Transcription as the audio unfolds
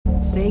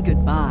Say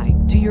goodbye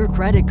to your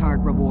credit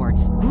card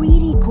rewards.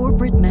 Greedy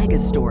corporate mega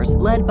stores,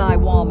 led by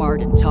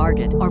Walmart and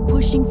Target, are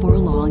pushing for a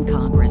law in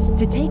Congress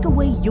to take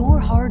away your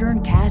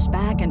hard-earned cash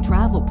back and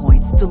travel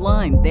points to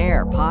line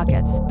their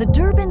pockets. The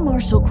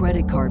Durbin-Marshall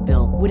credit card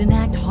bill would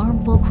enact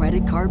harmful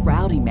credit card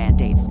routing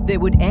mandates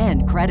that would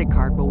end credit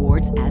card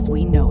rewards as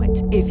we know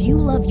it. If you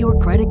love your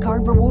credit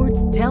card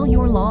rewards, tell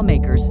your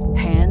lawmakers,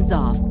 hands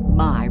off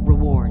my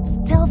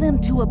rewards. Tell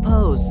them to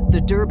oppose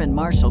the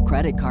Durbin-Marshall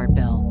credit card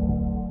bill.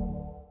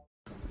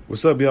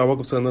 What's up, y'all?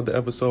 Welcome to another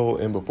episode.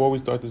 And before we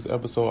start this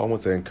episode, I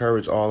want to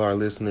encourage all our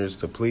listeners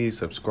to please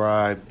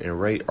subscribe and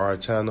rate our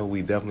channel.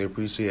 We definitely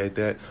appreciate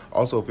that.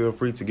 Also, feel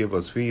free to give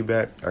us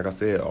feedback. Like I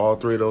said, all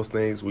three of those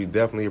things, we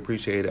definitely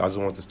appreciate it. I just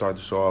want to start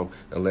the show off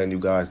and letting you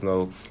guys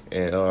know.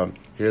 And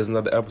here's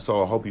another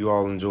episode. I hope you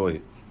all enjoy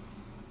it.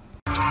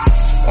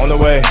 On the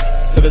way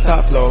to the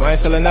top floor. I ain't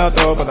selling out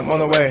though, but I'm on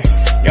the way.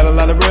 Got a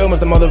lot of real ones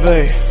to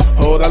motivate.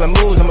 Whole lot of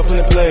moves I'ma put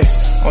in play.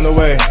 On the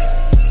way.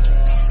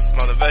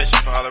 Motivation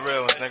for all the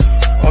real ones,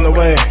 nigga. On the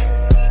way.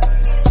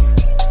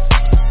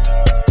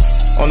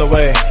 On the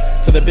way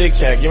to the big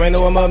check. You ain't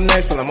know I'm up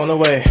next, but I'm on the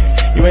way.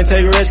 You ain't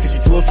take risks cause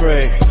you too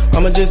afraid.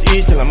 I'ma just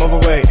eat till I'm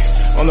overweight.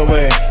 On the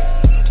way.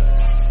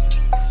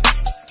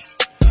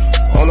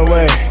 On the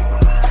way.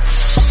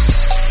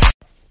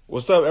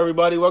 What's up,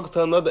 everybody? Welcome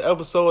to another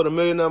episode of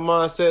Millionaire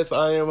Mindsets.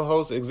 I am a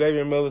host,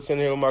 Xavier Miller, sitting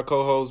here with my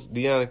co-host,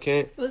 Deanna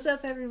Kent. What's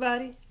up,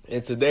 everybody?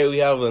 And today we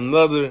have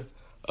another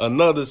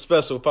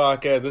special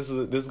podcast. This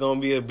is gonna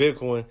be a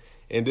big one,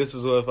 and this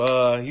is with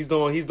he's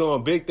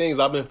doing big things.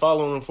 I've been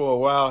following him for a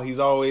while. He's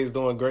always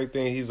doing great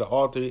things. He's an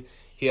author.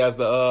 He has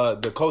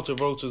the Culture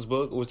Vultures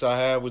book, which I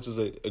have, which is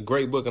a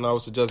great book, and I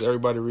would suggest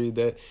everybody read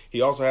that. He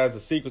also has the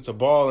Secret to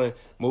Ballin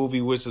movie,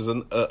 which is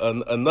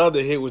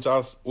another hit, which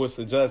I would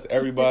suggest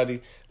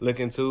everybody look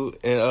into.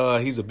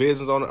 And he's a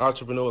business owner,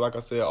 entrepreneur, like I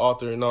said,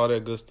 author, and all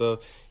that good stuff.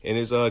 And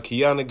it's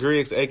Kenyatta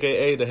Griggs,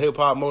 a.k.a. the Hip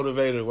Hop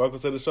Motivator. Welcome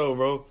to the show,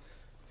 bro.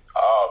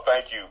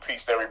 Thank you.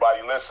 Peace to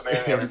everybody listening,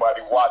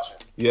 everybody watching.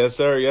 Yes,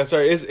 sir. Yes,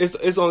 sir.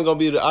 It's only gonna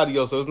be the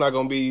audio, so it's not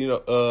gonna be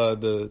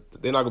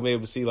they're not gonna be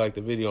able to see like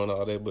the video and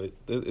all that. But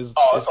it's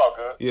all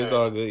good. Yeah, it's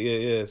all good.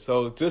 Yeah.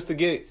 So just to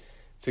get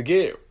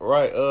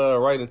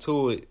right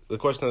into it, the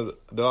question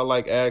that I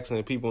like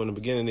asking people in the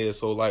beginning is,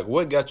 so like,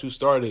 what got you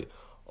started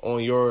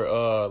on your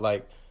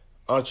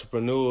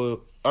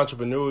entrepreneurial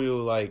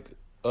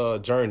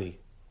journey?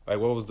 Like,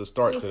 what was the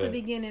start to that? What's the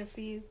beginning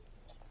for you?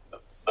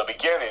 The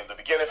beginning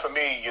for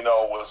me,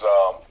 was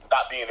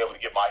not being able to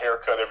get my hair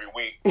cut every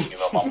week.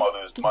 My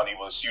mother's money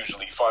was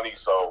usually funny,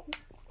 so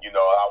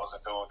I was a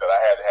dude that I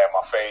had to have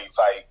my fade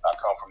tight. I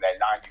come from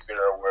that '90s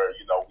era where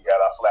we had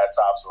our flat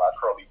tops and our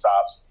curly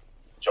tops.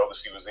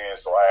 Jodeci was in,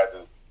 so I had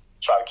to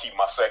try to keep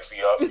my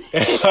sexy up.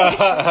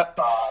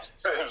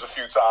 There was a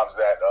few times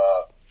that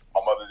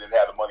my mother didn't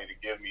have the money to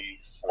give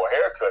me for a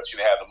haircut. She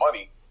didn't have the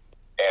money,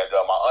 and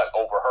my aunt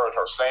overheard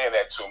her saying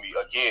that to me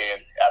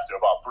again after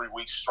about 3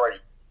 weeks straight.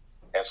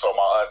 And so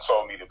my aunt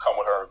told me to come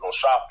with her and go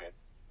shopping,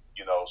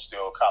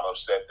 still kind of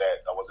upset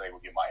that I wasn't able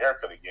to get my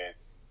haircut again.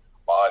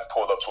 My aunt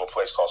pulled up to a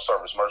place called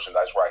Service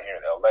Merchandise right here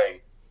in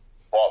L.A.,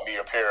 bought me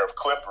a pair of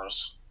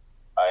clippers,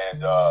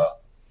 and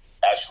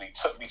actually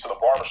took me to the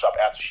barbershop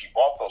after she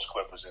bought those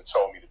clippers and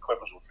told me the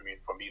clippers were for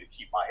me to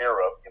keep my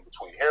hair up in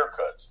between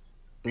haircuts,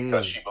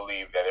 because she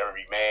believed that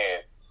every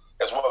man,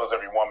 as well as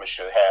every woman,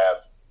 should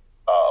have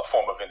a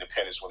form of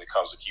independence when it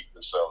comes to keeping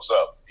themselves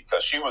up.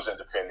 Because she was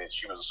independent,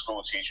 she was a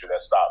school teacher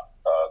that stopped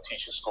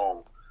teaching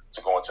school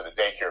to go into the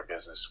daycare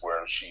business,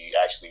 where she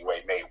actually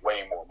made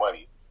way more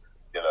money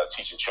than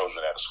teaching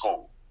children at a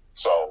school.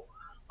 So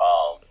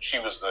she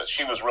was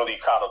really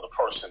kind of the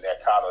person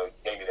that kind of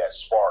gave me that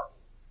spark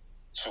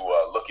to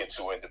look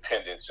into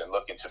independence and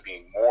look into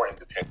being more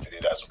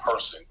independent as a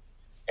person.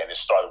 And it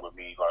started with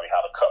me learning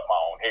how to cut my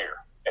own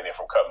hair. And then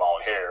from cutting my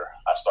own hair,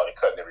 I started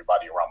cutting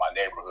everybody around my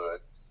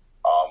neighborhood,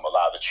 a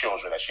lot of the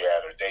children that she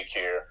had at her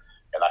daycare.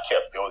 And I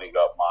kept building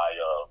up my,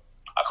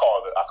 I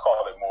call it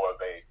more of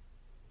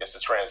it's a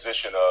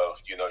transition of,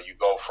 you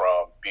go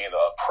from being an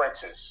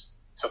apprentice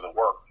to the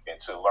work and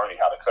to learning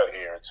how to cut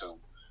hair and to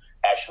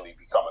actually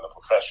becoming a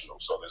professional.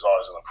 So there's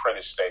always an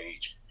apprentice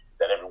stage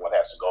that everyone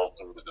has to go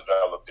through to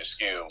develop their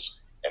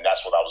skills. And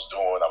that's what I was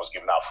doing. I was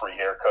giving out free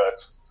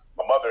haircuts.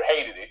 My mother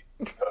hated it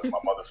because my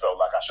mother felt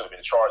like I should have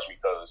been charged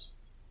because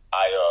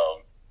I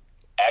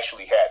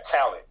actually had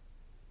talent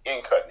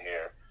in cutting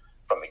hair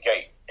from the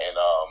gate. And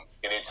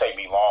it didn't take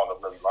me long to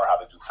really learn how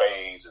to do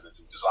fades and to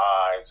do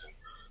designs, and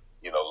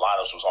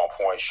lineups was on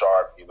point,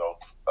 sharp,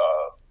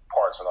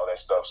 parts and all that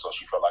stuff. So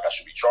she felt like I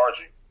should be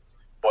charging,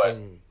 but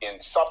in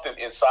something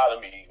inside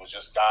of me was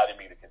just guiding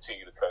me to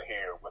continue to cut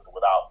hair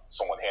without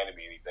someone handing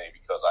me anything,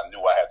 because I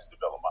knew I had to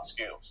develop my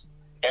skills.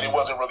 And it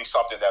wasn't really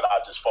something that I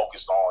just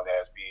focused on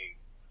as being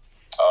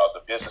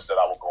the business that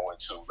I would go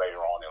into later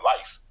on in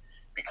life,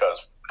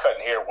 because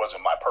cutting hair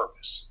wasn't my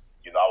purpose.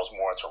 I was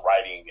more into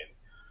writing, and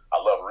I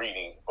love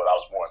reading, but I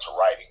was more into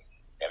writing.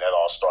 And that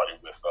all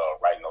started with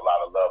writing a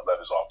lot of love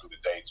letters all through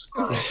the day to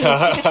girls.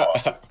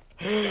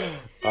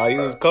 Oh,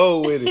 you was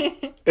cold with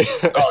it.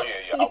 Oh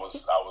yeah. I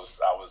was.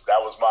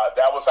 That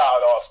was how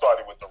it all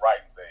started with the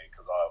writing thing.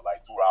 Because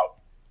like throughout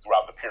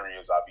the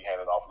periods, I'd be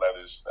handing off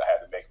letters. I had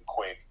to make them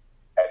quick.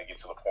 Had to get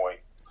to the point,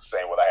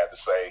 saying what I had to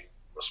say,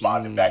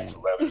 responding back to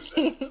letters.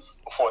 And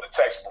before the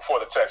text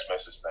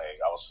message thing,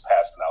 I was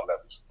passing out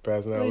letters.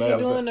 Was you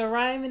doing the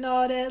rhyme and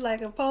all that,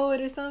 like a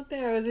poet or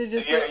something, or was it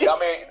just? Yeah. I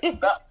mean,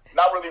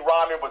 not really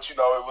rhyming, but it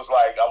was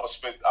like I was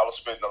spitting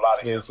a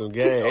lot of isms. Some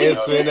game.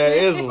 Spin that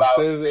ism.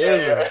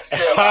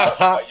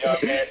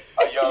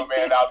 A young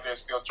man out there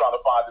still trying to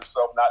find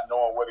himself, not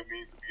knowing what it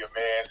means to be a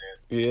man.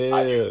 And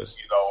I use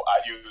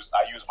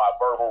my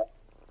verbal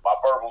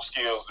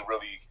skills to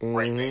really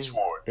bring things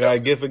forward. Yeah,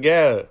 get for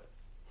gab.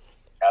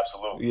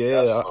 Absolutely.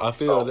 Yeah, absolutely. I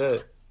feel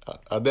that.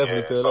 I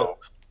definitely feel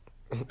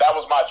that. That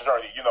was my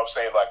journey. You know what I'm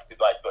saying? Like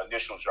the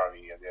initial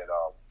journey, and then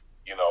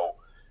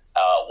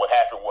what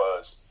happened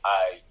was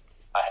I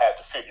had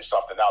to figure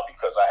something out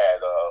because I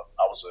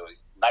was a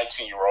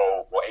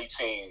 19-year-old or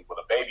 18 with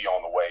a baby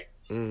on the way.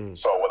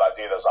 So what I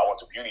did is I went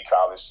to beauty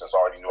college since I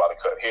already knew how to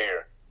cut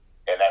hair,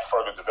 and that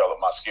further developed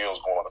my skills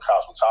going to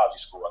cosmetology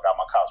school. I got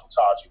my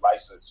cosmetology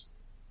license,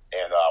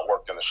 and I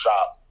worked in the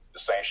shop, the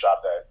same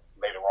shop that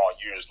later on,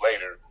 years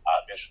later, I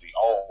eventually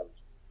owned.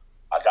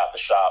 I got the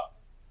shop,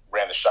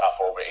 ran the shop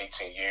for over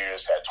 18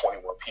 years, had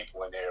 21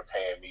 people in there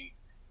paying me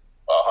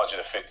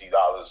 $150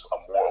 or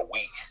more a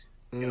week.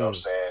 You know what I'm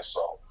saying?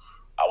 So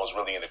I was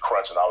really in the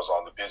crunch, and I was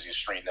on the busiest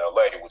street in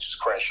LA, which is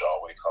Crenshaw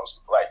when it comes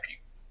to black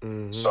people.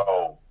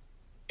 So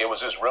it was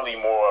just really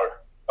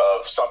more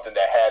of something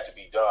that had to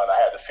be done. I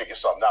had to figure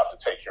something out to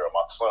take care of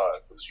my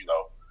son because,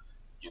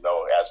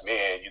 as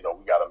men, we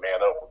got to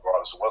man up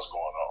regardless of what's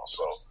going on.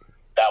 So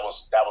that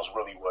was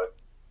really what,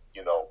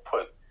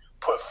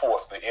 put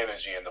forth the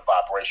energy and the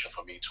vibration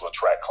for me to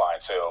attract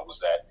clientele, was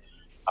that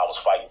I was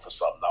fighting for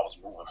something. I was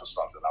moving for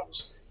something. I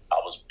was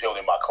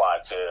building my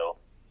clientele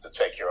to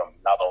take care of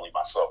not only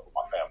myself but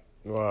my family.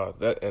 Wow,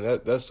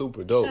 that's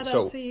super dope. Shout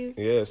out to you.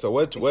 Yeah. So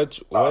what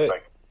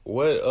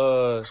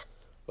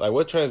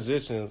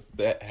transitions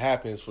that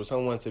happens for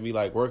someone to be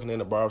like working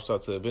in a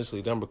barbershop to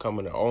eventually them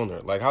becoming an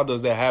owner? Like, how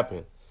does that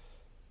happen?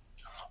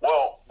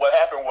 Well, what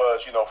happened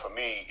was, for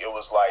me, it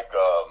was like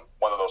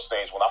one of those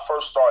things. When I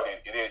first started,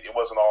 it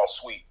wasn't all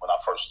sweet when I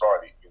first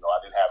started. I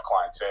didn't have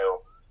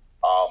clientele.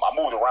 I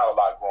moved around a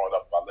lot growing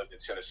up. I lived in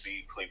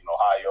Tennessee, Cleveland,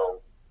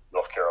 Ohio,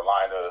 North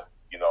Carolina.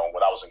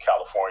 When I was in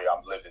California,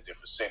 I lived in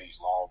different cities,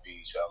 Long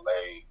Beach,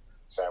 LA,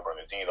 San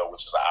Bernardino,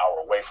 which is an hour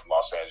away from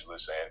Los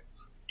Angeles. And,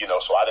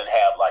 so I didn't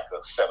have like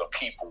a set of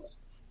people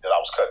that I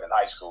was cutting in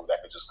high school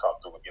that could just come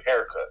through and get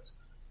haircuts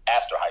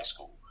after high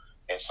school.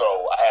 And so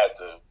I had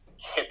to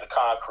hit the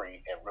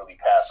concrete and really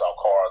pass out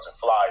cards and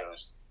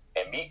flyers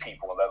and meet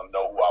people and let them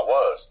know who I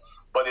was.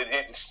 But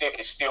it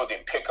still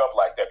didn't pick up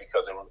like that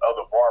because there were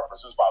other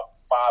barbers. There was about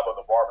 5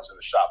 other barbers in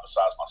the shop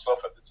besides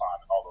myself at the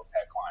time, and all of them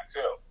had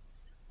clientele.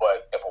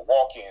 But if a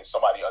walk-in,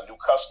 a new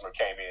customer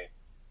came in,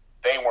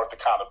 they weren't the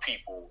kind of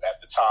people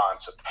at the time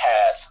to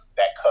pass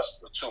that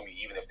customer to me,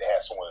 even if they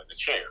had someone in the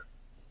chair.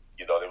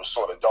 They were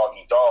sort of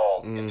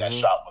dog-eat-dog in that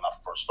shop when I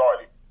first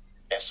started.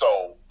 And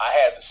so I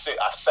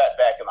sat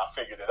back and I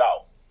figured it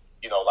out.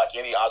 Like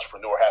any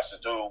entrepreneur has to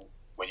do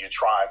when you're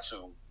trying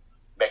to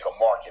make a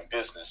mark in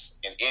business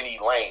in any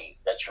lane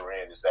that you're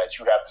in, is that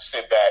you have to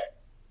sit back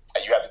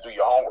and you have to do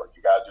your homework.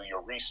 You got to do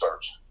your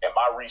research. And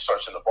my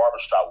research in the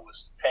barbershop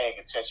was paying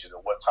attention to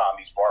what time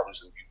these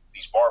barbers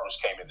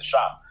came in the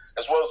shop,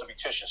 as well as the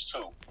beauticians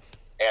too.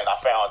 And I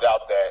found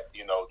out that,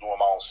 doing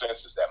my own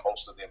census, that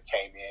most of them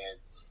came in,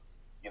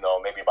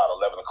 maybe about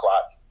 11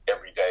 o'clock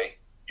every day,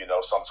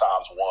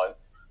 sometimes 1,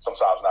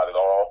 sometimes not at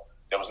all.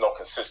 There was no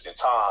consistent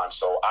time.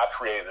 So I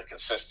created a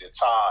consistent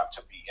time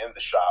to be in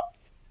the shop.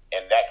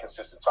 And that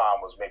consistent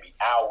time was maybe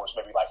hours,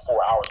 maybe like 4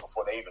 hours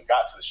before they even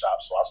got to the shop.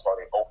 So I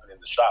started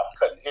opening the shop,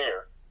 cutting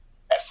hair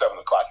at 7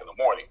 o'clock in the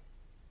morning.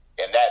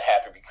 And that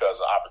happened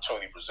because an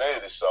opportunity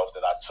presented itself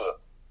that I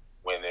took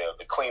when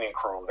the cleaning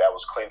crew that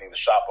was cleaning the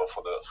shop up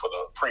for the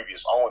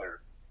previous owner,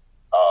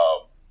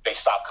 they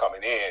stopped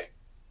coming in,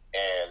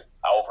 and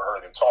I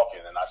overheard them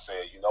talking. And I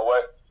said, you know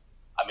what?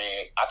 I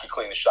mean, I could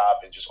clean the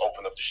shop and just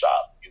open up the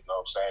shop, you know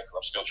what I'm saying? Because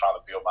I'm still trying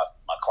to build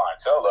my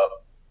clientele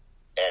up.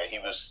 And he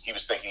was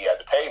thinking he had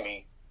to pay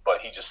me, but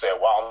he just said,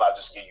 why don't I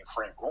just give you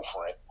free roof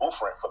rent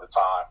for the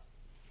time,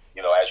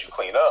 as you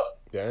clean up.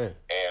 Yeah.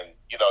 And,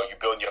 you're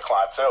building your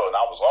clientele. And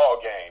I was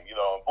all game, and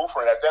roof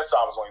rent at that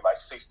time was only like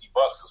 $60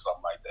 or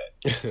something like that.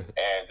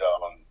 And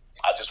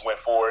I just went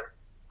for it.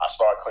 I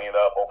started cleaning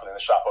up, opening the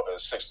shop up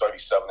at 6:30,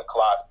 7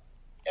 o'clock.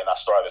 And I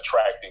started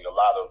attracting a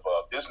lot of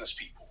business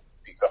people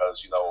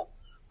because,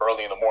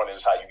 early in the morning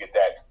is how you get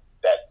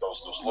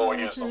those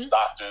lawyers, those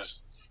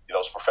doctors,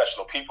 those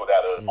professional people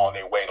that are on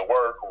their way to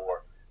work,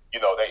 or they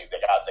got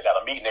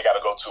a meeting they got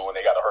to go to, and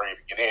they got to hurry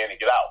to get in and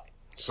get out.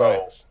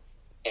 So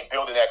in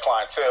building that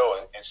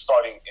clientele and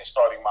starting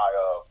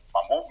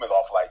my movement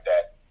off like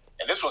that,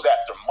 and this was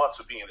after months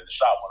of being in the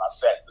shop when I was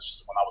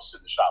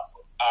sitting in the shop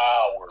for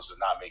hours and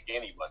not make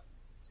any money.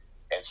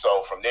 And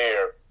so from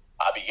there,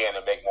 I began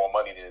to make more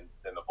money than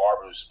and the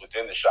barbers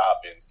within the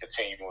shop and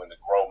continuing to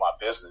grow my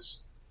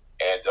business.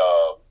 And,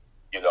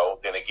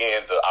 then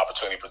again, the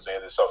opportunity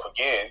presented itself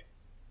again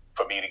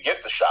for me to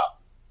get the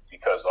shop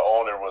because the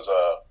owner was,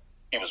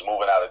 he was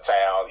moving out of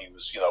town. He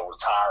was,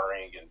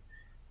 retiring and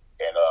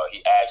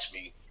he asked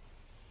me,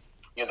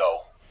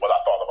 what I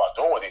thought about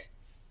doing it.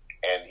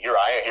 And here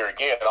I am here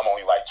again, and I'm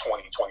only like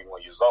 20,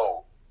 21 years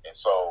old. And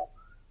so,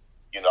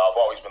 I've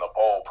always been a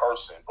bold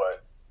person,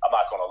 but I'm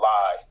not going to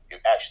lie,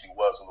 it actually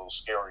was a little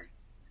scary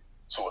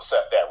to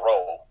accept that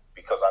role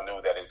because I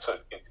knew that I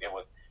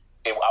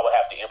would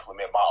have to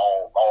implement my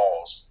own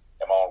laws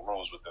and my own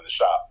rules within the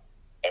shop.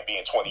 And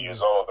being 20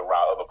 years old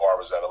around other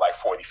barbers that are like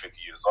 40,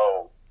 50 years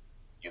old,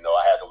 I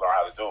had to learn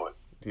how to do it.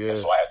 Yeah. And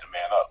so I had to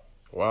man up.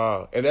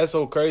 Wow. And that's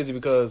so crazy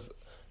because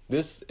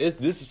this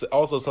is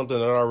also something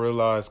that I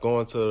realized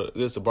going to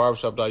a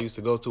barbershop that I used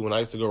to go to when I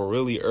used to go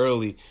really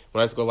early, when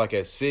I used to go like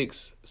at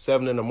 6,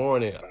 7 in the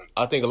morning.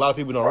 I think a lot of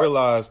people don't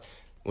realize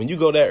when you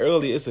go that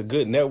early, it's a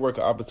good network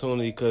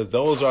opportunity because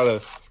those are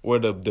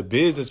the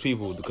business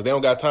people because they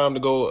don't got time to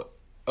go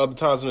other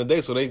times in the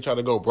day, so they try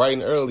to go bright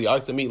and early. I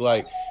used to meet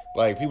like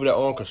people that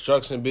own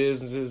construction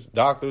businesses,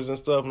 doctors and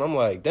stuff, and I'm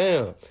like,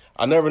 damn,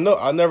 I never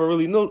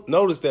really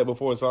noticed that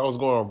before, so I was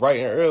going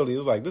bright and early.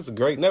 It's like this is a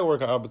great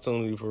networking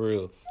opportunity for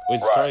real,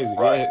 which is crazy.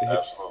 Right, yeah,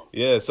 absolutely.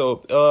 Yeah.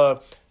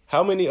 So,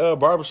 how many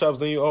barbershops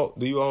do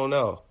you own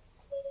now?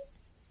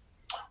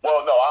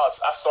 Well, no, I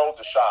sold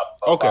the shop.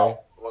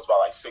 It was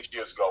about 6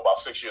 years ago. About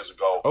 6 years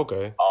ago.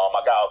 Okay.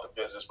 I got out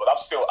the business, but I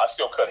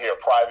still cut hair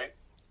private.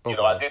 Okay.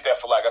 I did that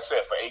for, like I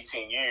said, for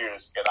 18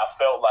 years, and I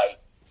felt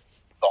like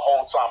the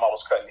whole time I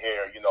was cutting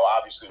hair,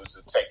 obviously it was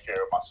to take care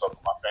of myself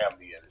and my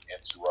family and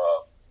to,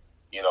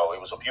 it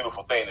was a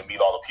beautiful thing to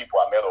meet all the people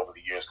I met over the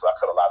years because I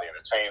cut a lot of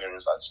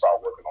entertainers. I started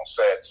working on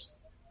sets,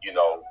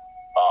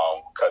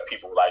 cut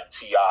people like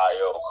T.I.,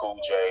 LL Cool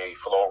J,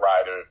 Flo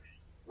Rida,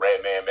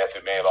 Redman,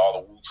 Method Man,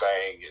 all the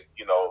Wu-Tang, and,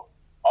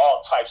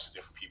 all types of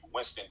different people.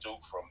 Winston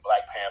Duke from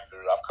Black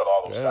Panther. I've cut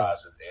all those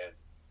guys. And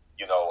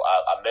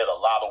I met a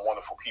lot of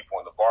wonderful people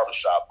in the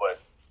barbershop, but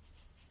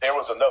there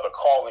was another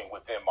calling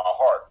within my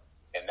heart,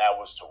 and that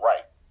was to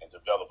write and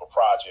develop a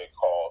project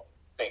called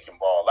Think and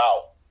Ball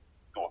Out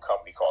through a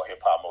company called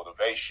Hip Hop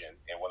Motivation.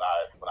 And when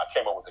I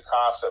came up with the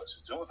concept to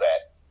do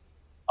that,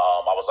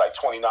 I was like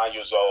 29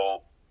 years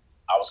old.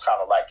 I was kind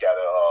of like at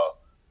a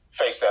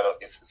face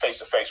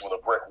to face with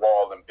a brick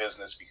wall in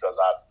business because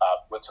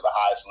I went to the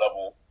highest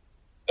level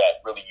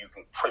that really you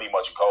can pretty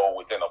much go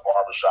within a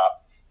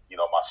barbershop.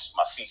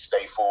 My seat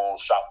stayed full,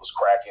 shop was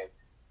cracking,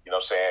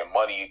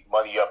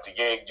 money up the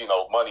gig,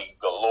 money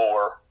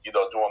galore,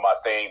 doing my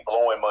thing,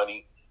 blowing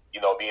money,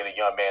 being a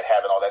young man,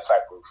 having all that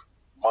type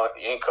of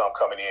income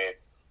coming in,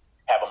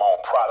 having my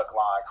own product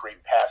line,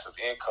 creating passive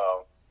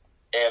income.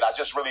 And I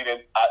just really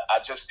didn't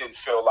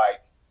feel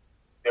like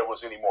there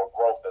was any more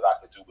growth that I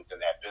could do within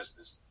that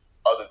business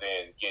other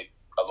than get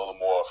a little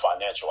more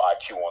financial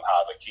IQ on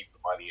how to keep the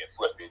money and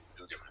flip it and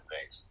do different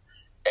things.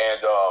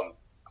 And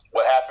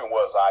what happened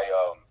was I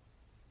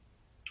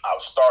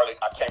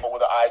came up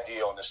with an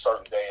idea on this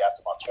certain day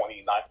after my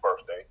 29th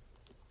birthday,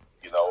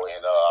 and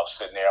I was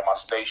sitting there at my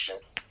station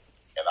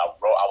and I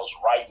was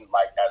writing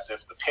like as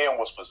if the pen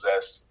was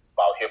possessed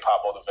about hip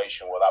hop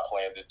motivation, what I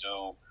planned to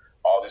do,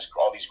 all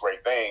these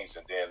great things.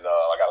 And then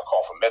I got a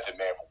call from Method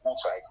Man from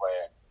Wu-Tang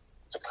Clan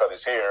to cut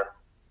his hair.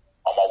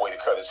 On my way to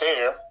cut his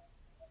hair,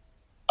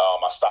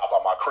 I stopped by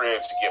my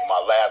crib to get my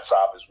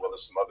laptop as well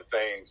as some other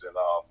things, and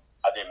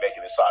I didn't make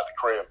it inside the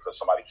crib because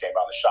somebody came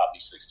out and shot me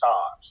 6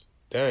 times.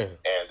 Damn.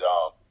 And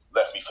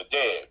left me for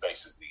dead,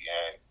 basically,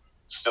 and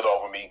stood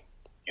over me,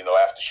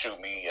 after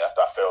shooting me,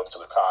 after I fell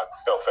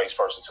face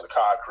first into the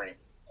concrete.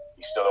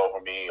 He stood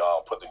over me,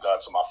 put the gun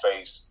to my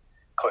face,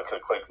 click,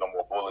 click, click, no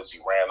more bullets. He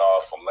ran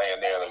off. I'm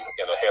laying there in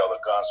a hail of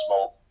gun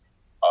smoke.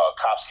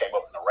 Cops came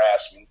up and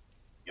harassed me,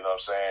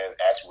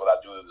 asked me what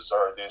I do to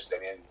deserve this. They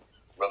didn't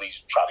really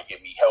try to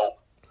give me help,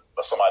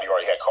 but somebody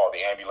already had called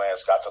the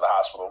ambulance, got to the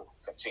hospital,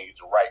 continued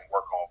to write and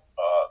work on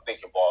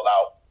Think and Ball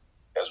Out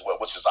as well,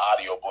 which is an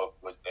audio book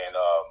and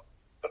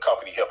the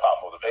company Hip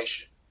Hop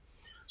Motivation.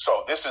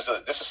 So this is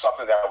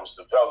something that was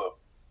developed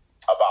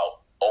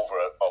about over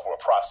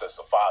a process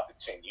of 5 to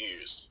 10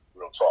 years,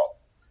 real talk.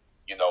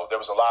 There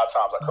was a lot of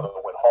times I could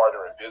have went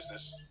harder in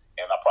business,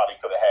 and I probably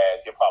could have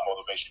had Hip Hop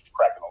Motivation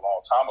cracking a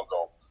long time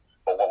ago.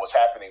 But what was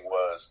happening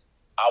was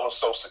I was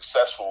so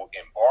successful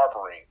in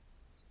barbering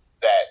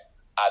that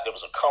there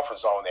was a comfort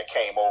zone that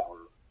came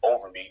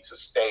over me to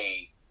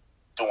stay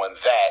doing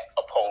that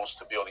opposed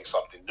to building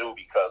something new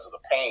because of the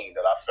pain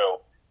that I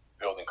felt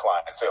building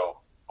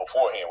clientele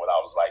beforehand when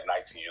I was like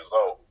 19 years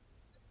old.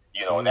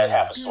 And that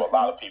happens to a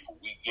lot of people.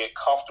 We get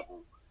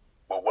comfortable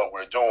with what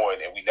we're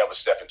doing and we never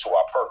step into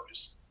our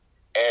purpose.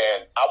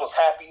 And I was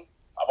happy.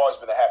 I've always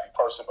been a happy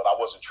person, but I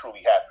wasn't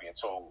truly happy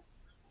until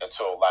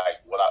like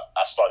when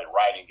I started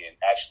writing and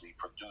actually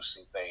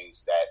producing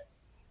things that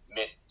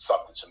meant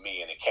something to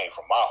me and it came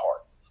from my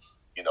heart.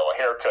 A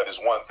haircut is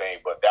one thing,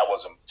 but that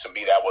wasn't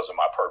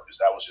my purpose.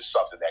 That was just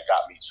something that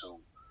got me to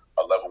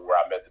a level where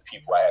I met the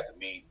people I had to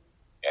meet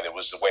And it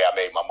was the way I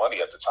made my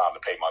money at the time to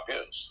pay my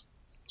bills.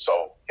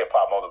 So Hip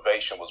Hop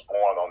Motivation was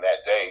born on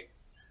that day.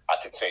 I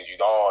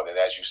continued on, and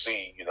as you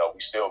see, we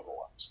still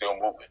going, still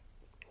moving.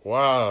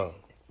 Wow.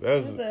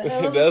 That's a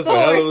hell of a that's a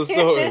hell of a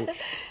story. story.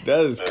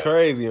 That is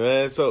crazy,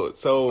 man. So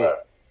Right.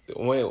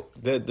 when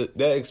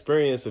that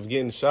experience of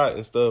getting shot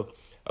and stuff,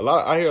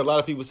 I hear a lot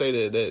of people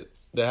say that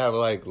have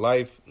like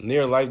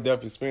near life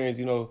death experience.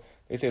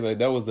 They say like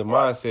that was the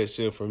mindset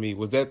shift for me.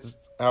 Was that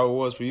how it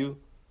was for you?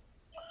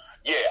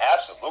 Yeah,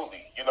 absolutely.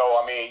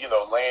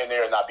 Laying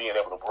there and not being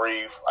able to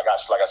breathe. Like I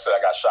said,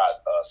 I got shot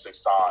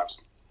 6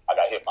 times. I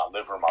got hit my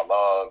liver, my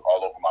lung,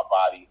 all over my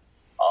body.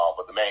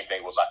 But the main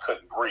thing was I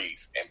couldn't breathe.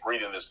 And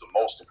breathing is the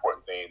most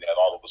important thing that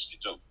all of us can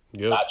do.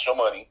 Yep. Not your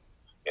money.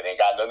 It ain't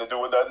got nothing to do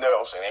with nothing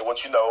else. It ain't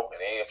what you know.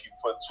 It ain't if you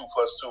put 2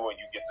 + 2 and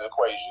you get the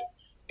equation.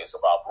 It's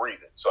about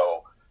breathing.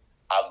 So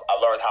I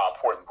learned how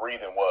important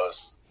breathing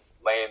was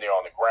laying there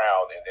on the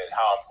ground, and then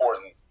how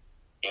important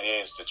it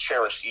is to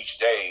cherish each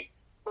day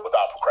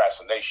without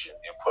procrastination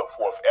and put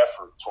forth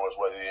effort towards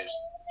what it is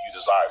you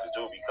desire to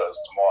do, because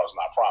tomorrow's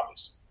not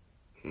promised.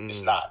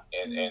 It's not.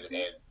 And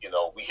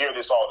we hear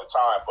this all the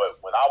time, but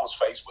when I was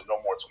faced with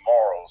no more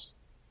tomorrows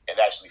and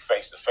actually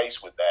face to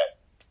face with that,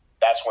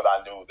 that's when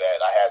I knew that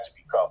I had to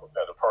become a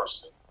better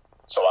person.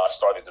 So I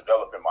started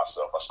developing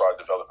myself. I started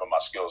developing my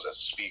skills as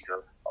a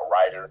speaker, a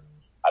writer.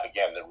 I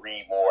began to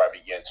read more. I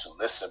began to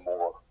listen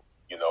more,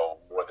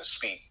 more than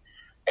speak.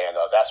 And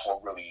that's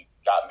what really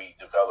got me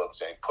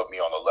developed and put me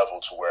on a level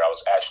to where I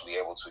was actually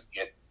able to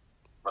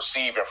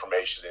receive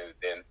information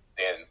and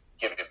then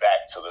give it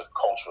back to the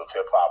culture of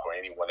hip hop or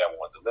anyone that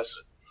wanted to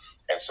listen.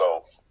 And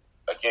so,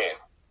 again,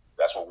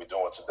 that's what we're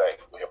doing today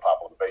with Hip Hop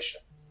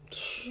Motivation.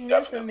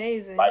 That's Definitely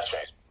amazing. life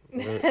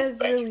changing. That's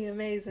really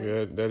amazing.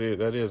 Yeah,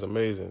 that is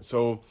amazing.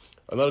 So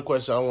another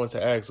question I want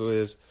to ask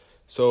is,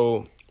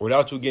 so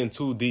without you getting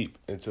too deep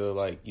into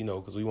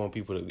because we want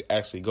people to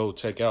actually go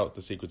check out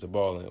The Secret to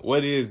Ballin.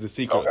 What is The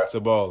Secret to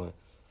Ballin?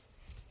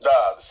 The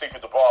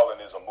Secret to Ballin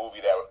is a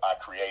movie that I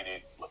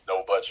created with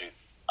no budget.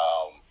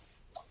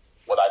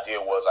 What I did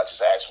was I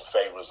just asked for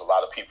favors. A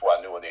lot of people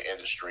I knew in the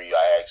industry.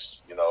 I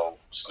asked,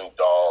 Snoop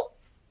Dogg.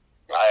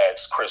 I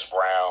asked Chris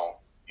Brown,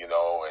 and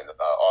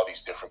all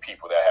these different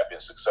people that have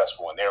been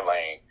successful in their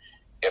lane,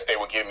 if they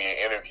would give me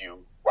an interview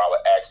where I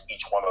would ask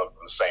each one of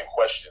them the same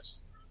questions.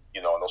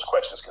 And those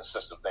questions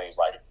consist of things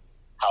like,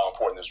 how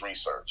important is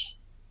research?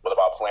 What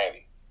about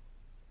planning?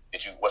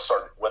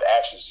 What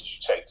actions did you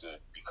take to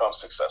become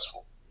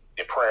successful?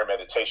 Did prayer and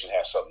meditation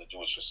have something to do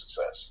with your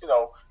success?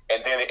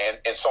 And then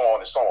and so on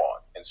and so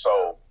on. And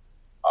so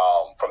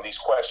from these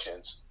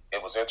questions,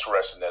 it was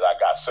interesting that I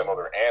got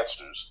similar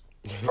answers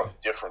from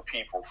different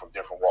people from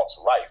different walks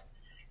of life.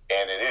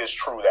 And it is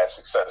true that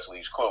success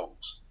leaves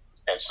clues.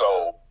 And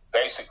so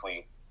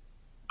basically,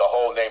 the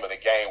whole name of the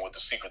game with The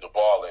Secret to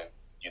Ballin,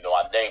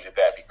 I named it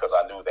that because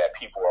I knew that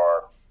people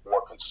are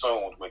more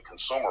consumed with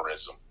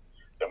consumerism.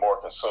 They're more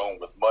consumed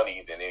with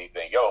money than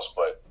anything else.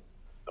 But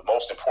the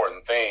most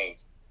important thing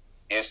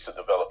is to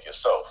develop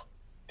yourself.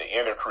 The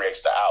inner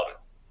creates the outer.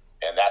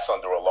 And that's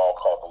under a law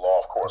called the law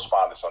of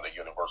correspondence under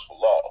universal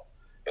law,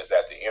 is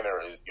that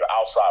your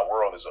outside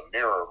world is a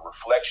mirror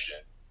reflection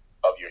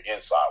of your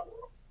inside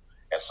world.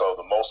 And so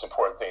the most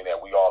important thing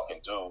that we all can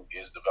do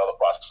is develop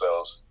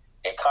ourselves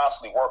and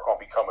constantly work on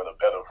becoming a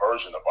better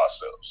version of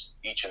ourselves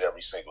each and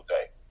every single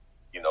day.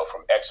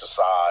 From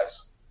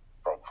exercise,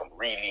 from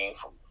reading,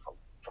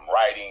 from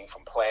writing,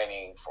 from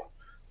planning, from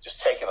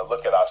just taking a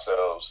look at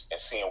ourselves and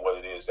seeing what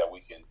it is that we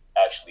can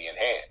actually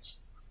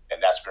enhance.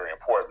 And that's very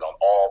important on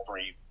all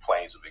 3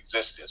 planes of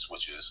existence,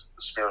 which is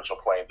the spiritual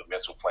plane, the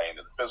mental plane,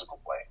 and the physical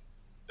plane.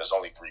 There's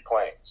only 3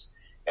 planes.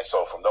 And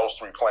so from those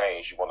 3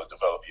 planes, you want to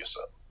develop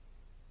yourself.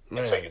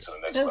 And take it to the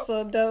next level. That's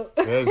so dope.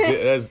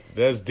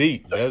 That's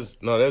deep.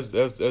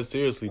 That's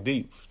seriously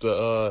deep.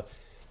 That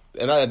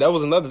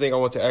was another thing I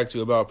want to ask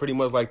you about, pretty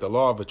much like the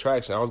law of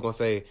attraction. I was going to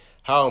say,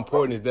 how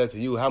important is that to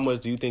you? How much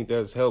do you think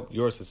that's helped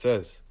your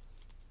success?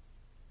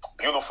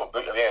 Beautiful.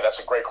 Yeah,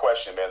 that's a great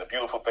question, man. The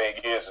beautiful thing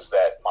is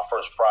that my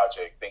first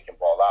project, Think and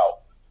Ball Out,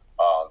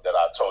 that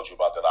I told you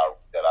about, that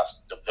I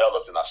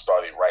developed and I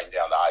started writing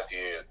down the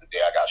idea the day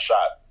I got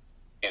shot,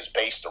 is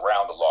based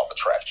around the law of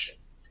attraction.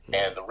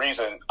 And the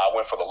reason I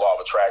went for the law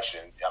of attraction,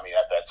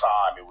 at that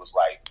time, it was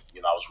like,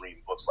 I was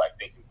reading books like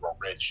Think and Grow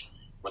Rich,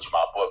 which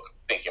my book,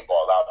 Think and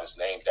Ball Out, is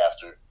named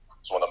after.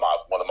 It's one of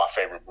my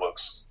favorite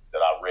books that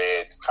I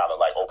read, kind of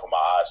like opened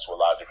my eyes to a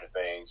lot of different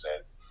things.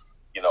 And,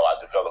 I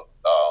developed,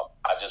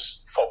 I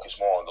just focused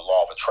more on the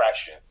law of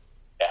attraction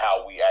and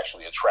how we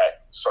actually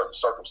attract certain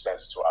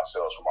circumstances to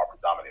ourselves from our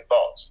predominant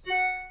thoughts.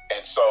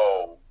 And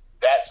so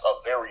that's a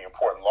very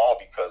important law,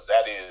 because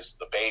that is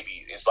the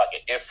baby. It's like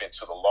an infant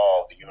to the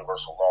law, the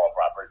universal law of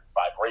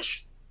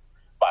vibration.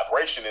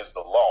 Vibration is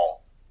the law,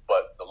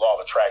 but the law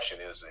of attraction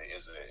is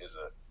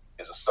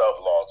a sub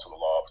law to the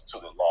law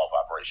of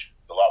vibration.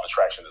 The law of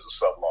attraction is a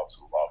sub law to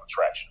the law of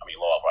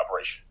law of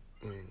vibration.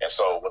 And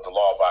so what the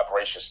law of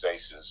vibration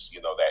states is,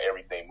 that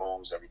everything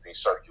moves, everything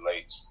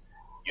circulates,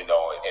 and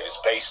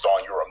it's based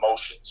on your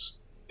emotions.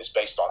 It's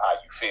based on how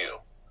you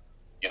feel.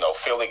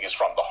 Feeling is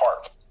from the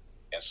heart.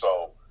 And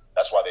so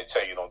that's why they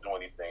tell you don't do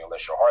anything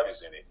unless your heart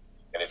is in it.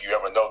 And if you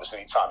ever notice,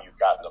 anytime you've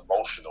gotten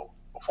emotional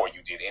before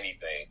you did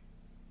anything,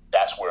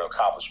 that's where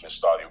accomplishments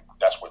started.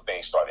 That's where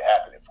things started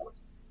happening for you.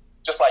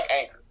 Just like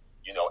anger.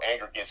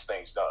 Anger gets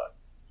things done,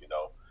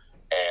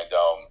 and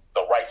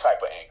the right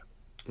type of anger.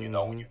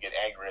 When you get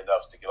angry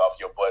enough to get off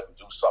your butt and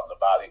do something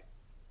about it,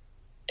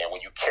 and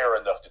when you care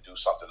enough to do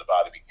something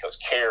about it, because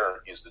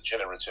care is the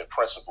generative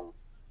principle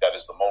that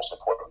is the most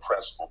important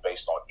principle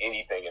based on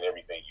anything and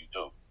everything you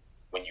do.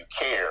 When you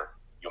care,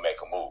 you'll make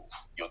a move.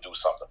 You'll do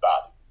something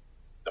about it.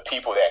 The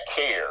people that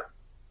care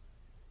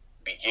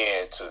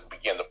begin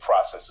the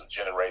process of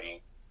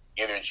generating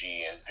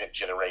energy and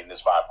generating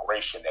this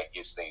vibration that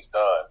gets things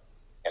done.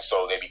 And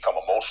so they become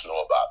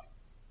emotional about it.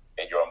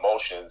 And your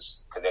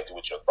emotions connected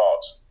with your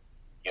thoughts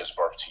gives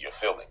birth to your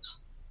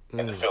feelings.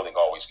 And the feeling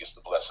always gets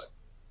the blessing.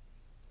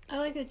 I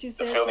like that you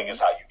said the feeling that.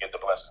 Is how you get the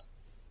blessing.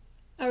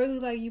 I really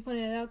like you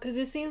pointing it out because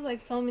it seems like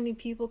so many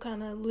people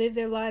kind of live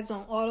their lives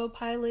on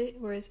autopilot,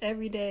 where it's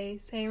every day,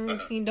 same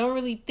routine, don't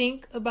really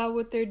think about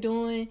what they're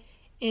doing,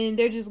 and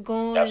they're just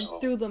going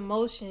through the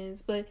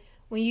motions. But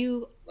when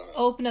you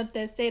open up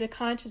that state of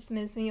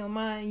consciousness in your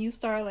mind, you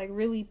start like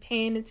really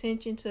paying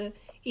attention to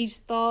each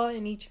thought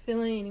and each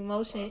feeling and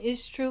emotion.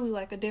 It's truly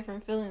like a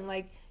different feeling.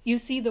 Like you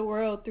see the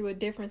world through a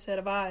different set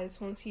of eyes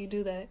once you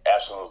do that.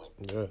 Absolutely.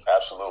 Yeah.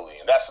 Absolutely.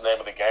 And that's the name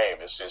of the game.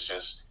 It's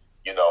just,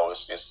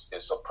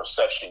 it's a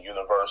perception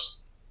universe.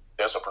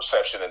 There's a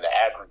perception in the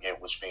aggregate,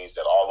 which means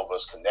that all of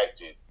us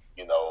connected,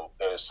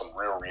 there's some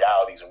real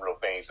realities and real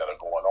things that are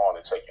going on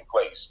and taking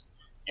place,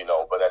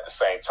 but at the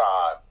same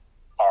time,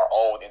 our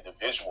own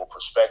individual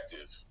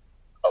perspective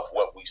of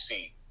what we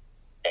see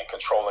and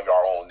controlling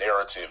our own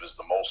narrative is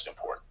the most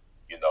important,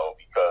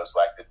 because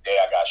like the day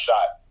I got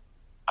shot,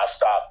 I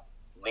stopped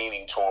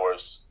leaning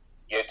towards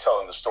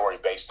telling the story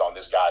based on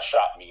this guy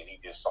shot me and he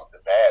did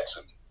something bad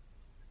to me.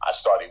 I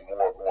started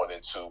more going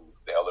into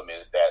the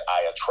element that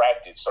I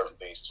attracted certain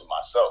things to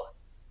myself.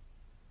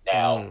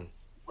 Now,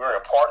 we're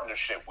in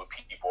partnership with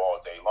people all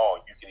day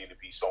long. You can either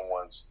be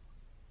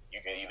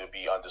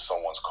under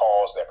someone's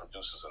cause that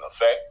produces an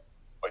effect,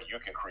 or you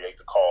can create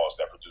the cause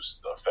that produces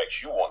the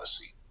effects you want to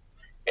see.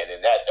 And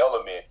in that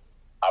element,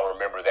 I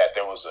remember that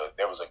there was a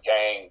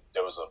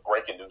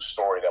breaking news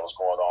story that was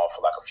going on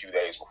for like a few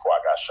days before I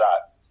got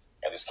shot.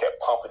 And this kept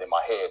pumping in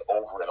my head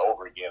over and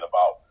over again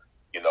about,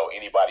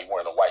 anybody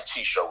wearing a white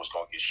T-shirt was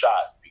going to get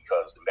shot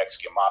because the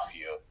Mexican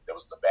mafia, there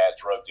was the bad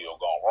drug deal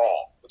gone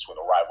wrong between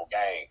a rival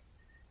gang.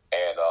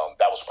 And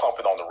that was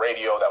pumping on the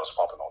radio. That was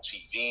pumping on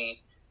TV.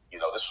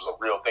 This was a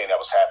real thing that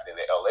was happening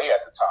in LA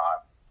at the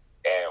time.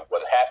 And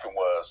what happened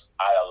was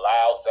I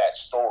allowed that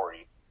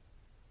story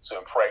to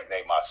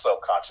impregnate my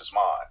subconscious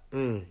mind.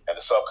 And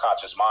the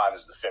subconscious mind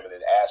is the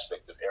feminine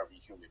aspect of every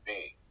human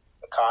being.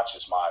 The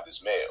conscious mind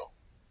is male,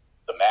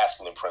 the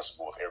masculine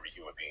principle of every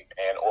human being,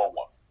 man or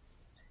woman.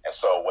 And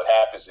so what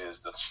happens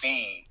is the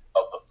seed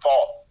of the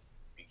thought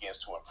begins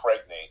to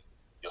impregnate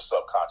your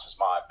subconscious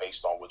mind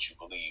based on what you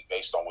believe,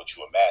 based on what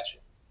you imagine.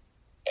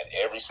 And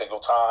every single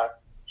time,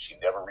 she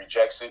never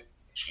rejects it.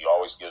 She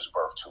always gives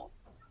birth to it.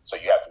 So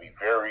you have to be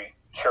very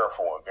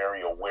careful and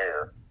very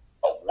aware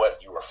of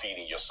what you are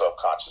feeding your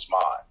subconscious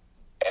mind.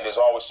 And there's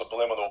always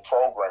subliminal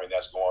programming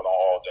that's going on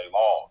all day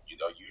long. You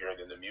hear it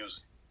in the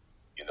music.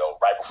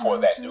 Right before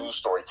that news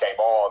story came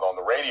on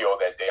the radio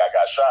that day I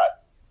got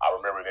shot, I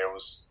remember there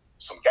was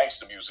some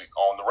gangster music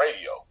on the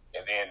radio.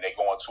 And then they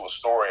go into a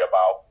story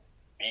about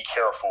be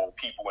careful,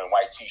 people in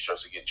white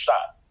T-shirts are getting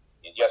shot.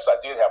 And yes, I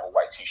did have a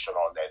white T-shirt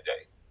on that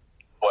day.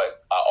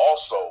 But I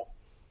also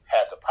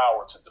had the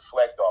power to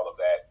deflect all of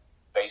that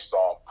based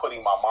on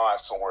putting my mind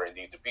somewhere it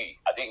needed to be.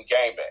 I didn't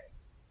gangbang.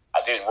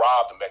 I didn't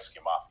rob the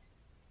Mexican mafia.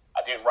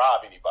 I didn't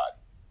rob anybody.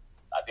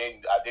 I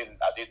didn't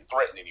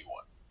threaten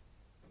anyone.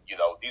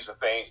 These are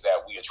things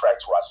that we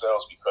attract to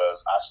ourselves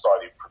because I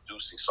started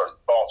producing certain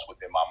thoughts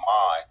within my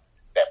mind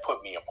that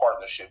put me in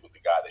partnership with the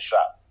guy that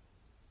shot me.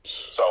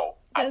 So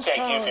I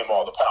can't give him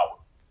all the power.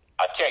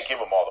 I can't give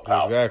him all the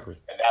power. Exactly.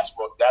 And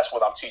that's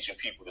what I'm teaching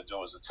people to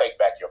do, is to take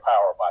back your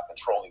power by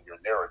controlling your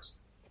narrative.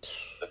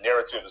 The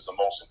narrative is the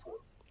most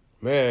important.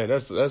 Man,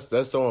 that's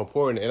so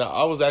important. And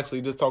I was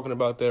actually just talking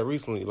about that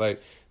recently.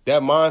 Like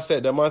that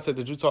mindset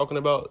that you're talking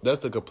about, that's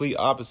the complete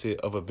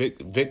opposite of a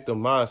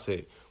victim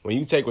mindset. When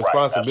you take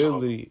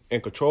responsibility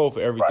and control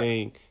for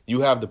everything,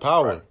 you have the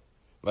power. Right.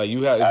 Like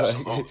you have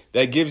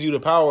that gives you the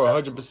power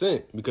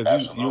 100%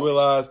 because you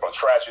realize from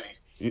tragedy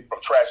to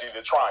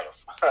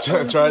triumph.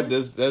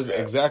 That's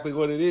exactly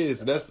what it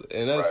is. That's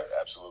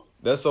absolutely.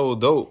 That's so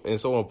dope and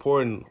so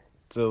important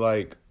to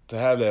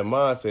have that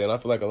mindset. And I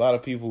feel like a lot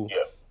of people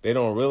they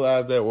don't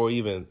realize that or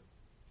even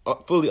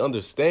fully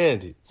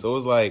understand it. So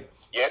it's like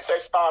it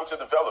takes time to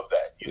develop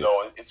that.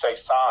 It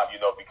takes time.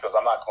 Because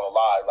I'm not going to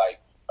lie.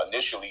 Like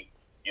initially,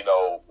 when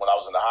I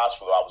was in the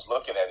hospital, I was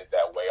looking at it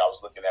that way. I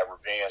was looking at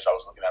revenge. I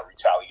was looking at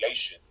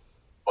retaliation,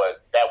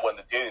 but that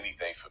wouldn't have did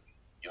anything for me.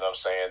 You know what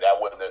I'm saying?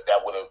 That would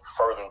have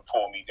further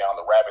pulled me down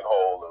the rabbit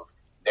hole of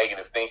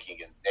negative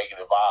thinking and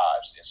negative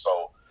vibes. And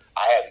so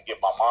I had to get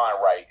my mind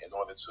right in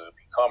order to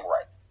become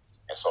right.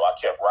 And so I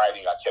kept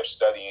writing, I kept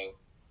studying,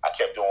 I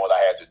kept doing what I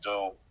had to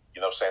do. You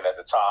know what I'm saying? At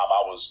the time,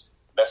 I was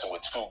messing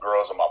with 2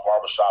 girls in my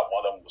barbershop.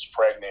 One of them was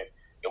pregnant.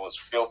 It was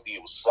filthy.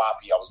 It was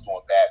sloppy. I was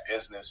doing bad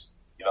business.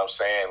 You know what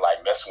I'm saying?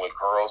 Like messing with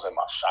girls in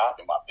my shop,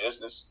 in my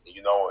business,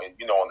 and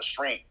on the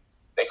street,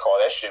 they call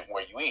that shit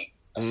where you eat.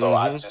 And so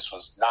I just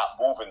was not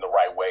moving the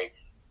right way.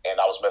 And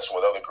I was messing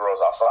with other girls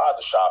outside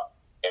the shop,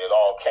 and it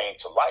all came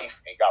to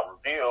life and got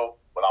revealed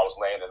when I was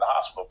laying in the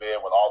hospital bed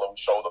when all of them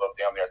showed up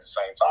damn near at the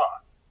same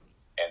time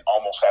and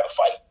almost had a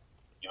fight.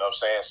 You know what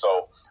I'm saying?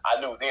 So I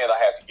knew then I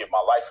had to get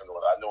my life in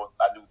order. I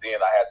knew then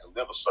I had to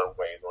live a certain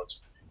way in order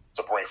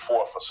to bring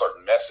forth a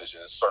certain message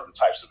and certain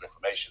types of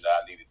information that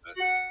I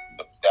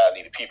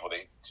needed people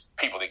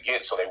to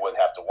get, so they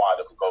wouldn't have to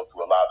wind up and go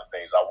through a lot of the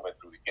things I went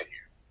through to get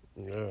here.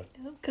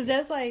 Yeah. Because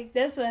that's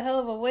a hell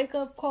of a wake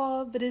up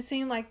call, but it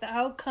seemed like the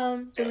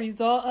outcome, the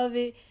result of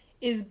it,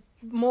 is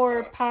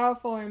more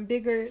powerful and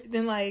bigger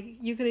than like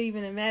you could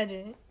even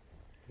imagine.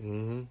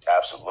 Mm-hmm.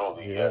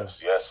 Absolutely,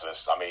 yes.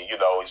 I mean,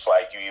 it's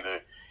like you either,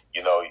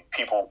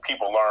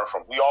 people learn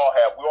from. We all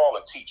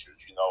are teachers,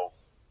 and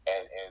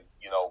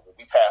when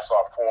we pass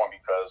our form,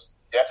 because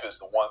death is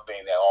the one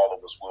thing that all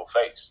of us will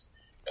face,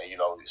 and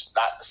it's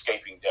not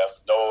escaping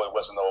death. No, it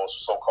wasn't no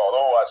so-called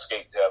I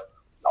escaped death.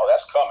 No,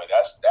 that's coming.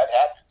 That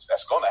happens.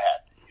 That's going to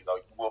happen. You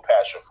will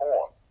pass your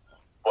form,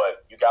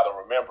 but you got to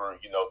remember,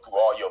 through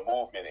all your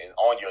movement and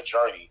on your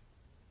journey.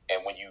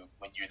 And when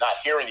you're not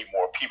here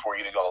anymore, people are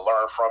either going to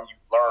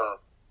learn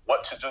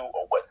what to do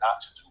or what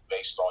not to do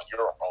based on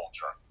your own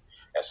journey.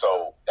 And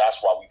so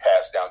that's why we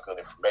pass down good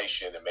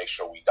information and make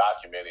sure we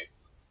document it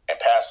and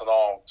pass it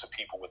on to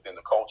people within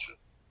the culture,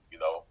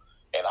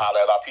 and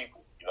holler at our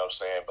people. You know what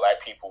I'm saying?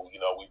 Black people,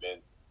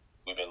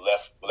 we've been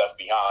left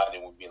behind,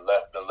 and we've been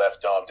left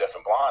dumb, deaf,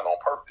 and blind on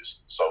purpose.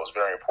 So it's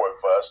very important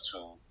for us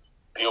to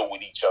build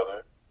with each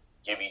other,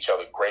 give each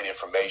other great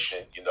information,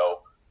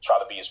 try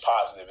to be as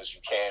positive as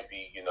you can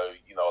be. A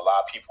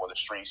lot of people in the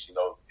streets,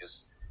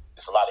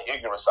 it's a lot of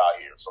ignorance out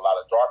here. It's a lot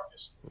of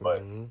darkness.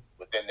 But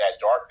within that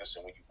darkness,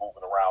 and when you're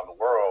moving around the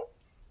world,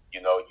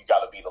 you got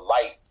to be the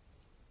light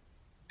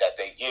that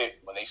they get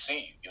when they see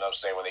you. You know what I'm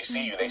saying? When they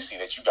see you, they see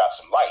that you got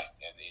some light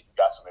and you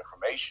got some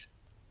information,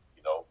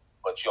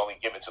 but you only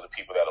give it to the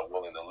people that are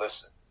willing to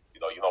listen. You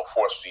don't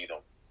force feed them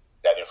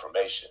that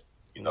information.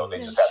 They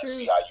just have to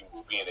see how you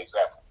will be an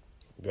example.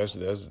 That's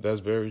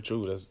very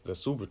true. That's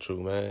super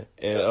true, man.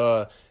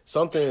 And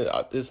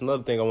it's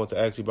another thing I want to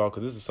ask you about,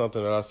 because this is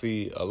something that I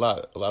see a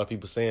lot of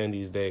people saying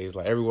these days.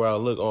 Like everywhere I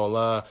look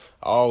online,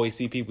 I always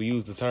see people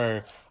use the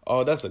term,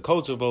 "Oh, that's a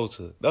culture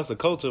vulture. That's a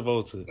culture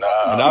vulture."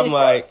 Nah, and I'm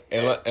like,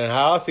 and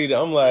how I see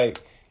that, I'm like,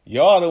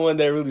 y'all the one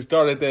that really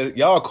started that.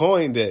 Y'all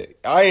coined that.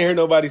 I ain't heard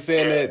nobody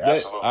saying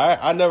that.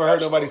 I never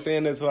heard nobody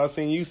saying that until I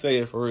seen you say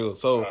it for real.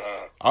 So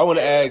I want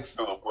to ask.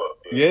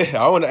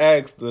 I want to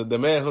ask the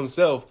man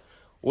himself.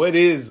 What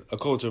is a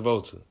culture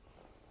vulture?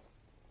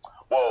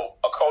 Well,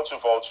 a culture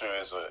vulture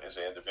is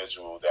an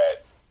individual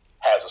that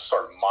has a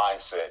certain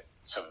mindset,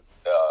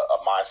 a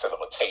mindset of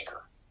a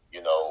taker.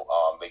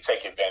 They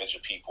take advantage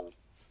of people,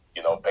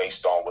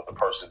 based on what the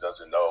person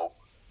doesn't know.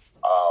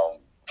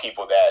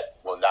 People that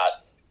will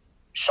not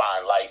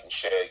shine light and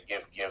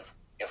give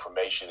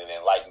information and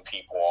enlighten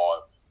people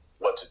on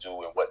what to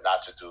do and what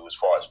not to do as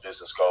far as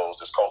business goes.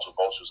 There's culture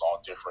vultures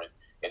on different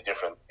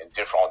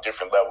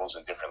levels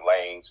and different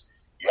lanes.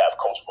 You have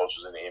culture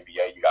vultures in the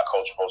NBA. You got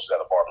culture vultures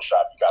at a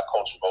barbershop. You got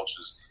culture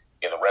vultures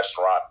in a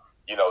restaurant.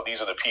 These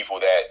are the people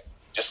that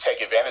just take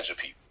advantage of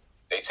people.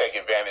 They take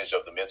advantage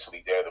of the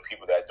mentally there, the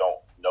people that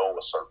don't know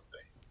a certain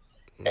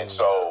thing. And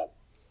so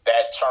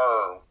that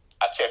term,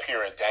 I kept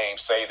hearing Dame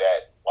say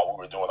that while we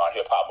were doing our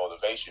hip-hop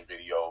motivation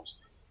videos,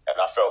 and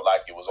I felt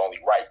like it was only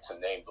right to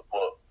name the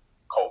book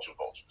Culture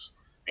Vultures,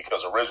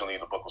 because originally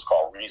the book was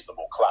called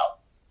Reasonable Clout,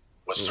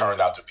 which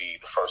turned out to be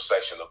the first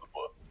section of the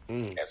book.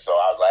 And so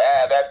I was like,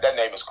 that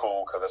name is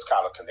cool because it's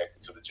kind of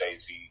connected to the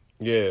Jay-Z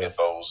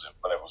ethos and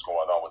whatever was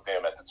going on with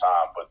them at the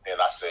time. But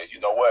then I said, you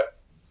know what?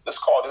 Let's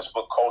call this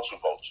book Culture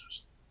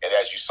Vultures. And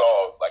as you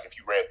saw, like if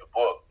you read the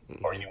book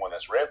or anyone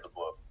that's read the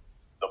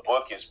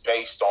book is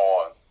based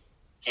on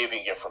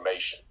giving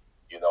information.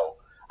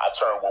 I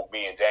turned what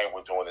me and Dane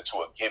were doing into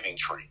a giving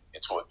tree,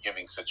 into a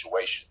giving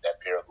situation that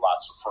bears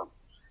lots of fruit.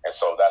 And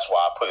so that's why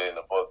I put it in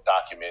the book,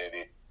 documented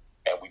it,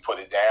 and we put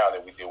it down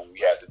and we did what we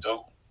had to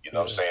do.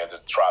 What I'm saying, to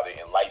try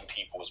to enlighten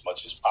people as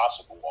much as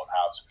possible on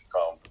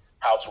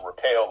how to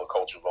repel the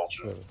culture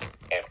vulture.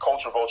 And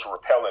culture vulture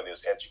repelling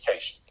is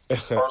education.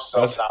 First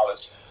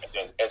self-knowledge, and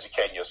then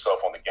educating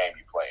yourself on the game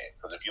you're playing.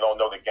 Because if you don't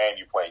know the game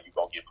you're playing, you're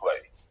going to get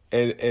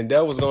played. And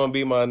that was going to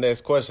be my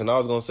next question. I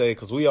was going to say,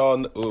 because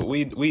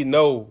we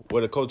know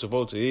what a culture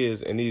vulture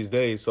is in these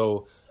days.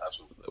 So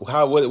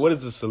what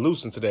is the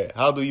solution to that?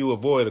 How do you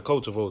avoid a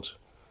culture vulture?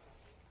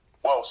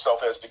 Well,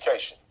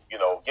 self-education.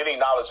 Getting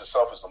knowledge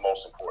itself is the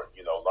most important.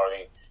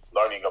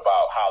 Learning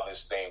about how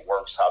this thing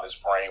works, how this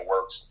brain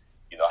works,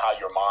 how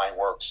your mind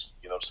works.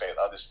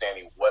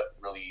 Understanding what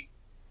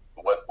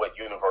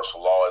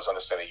universal law is,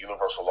 understanding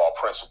universal law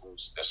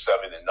principles. There's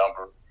 7 in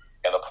number.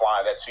 and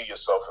applying that to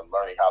yourself and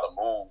learning how to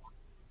move,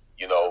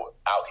 you know,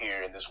 out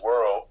here in this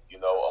world, you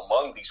know,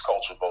 among these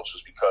culture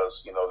vultures,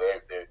 because, you know,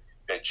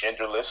 they're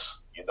genderless,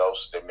 you know,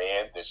 they're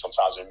men,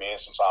 sometimes they're men,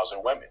 sometimes they're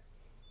women.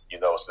 You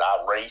know, it's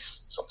not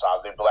race.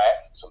 Sometimes they're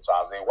black,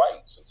 sometimes they're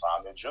white,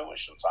 sometimes they're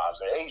Jewish, sometimes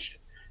they're Asian.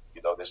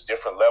 You know, there's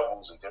different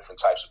levels and different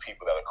types of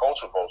people that are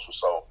culture vultures.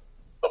 So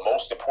the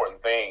most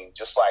important thing,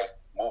 just like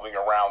moving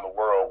around the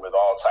world with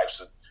all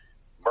types of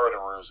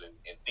murderers and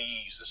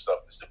thieves and stuff,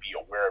 is to be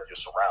aware of your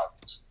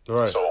surroundings.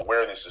 Right. So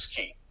awareness is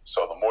key.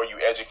 So the more you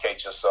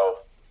educate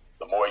yourself,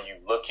 the more you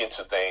look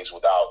into things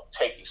without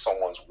taking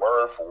someone's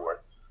word for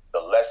it, the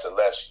less and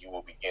less you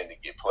will begin to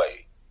get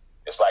played.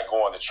 It's like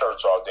going to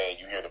church all day and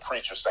you hear the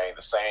preacher saying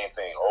the same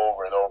thing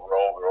over and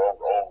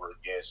over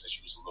again since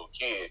you was a little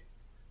kid,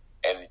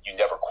 and you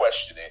never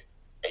question it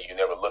and you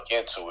never look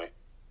into it.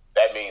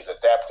 That means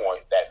at that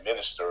point, that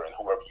minister and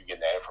whoever you get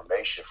that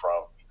information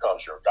from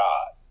becomes your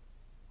God.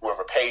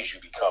 Whoever pays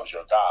you becomes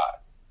your God.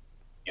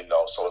 You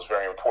know, so it's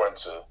very important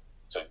to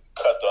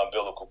cut the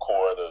umbilical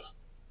cord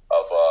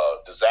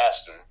of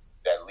disaster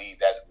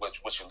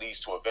which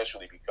leads to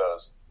eventually,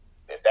 because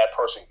if that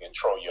person can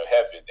control your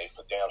heaven, they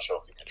for damn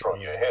sure can control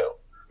your hell.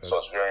 So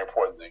it's very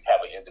important to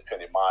have an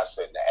independent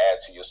mindset and to add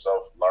to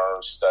yourself,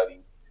 learn,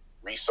 study,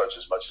 research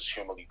as much as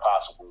humanly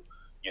possible,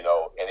 you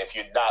know. And if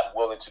you're not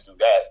willing to do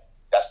that,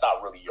 that's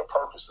not really your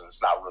purpose, and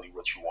it's not really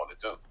what you want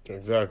to do.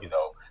 Exactly. You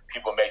know,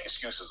 people make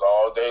excuses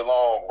all day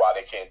long why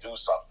they can't do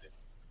something.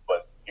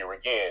 But here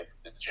again,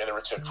 the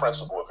generative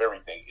principle of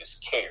everything is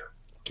care.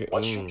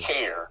 Once you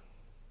care,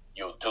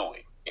 you'll do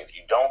it. If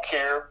you don't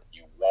care,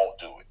 you won't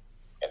do it.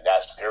 And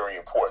that's very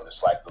important.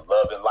 It's like the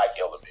love and like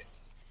element.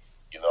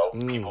 You know,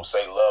 people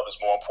say love is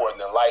more important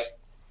than like,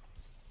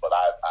 but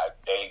I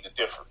beg to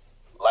differ.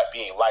 Like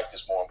being liked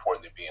is more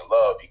important than being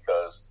loved,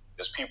 because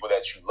there's people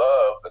that you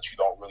love but you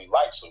don't really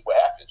like. So what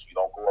happens? You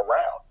don't go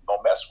around. You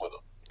don't mess with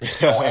them.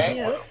 You don't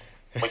hang with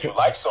them. When you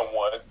like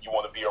someone, you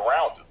want to be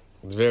around them.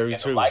 Very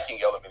and true. The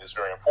liking element is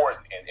very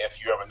important. And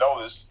if you ever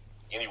notice,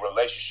 any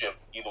relationship,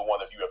 either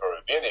one of you have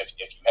ever been in,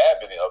 if you have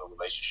been in other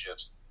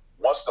relationships,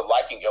 once the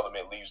liking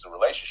element leaves the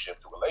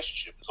relationship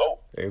is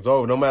over. It's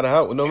over. No matter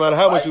how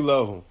much you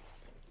love them.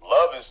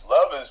 Love is,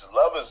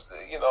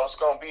 you know, it's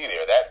going to be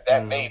there.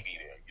 That may be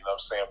there. You know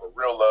what I'm saying? But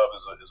real love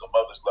is a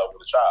mother's love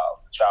with a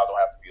child. The child don't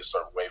have to be a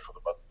certain way for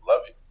the mother to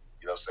love it.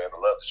 You know what I'm saying?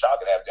 The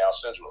child can have Down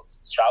syndrome.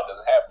 The child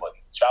doesn't have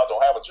money. The child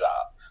don't have a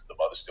job. The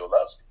mother still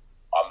loves it.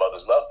 Our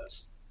mothers loved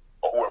us.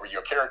 Or whoever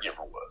your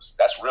caregiver was.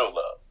 That's real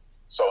love.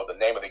 So the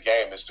name of the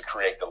game is to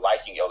create the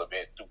liking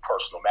element through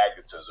personal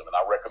magnetism. And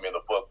I recommend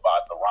a book by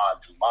Theron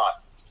Dumont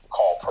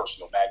called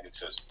Personal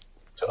Magnetism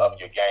to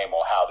up your game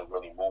on how to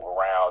really move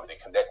around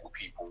and connect with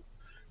people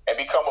and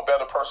become a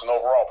better person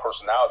overall,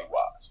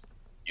 personality-wise.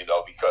 You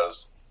know,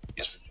 because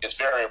it's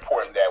very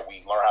important that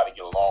we learn how to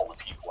get along with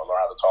people and learn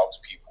how to talk to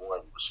people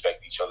and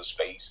respect each other's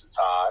space and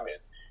time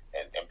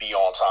and be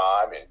on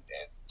time and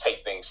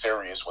take things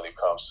serious when it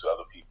comes to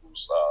other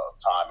people's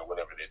time and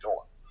whatever they're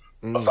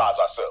doing. Besides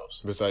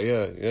ourselves.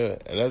 Yeah.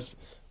 And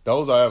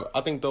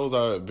I think those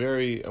are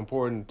very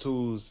important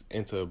tools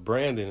into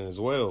branding as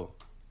well.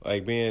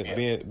 Like being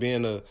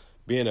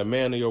a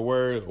man of your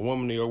word, a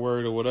woman of your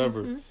word, or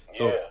whatever. Mm-hmm.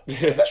 So,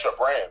 that's your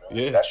brand, man.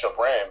 Yeah. That's your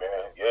brand, man.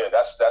 Yeah,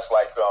 that's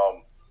like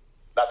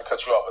not to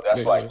cut you off, but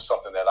that's like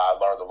something that I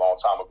learned a long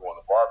time ago in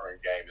the barbering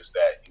game, is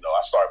that, you know,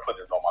 I started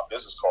putting it on my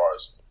business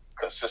cards,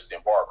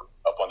 consistent barber,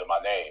 up under my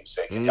name,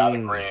 said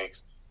Kenyatta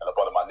Griggs, and up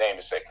under my name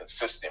it said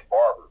consistent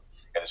barber.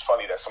 And it's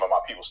funny that some of my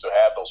people still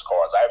have those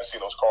cards. I haven't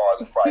seen those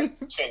cards in probably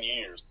 10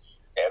 years.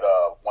 And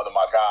one of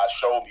my guys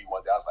showed me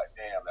one day. I was like,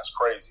 damn, that's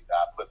crazy that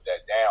I put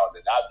that down.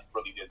 And I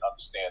really didn't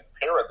understand the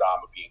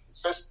paradigm of being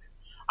consistent.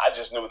 I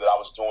just knew that I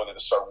was doing it a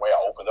certain way. I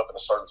opened up at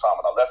a certain time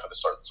and I left at a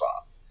certain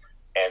time.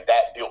 And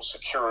that built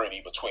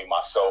security between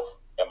myself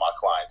and my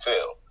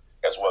clientele,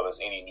 as well as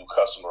any new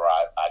customer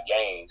I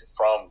gained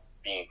from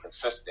being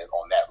consistent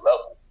on that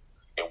level.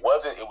 It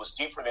was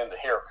deeper than the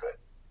haircut.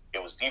 It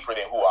was deeper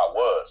than who I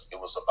was. It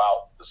was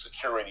about the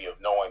security of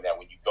knowing that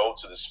when you go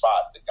to the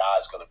spot, the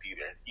guy's going to be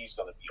there and he's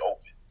going to be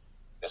open.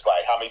 It's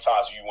like how many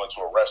times you went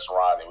to a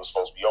restaurant and it was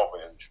supposed to be open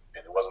and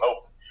it wasn't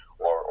open,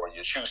 or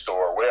your shoe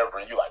store or wherever,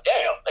 and you're like,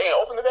 damn, they ain't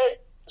open today?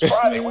 It's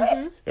Friday, what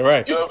happened?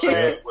 Right. You know what I'm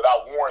saying?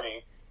 Without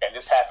warning, and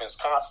this happens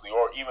constantly.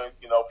 Or even,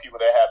 you know, people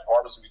that have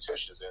barbers and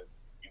beauticians, and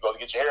you go to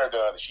get your hair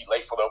done and she's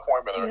late for the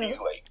appointment or he's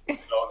late. You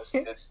know, and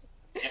it's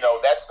you know,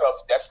 that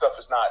stuff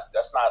is not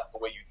the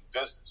way you do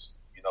business.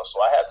 You know,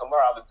 so I had to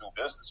learn how to do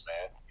business,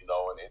 man. You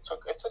know, and it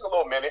took a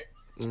little minute,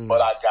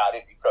 but I got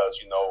it because,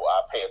 you know,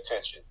 I pay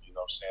attention. You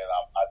know what I'm saying?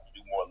 I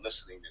do more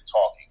listening than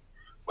talking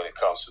when it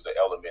comes to the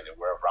element and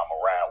wherever I'm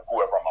around,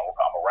 whoever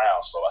I'm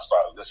around. So I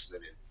started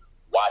listening and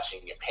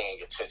watching and paying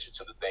attention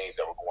to the things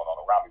that were going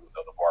on around me with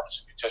other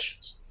barbers and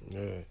beauticians.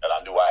 Yeah. And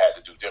I knew I had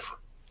to do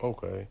different.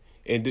 Okay.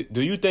 And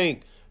do you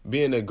think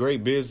being a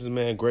great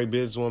businessman, great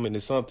businesswoman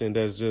is something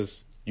that's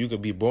just you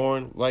could be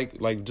born like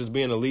just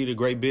being a leader,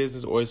 great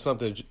business, or is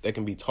something that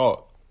can be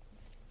taught?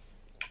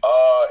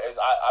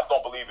 I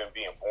don't believe in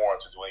being born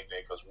to do anything,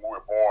 because when we're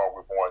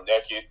born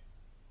naked,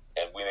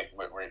 and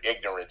we're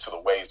ignorant to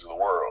the ways of the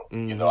world.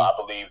 Mm-hmm. You know, I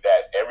believe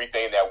that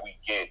everything that we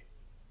get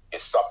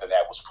is something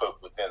that was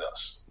put within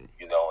us,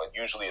 you know, and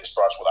usually it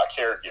starts with our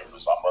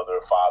caregivers, our mother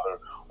or father,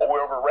 or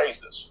whoever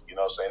raised us, you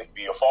know what I'm saying? It could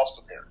be a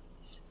foster parent.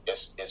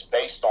 It's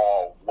based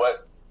on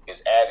what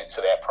is added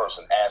to that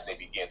person as they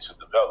begin to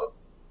develop.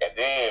 And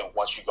then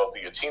once you go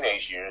through your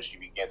teenage years, you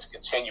begin to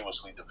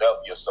continuously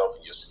develop yourself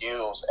and your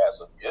skills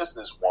as a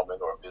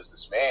businesswoman or a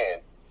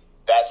businessman.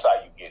 That's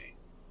how you get it.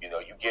 You know,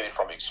 you get it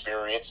from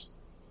experience,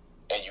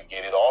 and you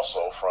get it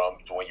also from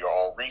doing your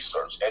own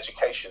research.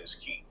 Education is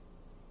key.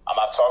 I'm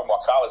not talking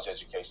about college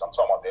education. I'm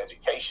talking about the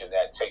education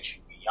that takes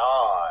you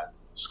beyond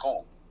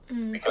school,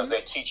 because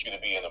they teach you to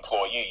be an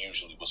employee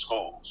usually with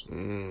schools.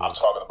 I'm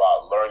talking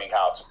about learning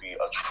how to be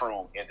a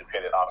true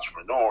independent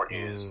entrepreneur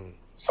is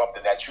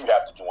something that you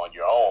have to do on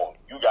your own.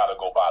 You got to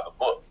go by the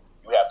book.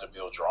 You have to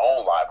build your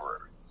own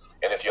library.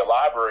 And if your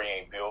library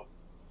ain't built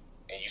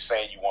and you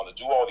saying you want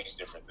to do all these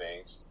different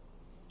things,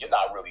 you're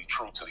not really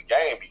true to the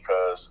game,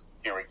 because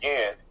here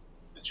again,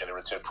 the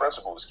generative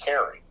principle is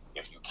caring.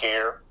 If you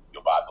care,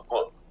 you'll buy the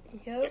book.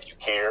 Yep. If you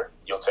care,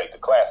 you'll take the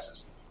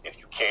classes. If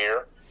you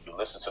care, you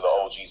listen to the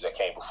OGs that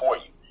came before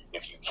you.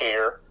 If you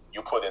care,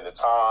 you put in the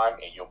time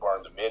and you'll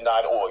burn the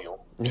midnight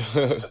oil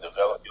to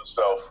develop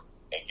yourself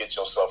and get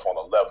yourself on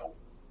a level,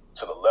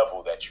 to the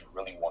level that you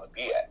really want to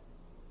be at.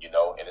 You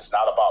know, and it's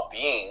not about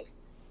being,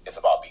 it's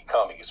about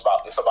becoming. It's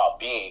about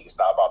being. It's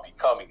not about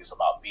becoming, it's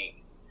about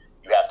being.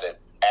 You have to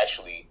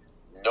actually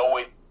know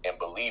it and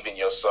believe in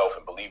yourself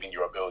and believe in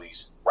your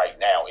abilities right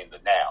now, in the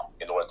now,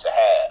 in order to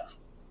have.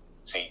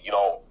 See, you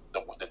know,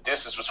 the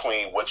distance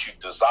between what you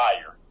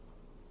desire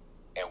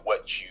and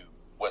what you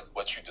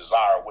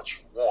desire, what you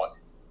want,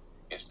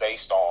 is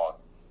based on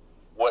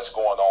what's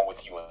going on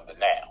with you in the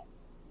now.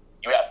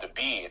 You have to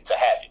be it to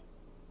have it.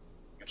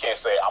 You can't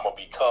say, I'm going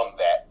to become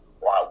that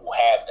or I will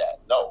have that.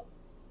 No.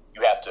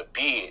 You have to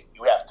be it.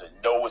 You have to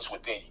know it's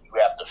within you.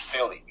 You have to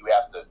feel it. You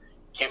have to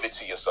give it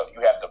to yourself.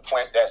 You have to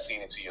plant that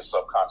seed into your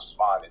subconscious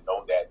mind and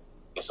know that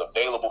it's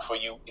available for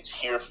you. It's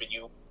here for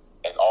you.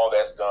 And all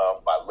that's done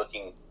by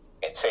looking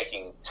and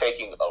taking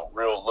a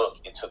real look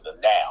into the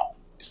now.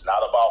 It's not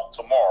about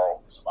tomorrow.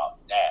 It's about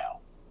now.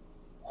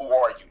 Who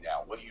are you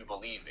now? What do you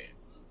believe in?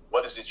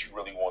 What is it you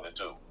really want to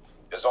do?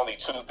 There's only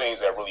two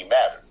things that really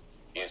matter.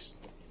 Is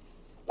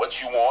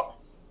what you want,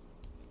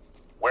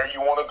 where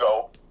you want to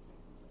go,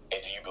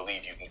 and do you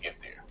believe you can get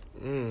there?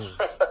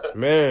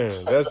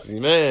 Man, that's,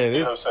 man. You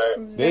know what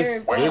I'm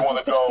saying? Where you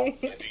want to go, and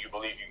do you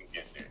believe you can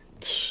get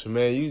there?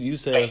 Man,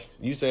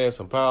 you saying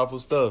some powerful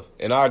stuff,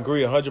 and I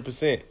agree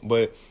 100%.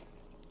 But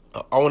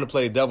I want to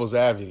play devil's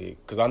advocate,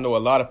 because I know a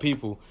lot of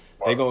people,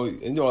 a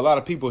lot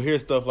of people hear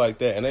stuff like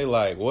that, and they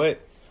like, what?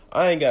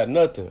 I ain't got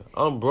nothing.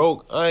 I'm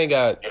broke. I ain't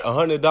got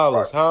 $100.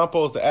 Right. How I'm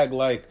supposed to act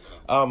like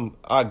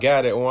I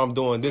got it, or I'm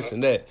doing this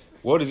and that?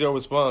 What is your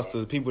response to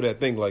the people that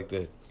think like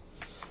that?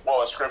 Well,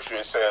 in Scripture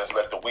it says,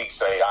 "Let the weak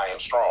say, I am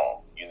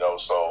strong." You know,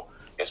 so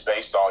it's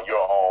based on your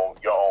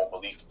own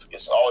belief.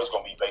 It's always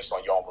going to be based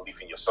on your own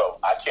belief in yourself.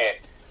 I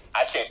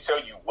can't tell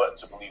you what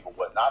to believe or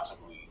what not to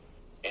believe.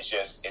 It's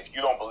just, if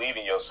you don't believe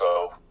in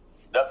yourself,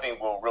 nothing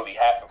will really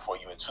happen for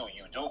you until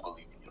you do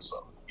believe in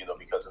yourself. You know,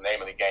 because the name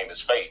of the game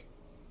is faith.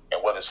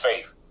 And what is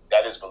faith?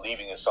 That is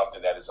believing in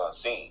something that is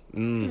unseen,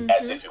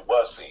 as if it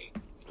was seen.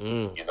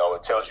 You know,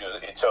 it tells you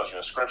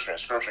in Scripture, and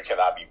Scripture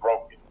cannot be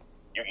broken.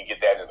 You can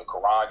get that in the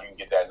Quran. You can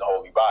get that in the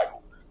Holy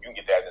Bible. You can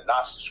get that in the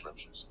Gnostic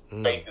Scriptures.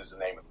 Faith is the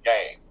name of the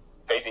game.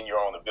 Faith in your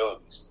own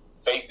abilities.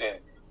 Faith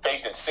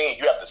in seeing.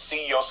 You have to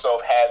see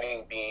yourself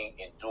having, being,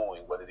 and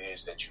doing what it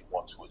is that you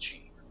want to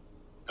achieve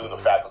through the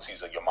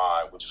faculties of your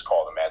mind, which is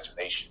called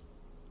imagination,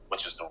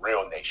 which is the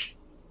real nation.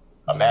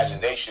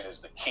 Imagination is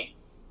the key.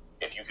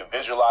 If you can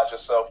visualize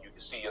yourself, you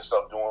can see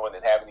yourself doing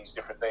and having these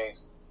different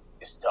things,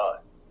 it's done.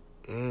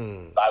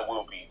 Thy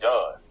will be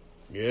done.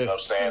 Yeah. You know what I'm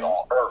saying?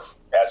 On earth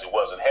as it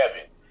was in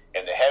heaven.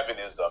 And the heaven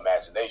is the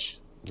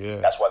imagination. Yeah.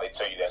 That's why they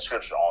tell you that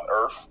Scripture, on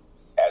earth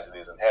as it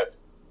is in heaven.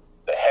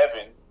 The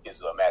heaven is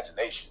the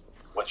imagination.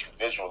 What you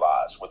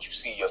visualize, what you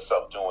see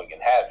yourself doing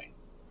and having.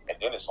 And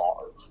then it's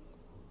on earth.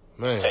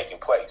 Man. It's taking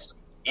place.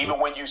 Even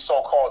when you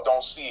so-called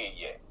don't see it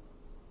yet.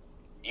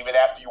 Even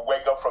after you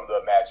wake up from the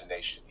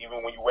imagination,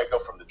 even when you wake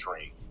up from the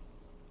dream,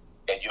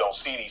 and you don't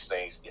see these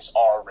things, it's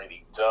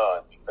already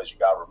done, because you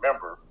got to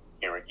remember,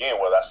 here again,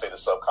 what I say the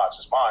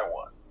subconscious mind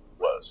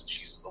was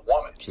she's the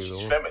woman.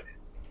 She's feminine.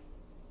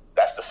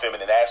 That's the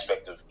feminine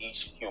aspect of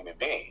each human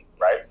being,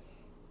 right?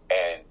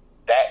 And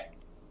that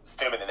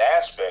feminine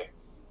aspect,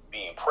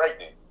 being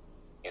pregnant,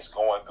 is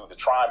going through the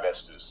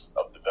trimesters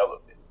of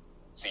development.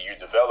 See, you're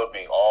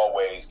developing,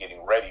 always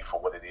getting ready for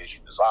what it is you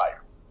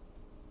desire.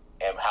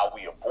 And how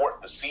we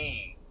abort the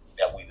seed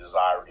that we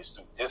desire is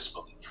through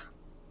disbelief.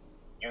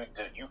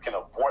 You can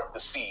abort the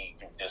seed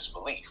through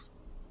disbelief.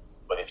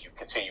 But if you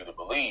continue to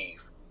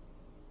believe,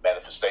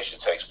 manifestation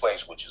takes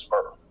place, which is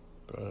birth.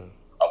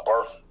 A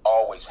birth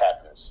always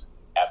happens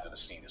after the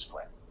seed is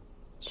planted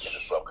in the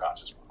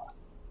subconscious mind.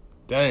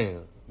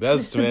 Damn,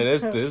 this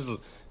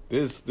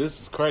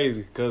is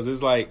crazy, because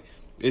it's like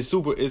it's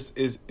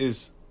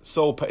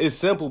it's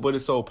simple, but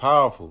it's so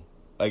powerful.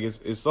 Like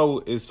it's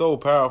so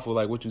powerful.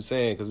 Like what you're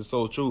saying, because it's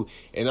so true.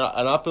 And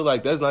I feel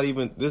like that's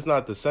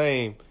not the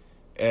same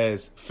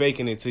as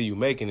faking it till you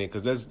making it,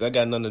 because that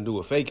got nothing to do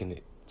with faking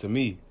it to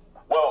me.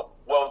 Well,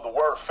 the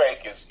word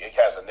fake it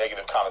has a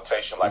negative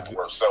connotation, like the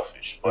word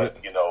selfish.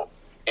 But you know,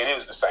 it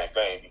is the same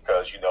thing,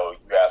 because you know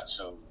you have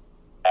to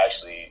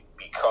actually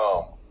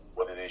become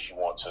what it is you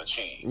want to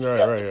achieve. You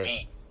have to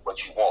be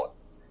what you want.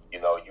 You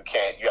know, you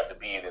have to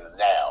be it in the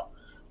now.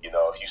 You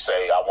know, if you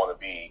say, I want to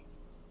be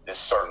this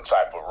certain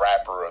type of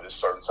rapper or this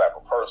certain type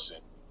of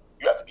person,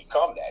 you have to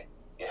become that.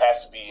 It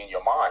has to be in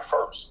your mind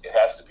first. It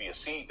has to be a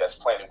seed that's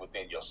planted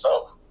within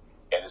yourself.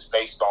 And it's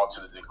based on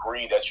to the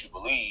degree that you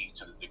believe,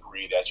 to the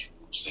degree that you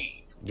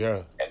receive.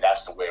 Yeah. And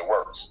that's the way it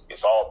works.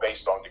 It's all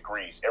based on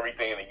degrees.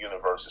 Everything in the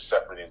universe is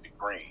separate in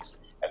degrees.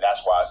 And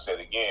that's why I said,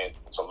 again,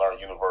 to learn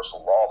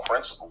universal law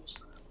principles,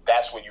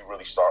 that's when you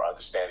really start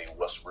understanding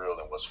what's real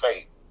and what's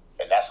fake.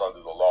 And that's under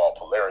the law of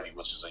polarity,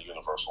 which is a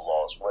universal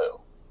law as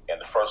well.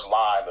 And the first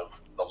line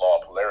of the law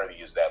of polarity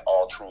is that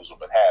all truths are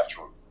but half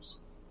truths.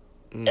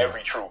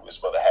 Every truth is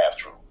but a half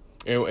truth.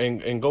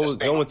 And go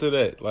into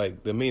that,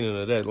 like the meaning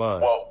of that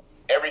line. Well,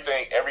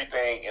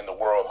 everything in the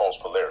world holds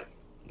polarity.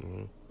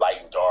 Mm-hmm. Light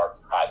and dark,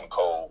 hot and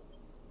cold,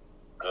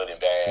 good and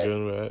bad,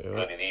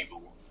 good and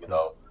evil. You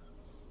know,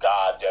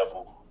 God,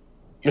 devil.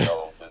 You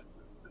know,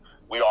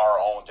 we are our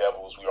own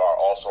devils. We are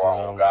also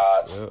our own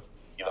gods. Yep.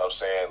 You know what I'm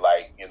saying?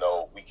 Like, you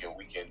know, we can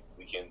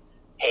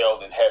hell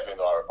and heaven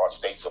are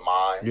states of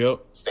mind,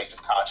 states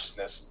of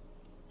consciousness.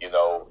 You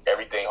know,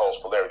 everything holds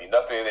polarity.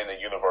 Nothing in the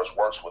universe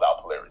works without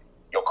polarity.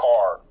 Your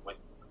car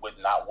would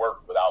not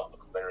work without the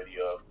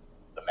polarity of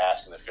the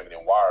masculine and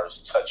feminine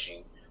wires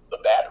touching the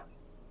battery.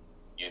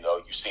 You know,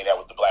 you've seen that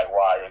with the black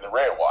wire and the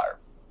red wire.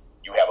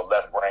 You have a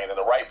left brain and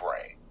a right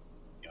brain.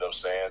 You know what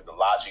I'm saying? The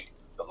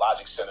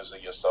logic centers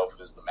of yourself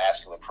is the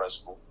masculine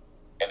principle,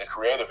 and the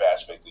creative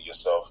aspect of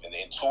yourself and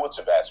the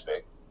intuitive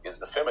aspect is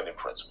the feminine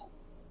principle.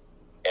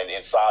 And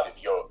inside of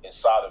your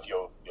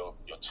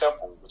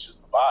temple, which is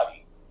the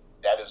body,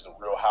 that is the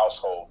real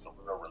household, the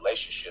real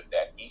relationship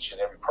that each and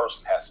every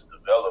person has to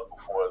develop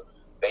before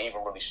they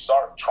even really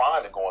start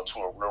trying to go into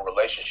a real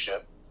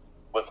relationship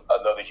with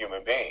another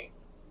human being.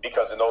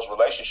 Because in those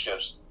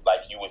relationships,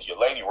 like you with your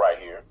lady right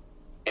here,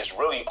 it's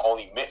really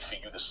only meant for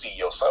you to see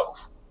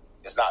yourself.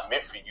 It's not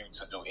meant for you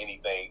to do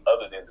anything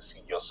other than to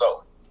see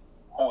yourself,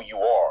 who you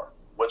are,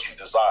 what you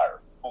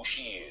desire, who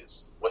she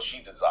is, what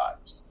she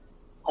desires,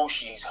 who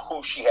she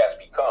has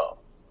become.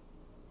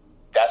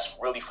 That's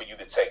really for you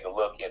to take a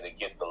look and to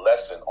get the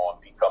lesson on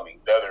becoming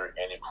better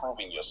and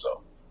improving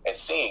yourself and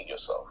seeing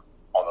yourself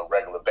on a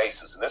regular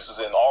basis. And this is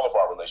in all of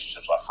our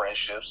relationships, our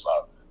friendships,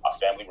 our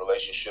family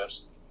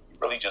relationships. You're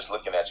really just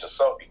looking at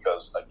yourself,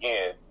 because,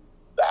 again,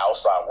 the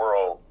outside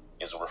world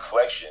is a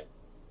reflection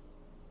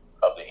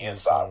of the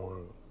inside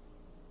world.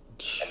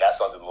 And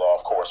that's under the law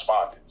of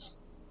correspondence.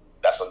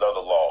 That's another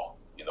law.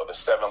 You know, the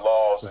seven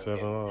laws.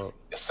 The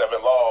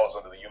seven laws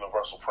under the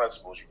universal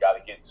principles. You got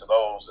to get into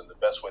those, and the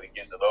best way to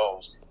get into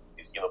those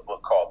is get a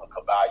book called The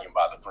Kabbalion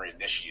by the Three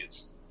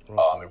Initiates.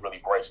 It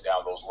really breaks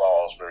down those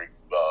laws very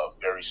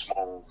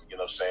smooth. You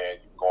know what I'm saying?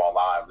 You can go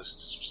online, listen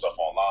to some stuff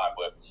online,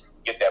 but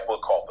get that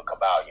book called The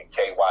Kabbalion,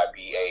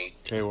 Kybalion.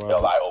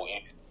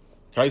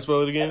 How you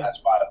spell it again? And that's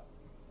by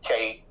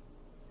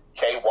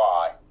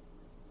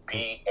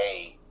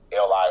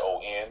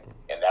Kybalion,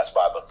 and that's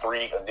by the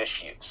Three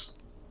Initiates.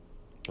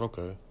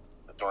 Okay.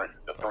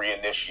 The three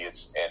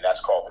initiates, and that's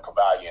called the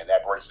Kabbalion.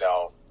 That breaks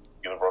down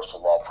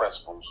universal law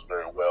principles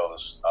very well.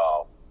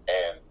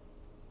 And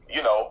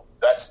you know,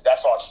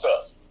 that's our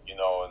stuff. You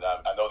know, and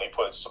I know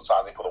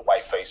sometimes they put a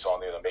white face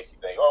on it to make you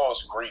think, oh,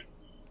 it's Greek.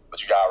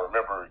 But you gotta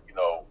remember, you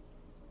know,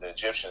 the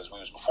Egyptians, we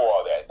was before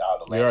all that,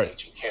 out of the land of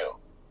ancient kill.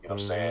 You know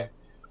what I'm saying?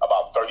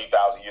 About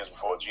 30,000 years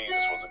before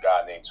Jesus was a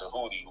guy named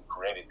Tahuti who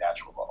created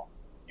natural law.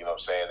 You know what I'm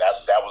saying?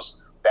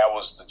 That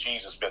was the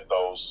Jesus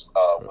mythos,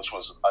 which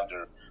was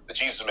under the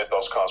Jesus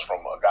mythos comes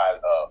from a guy,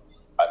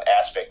 an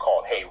aspect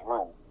called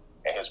Heru,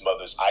 and his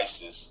mother's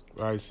Isis.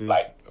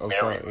 Like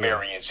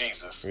Mary and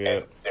Jesus. Yeah.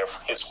 And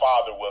his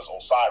father was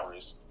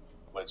Osiris,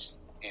 which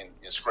in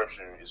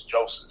scripture is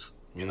Joseph.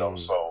 You know,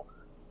 so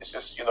it's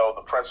just, you know,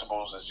 the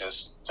principles is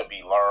just to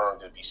be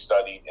learned and be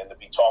studied and to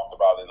be talked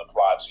about and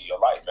applied to your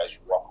life as you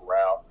walk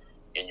around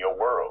in your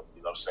world.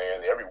 You know what I'm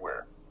saying?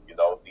 Everywhere. You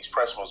know, these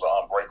principles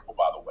are unbreakable,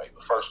 by the way.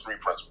 The first three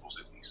principles,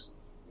 at least.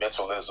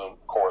 Mentalism,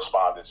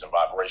 correspondence, and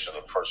vibration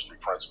are the first three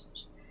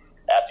principles.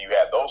 After you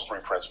have those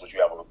three principles,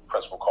 you have a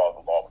principle called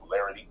the law of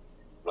polarity,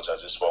 which I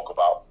just spoke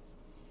about.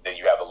 Then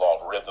you have the law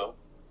of rhythm.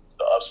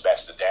 The ups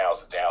match the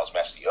downs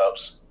match the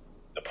ups.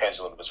 The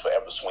pendulum is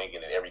forever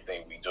swinging in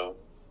everything we do.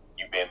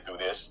 You've been through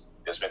this.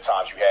 There's been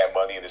times you had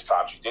money and there's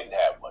times you didn't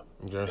have money.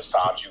 Okay. There's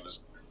times you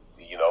was,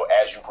 you know,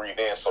 as you breathe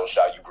in, so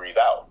shall you breathe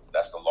out.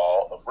 That's the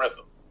law of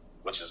rhythm,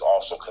 which is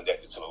also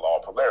connected to the law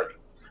of polarity.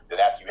 Then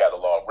after you have the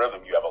law of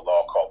rhythm, you have a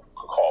law called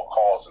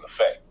cause and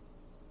effect.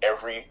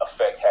 Every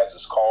effect has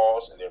its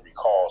cause, and every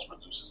cause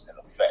produces an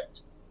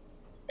effect.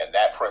 And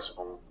that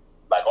principle,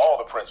 like all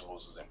the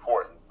principles, is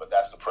important, but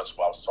that's the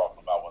principle I was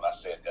talking about when I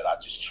said that I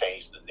just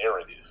changed the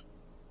narrative.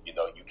 You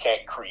know, you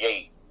can't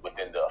create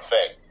within the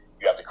effect.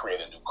 You have to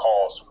create a new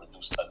cause to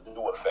produce a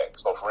new effect.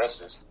 So, for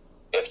instance,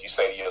 if you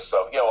say to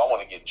yourself, I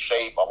want to get in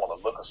shape, I want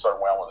to look a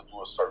certain way, I want to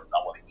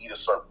I want to eat a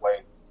certain way,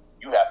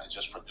 you have to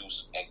just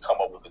produce and come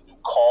up with a new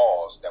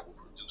cause that will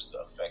produce the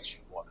effects you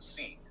want to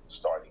see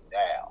starting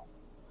now.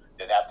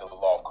 Then after the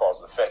law of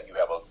cause and effect, you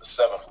have the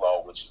seventh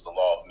law, which is the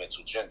law of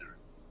mental gender.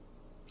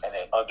 And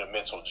then under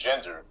mental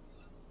gender,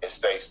 it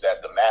states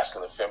that the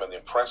masculine and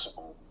feminine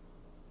principle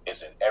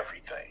is in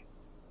everything.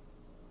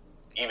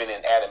 Even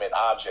inanimate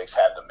objects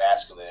have the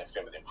masculine and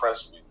feminine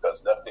principle,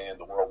 because nothing in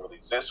the world will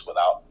exist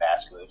without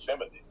masculine and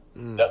feminine.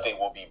 Nothing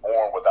will be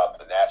born without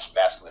the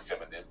masculine and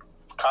feminine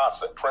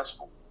concept,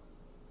 principle.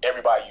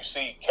 Everybody you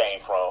see came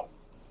from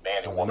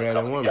man and woman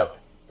coming together.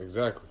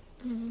 Exactly.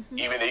 Mm-hmm.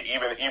 Even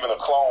a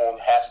clone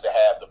has to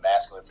have the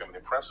masculine and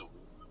feminine principle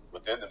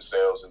within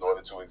themselves in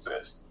order to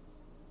exist,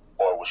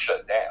 or it will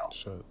shut down.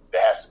 Sure.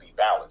 There has to be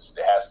balance.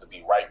 There has to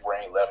be right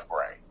brain, left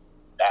brain,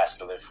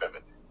 masculine,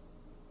 feminine.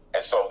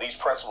 And so these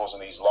principles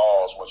and these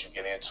laws, once you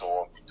get into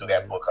them, through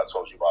that book I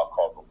told you about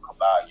called The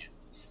Ballin,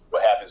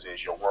 what happens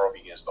is your world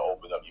begins to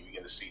open up. You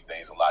begin to see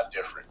things a lot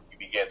different. You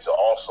begin to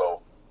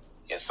also,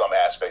 in some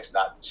aspects,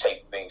 not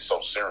take things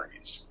so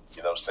serious.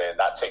 You know what I'm saying?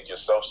 Not take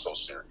yourself so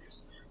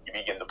serious. You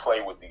begin to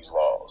play with these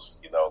laws,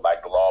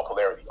 like the law of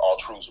polarity, all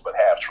truths but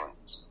half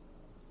truths.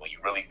 When you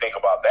really think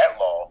about that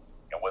law,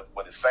 and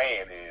what it's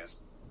saying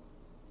is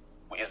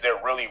there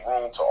really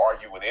room to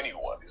argue with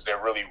anyone? Is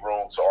there really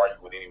room to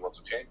argue with anyone's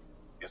opinion?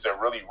 Is there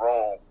really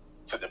room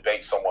to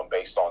debate someone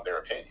based on their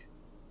opinion?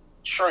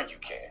 Sure you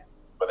can,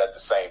 but at the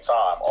same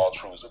time, all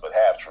truths are but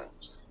half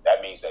truths.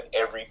 That means that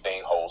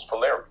everything holds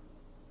polarity.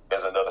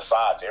 There's another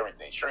side to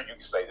everything. Sure, you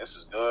can say this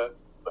is good,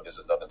 but there's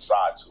another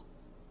side to it.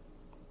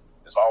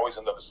 There's always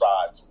another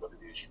side to what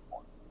it is you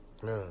want.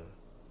 Man,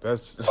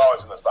 there's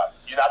always another side.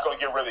 You're not going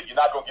to get rid of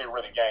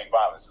gang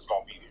violence. It's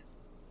going to be there.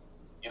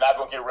 You're not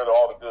going to get rid of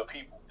all the good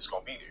people. It's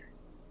going to be there.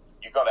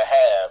 You're going to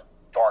have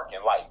dark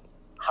and light,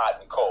 hot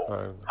and cold.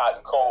 Right. Hot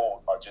and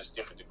cold are just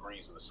different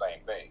degrees of the same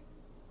thing.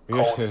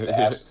 Cold is the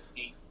absence of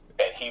heat,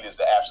 and heat is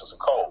the absence of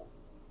cold.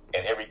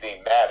 And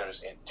everything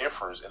matters and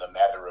differs in a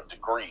matter of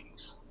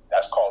degrees.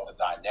 That's called the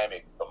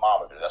dynamic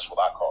thermometer. That's what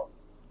I call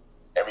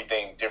it.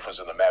 Everything differs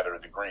in a matter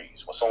of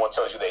degrees. When someone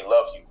tells you they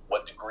love you,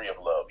 what degree of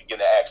love? Begin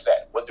to ask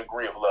that. What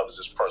degree of love is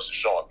this person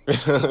showing me?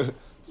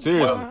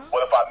 Seriously.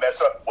 What if I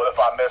mess up? What if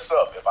I mess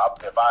up? If I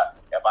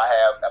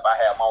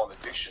have my own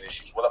addiction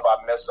issues, what if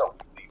I mess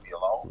up? Will you leave me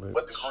alone?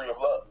 What degree of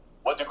love?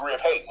 What degree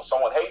of hate? When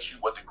someone hates you,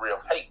 what degree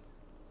of hate?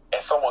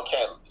 And someone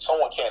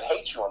can't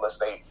hate you unless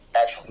they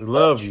actually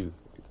love you.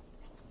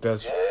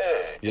 It's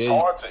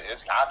hard to.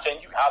 How can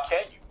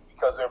you?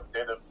 Because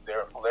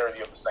they're a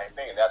polarity of the same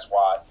thing, and that's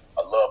why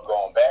a love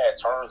gone bad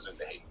turns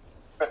into hate.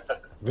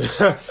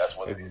 That's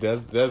what it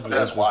is.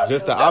 That's why,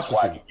 just the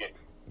opposite.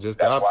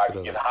 That's why I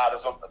can get hot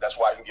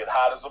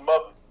as a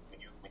mother when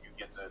you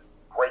get to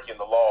breaking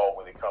the law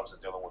when it comes to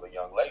dealing with a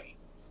young lady,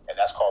 and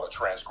that's called a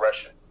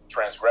transgression.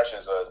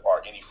 Transgressions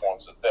are any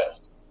forms of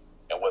theft,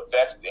 and what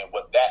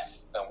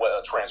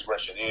a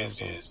transgression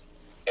is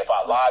if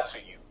I lied to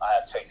you, I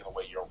have taken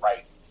away your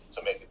right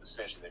to make a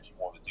decision if you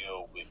want to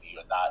deal with me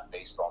or not,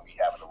 based on me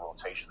having a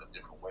rotation of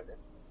different women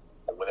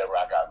or whatever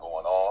I got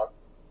going on.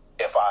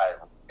 If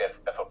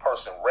a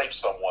person rapes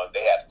someone,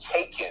 they have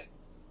taken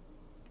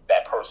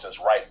that person's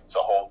right to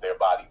hold their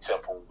body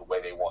temple the way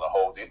they want to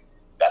hold it.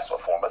 That's a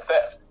form of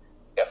theft.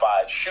 If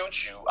I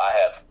shoot you, I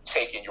have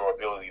taken your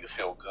ability to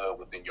feel good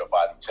within your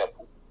body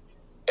temple.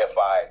 If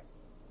I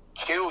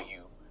kill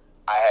you,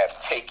 I have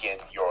taken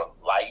your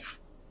life.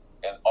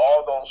 And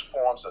all those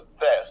forms of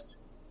theft,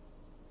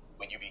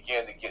 when you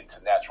begin to get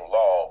to natural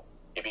law,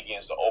 it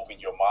begins to open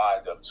your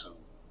mind up to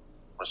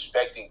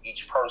respecting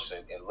each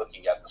person and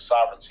looking at the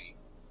sovereignty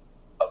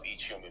of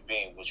each human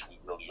being, which we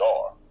really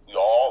are. We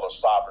all are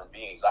sovereign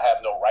beings. I have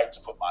no right to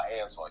put my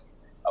hands on you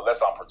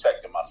unless I'm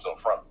protecting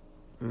myself from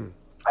you.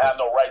 I have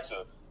no right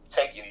to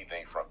take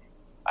anything from you.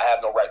 I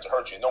have no right to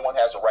hurt you. No one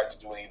has a right to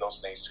do any of those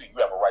things to you.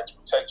 You have a right to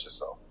protect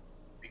yourself,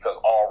 because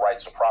all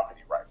rights are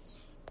property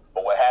rights.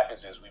 But what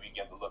happens is we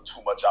begin to look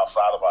too much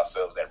outside of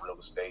ourselves at real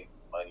estate,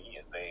 money,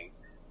 and things.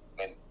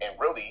 And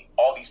really,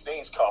 all these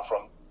things come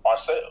from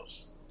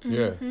ourselves.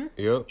 Yeah.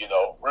 Yep.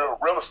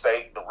 Real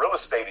estate, the real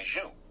estate is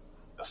you.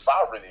 The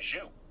sovereign is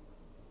you.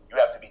 You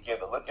have to begin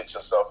to look at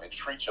yourself and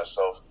treat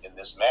yourself in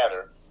this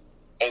manner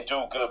and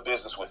do good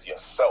business with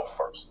yourself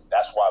first.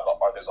 That's why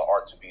there's an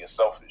art to being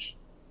selfish.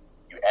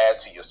 You add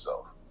to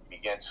yourself. You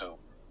begin to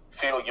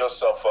fill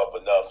yourself up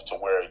enough to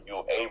where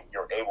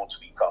you're able to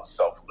become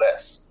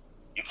selfless.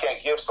 You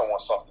can't give someone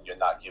something you're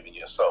not giving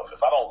yourself.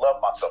 If I don't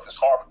love myself, it's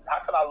hard for me. How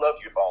can I love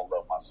you if I don't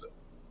love myself?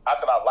 How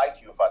can I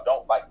like you if I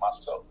don't like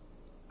myself?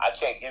 I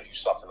can't give you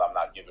something I'm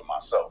not giving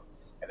myself.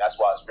 And that's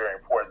why it's very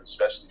important,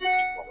 especially with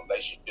people in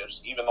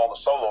relationships, even on the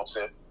solo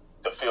tip,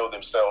 to fill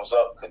themselves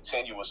up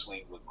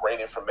continuously with great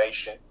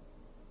information.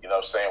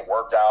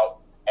 Work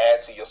out,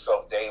 add to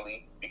yourself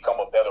daily, become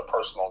a better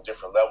person on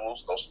different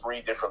levels. Those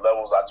 3 different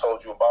levels I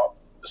told you about,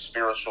 the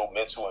spiritual,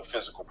 mental, and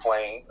physical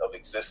plane of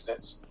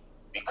existence,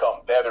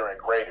 become better and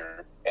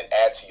greater, and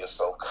add to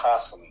yourself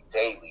constantly,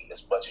 daily,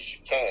 as much as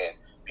you can,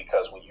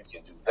 because when you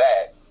can do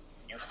that,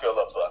 you fill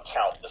up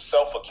the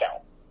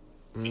self-account.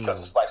 Because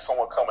it's like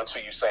someone coming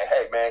to you saying,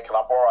 hey, man, can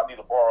I borrow? I need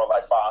to borrow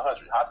like $500.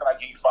 How can I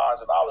give you $500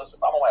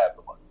 if I don't have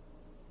the money?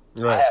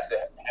 Right. I have to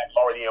have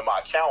already in my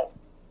account,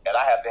 and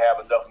I have to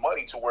have enough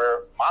money to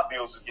where my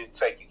bills are getting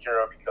taken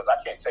care of, because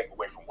I can't take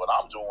away from what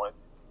I'm doing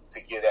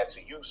to give that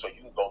to you so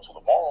you can go to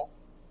the mall.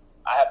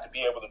 I have to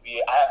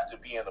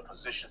be in a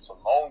position to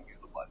loan you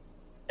the money.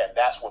 And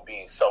that's what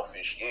being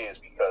selfish is,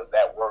 because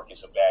that word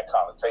is a bad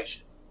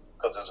connotation.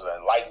 Because there's an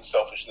enlightened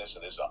selfishness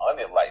and there's an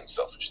unenlightened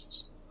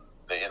selfishness.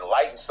 The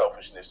enlightened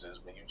selfishness is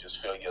when you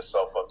just fill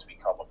yourself up to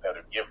become a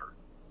better giver.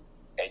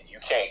 And you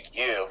can't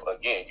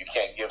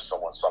give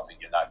someone something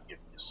you're not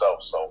giving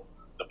yourself. So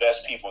the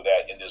best people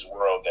that in this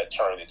world that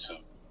turn into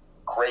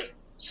great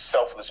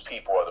selfless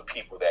people are the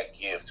people that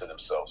give to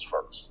themselves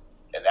first.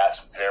 And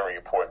that's very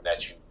important,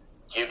 that you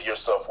give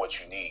yourself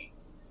what you need.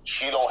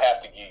 She don't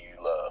have to give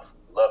you love.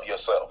 Love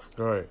yourself.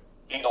 Right.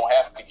 He don't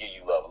have to give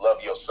you love.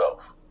 Love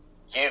yourself.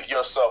 Give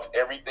yourself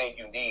everything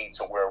you need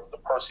to where the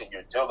person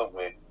you're dealing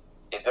with,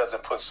 it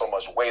doesn't put so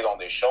much weight on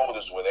their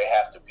shoulders where they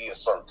have to be a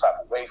certain type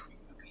of way for you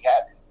to be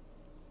happy.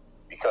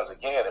 Because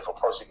again, if a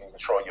person can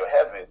control your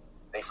heaven,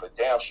 they for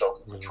damn sure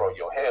can control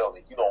your hell,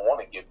 and you don't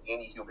want to give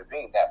any human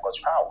being that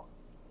much power.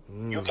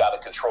 You got to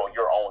control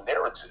your own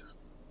narrative.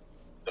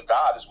 The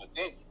God is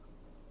within you.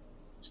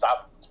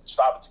 Stop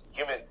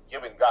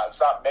giving God.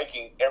 Stop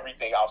making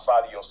everything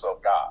outside of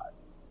yourself God.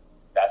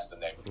 That's the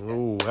name of the game.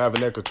 Ooh,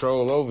 having that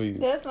control over you.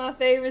 That's my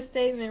favorite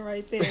statement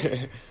right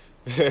there.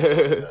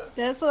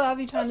 That's what I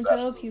be trying to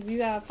tell people. You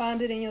gotta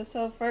find it in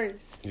yourself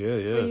first. Yeah.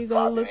 Before you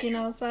go looking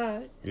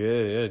outside.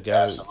 Yeah.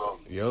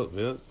 Absolutely.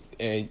 Yep.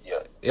 And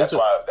that's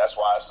why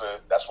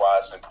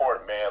it's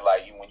important, man.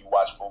 Like even when you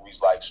watch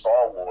movies like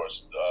Star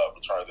Wars,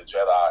 Return of the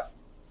Jedi,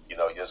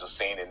 there's a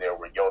scene in there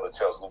where Yoda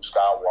tells Luke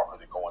Skywalker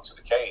to go into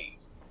the cave.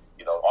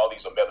 All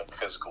these are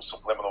metaphysical,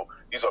 subliminal.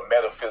 These are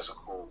metaphors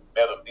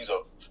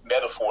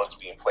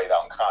being played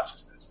out in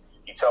consciousness.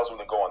 He tells him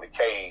to go in the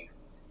cave,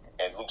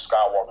 and Luke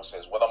Skywalker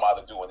says, "What am I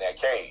to do in that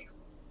cave?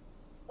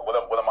 What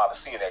am I to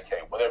see in that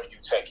cave? Whatever you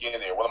take in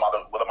there, what am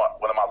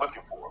I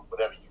looking for?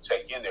 Whatever you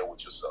take in there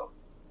with yourself,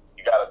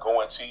 you got to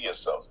go into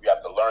yourself. You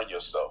have to learn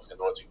yourself in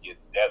order to get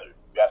better.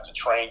 You have to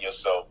train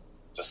yourself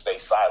to stay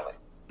silent.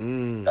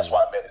 That's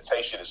why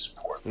meditation is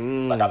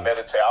important. Like I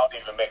meditate, I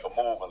don't even make a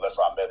move unless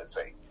I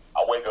meditate.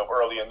 I wake up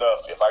early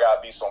enough. If I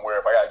gotta be somewhere,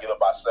 if I gotta get up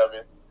by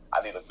 7,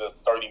 I need a good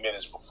 30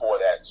 minutes before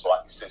that so I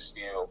can sit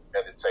still,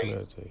 meditate.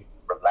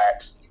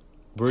 Relax,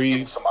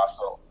 breathe to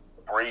myself,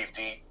 breathe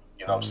deep.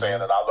 You know what I'm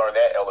saying? And I learned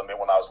that element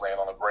when I was laying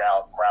on the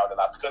ground, and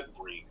I couldn't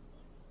breathe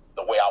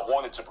the way I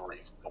wanted to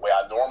breathe, the way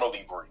I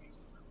normally breathe.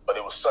 But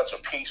it was such a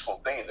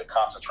peaceful thing to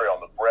concentrate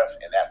on the breath,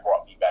 and that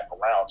brought me back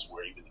around to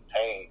where even the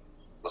pain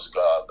was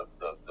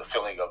the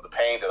feeling of the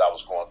pain that I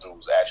was going through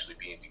was actually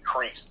being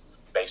decreased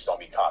based on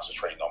me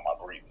concentrating on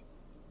my breathing.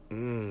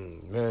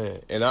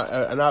 Man,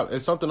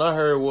 and something I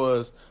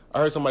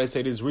heard somebody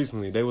say this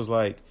recently. They was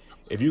like,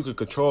 if you could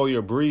control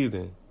your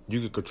breathing,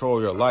 you could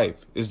control your life.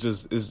 It's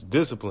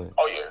discipline.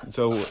 Oh yeah.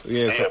 So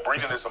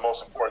breathing is the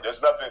most important.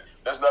 There's nothing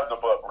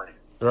above breathing.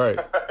 Right.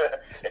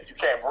 If you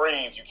can't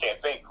breathe, you can't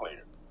think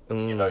clear.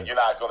 You're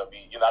not going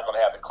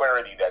to have the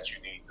clarity that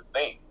you need to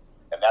think.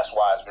 And that's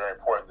why it's very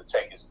important to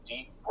take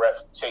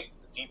take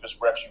the deepest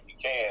breaths you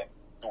can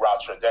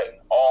throughout your day,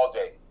 all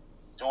day.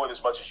 Do it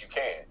as much as you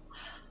can.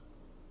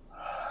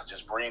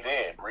 Just breathe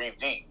in, breathe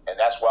deep. And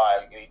that's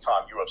why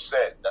anytime you're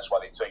upset, that's why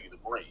they tell you to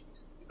breathe.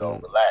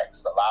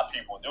 Relax. A lot of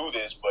people do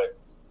this, but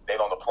they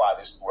don't apply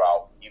this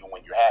throughout, even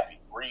when you're happy.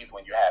 Breathe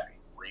when you're happy.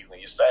 Breathe when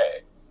you're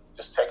sad.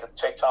 Just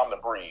take time to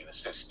breathe and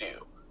sit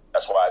still.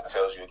 That's why it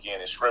tells you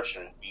again in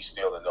Scripture, be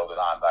still and know that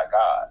I'm thy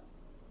God.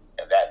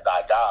 And that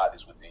thy God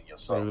is within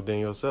yourself. Within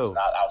yourself. It's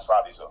not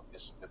outside yourself.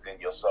 It's within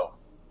yourself.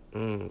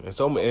 And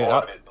so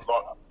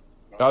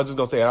I was just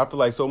going to say, I feel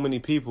like so many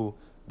people,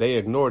 they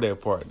ignore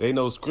that part. They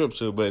know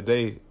Scripture, but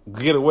they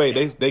get away.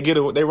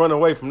 They run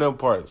away from them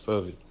parts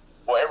of it.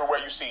 Well, everywhere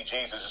you see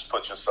Jesus, just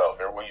put yourself.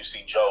 Everywhere you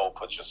see Job,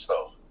 put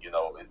yourself.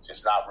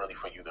 It's not really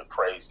for you to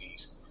praise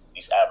these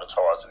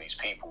avatars and these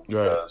people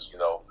because,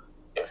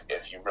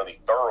 if you're really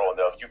thorough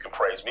enough, you can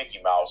praise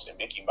Mickey Mouse, and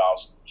Mickey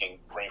Mouse can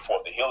bring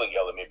forth the healing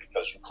element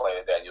because you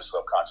planted that in your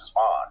subconscious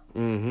mind.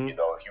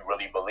 If you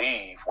really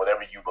believe,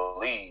 whatever you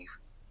believe,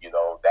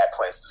 that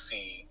plants the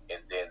seed,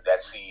 and then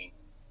that seed,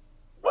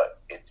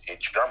 it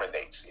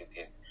germinates,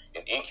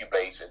 it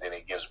incubates, and then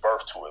it gives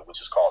birth to it,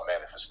 which is called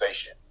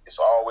manifestation. It's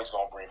always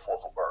going to bring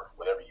forth a birth,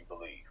 whatever you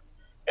believe.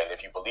 And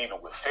if you believe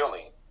it with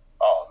feeling,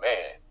 oh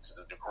man, to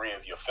the degree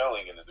of your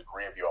feeling and the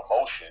degree of your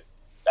emotion,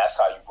 that's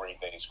how you bring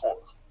things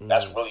forth.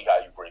 That's really how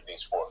you bring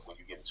things forth, when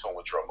you get in tune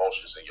with your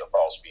emotions and your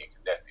thoughts being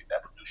connected,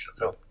 that produce your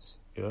feelings.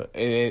 Yeah,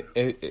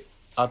 and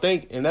I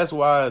think, and that's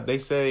why they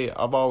say,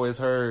 I've always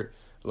heard,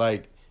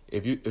 like,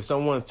 if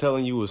someone's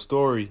telling you a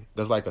story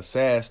that's like a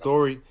sad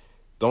story,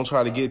 don't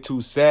try to get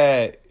too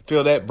sad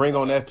feel that, bring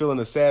on that feeling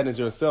of sadness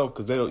yourself,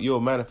 because you'll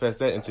manifest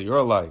that into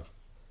your life.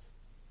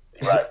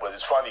 Right, but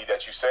it's funny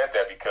that you said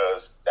that,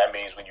 because that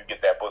means when you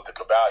get that book, The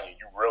Kabbalion,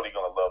 you're really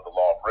going to love the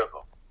law of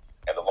rhythm.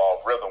 And the law of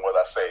rhythm, what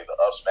I say, the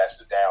ups match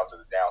the downs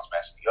and the downs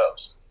match the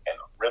ups. And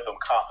rhythm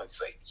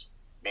compensates,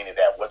 meaning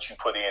that what you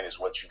put in is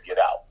what you get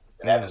out.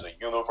 And that is a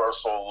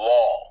universal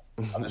law.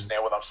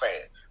 Understand what I'm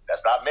saying?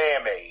 That's not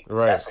man-made.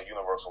 Right. That's a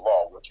universal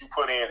law. What you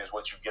put in is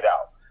what you get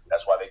out.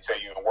 That's why they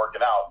tell you in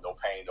working out, no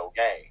pain, no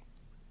gain.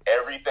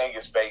 Everything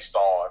is based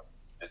on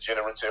the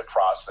generative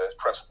process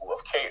principle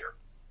of care.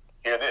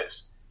 Hear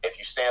this. If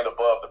you stand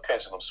above the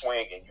pendulum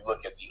swing and you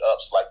look at the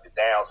ups like the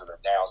downs and the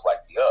downs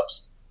like the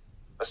ups,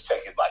 let's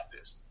take it like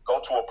this. Go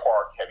to a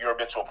park. Have you ever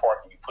been to a park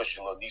and you push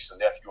your little niece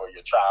and nephew or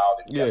your child,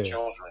 if you have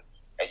children,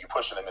 and you're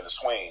pushing them in the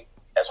swing?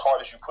 As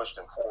hard as you push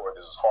them forward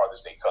is as hard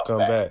as they come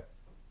back.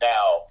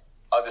 Now,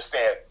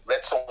 understand,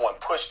 let someone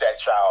push that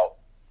child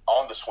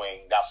on the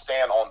swing. Now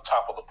stand on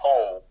top of the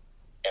pole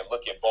and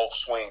look at both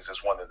swings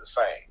as one and the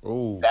same.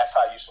 Ooh. That's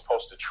how you're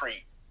supposed to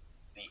treat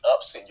the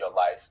ups in your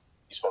life.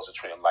 You're supposed to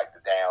treat them like the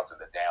downs and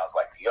the downs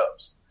like the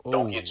ups. Ooh.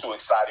 Don't get too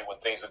excited when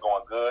things are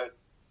going good.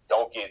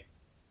 Don't get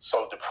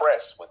so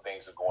depressed when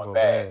things are going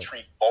bad.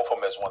 Treat both of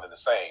them as one and the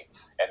same.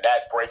 And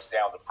that breaks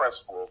down the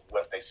principle of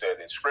what they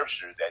said in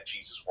Scripture, that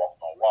Jesus walked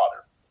on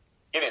water.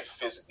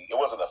 It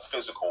wasn't a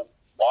physical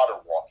water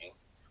walking.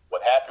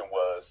 What happened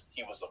was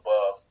he was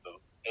above the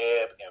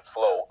ebb and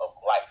flow of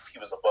life. He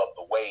was above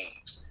the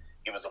waves.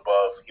 He was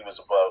above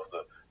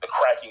the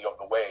cracking of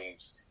the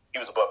waves. He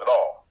was above it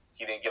all.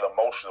 He didn't get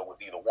emotional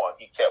with either one.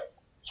 He kept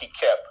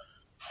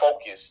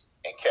focused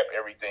and kept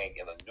everything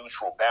in a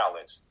neutral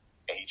balance,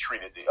 and he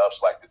treated the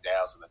ups like the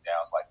downs and the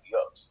downs like the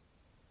ups.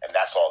 And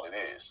that's all it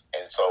is.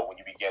 And so when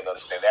you begin to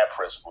understand that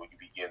principle, you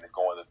begin to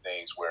go into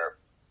things where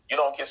you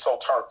don't get so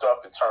turned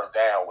up and turned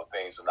down when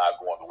things are not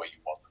going the way you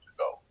want them to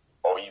go,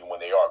 or even when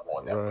they are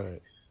going that way.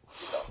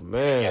 You know,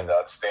 man, you begin to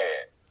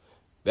understand.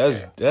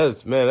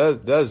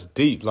 That's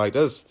deep. Like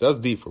that's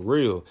deep for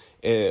real.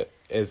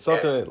 And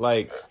something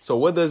like, so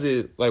what does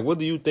it, like, what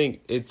do you think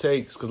it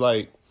takes? Cause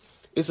like,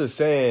 it's a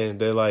saying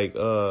that like,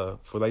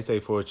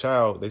 for a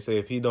child, they say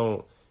if he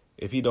don't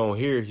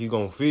hear, he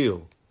gonna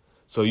feel.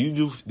 So do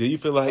you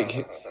feel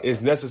like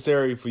it's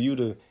necessary for you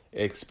to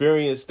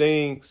experience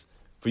things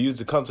for you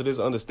to come to this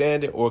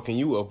understanding, or can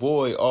you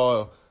avoid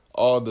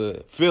all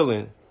the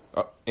feeling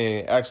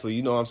and actually,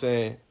 you know what I'm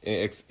saying,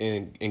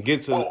 and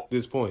get to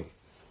this point?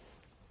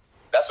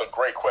 That's a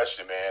great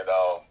question, man.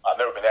 I've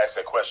never been asked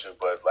that question,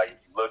 but like, if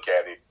you look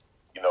at it,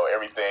 you know,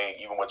 everything,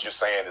 even what you're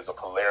saying, is a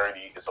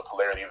polarity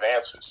of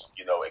answers.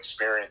 You know,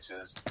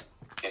 experiences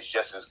is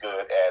just as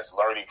good as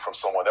learning from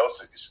someone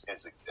else's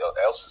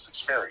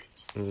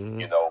experience. Mm-hmm.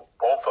 You know,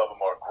 both of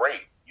them are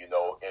great. You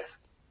know, if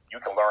you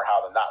can learn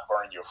how to not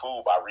burn your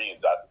food by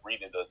reading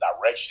the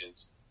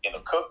directions in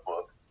a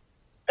cookbook,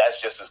 that's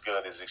just as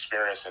good as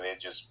experiencing it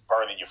just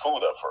burning your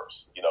food up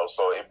first. You know,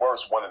 so it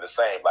works one and the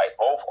same. Like,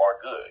 both are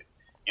good.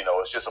 You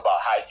know, it's just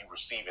about how you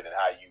receive it and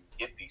how you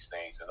get these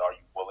things, and are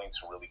you willing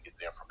to really get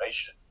the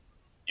information?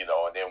 You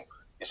know, and then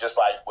it's just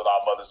like with our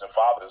mothers and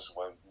fathers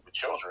when we were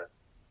children.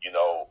 You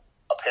know,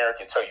 a parent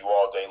can tell you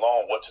all day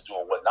long what to do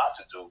and what not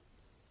to do,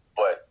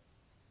 but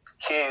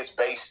kids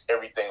base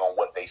everything on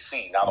what they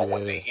see, not on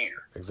what they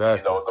hear.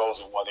 Exactly. You know, it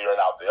goes in one ear and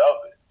out the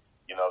other.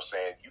 You know what I'm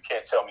saying? You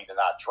can't tell me to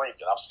not drink,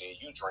 and I'm seeing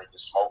you drinking,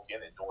 smoking,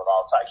 and doing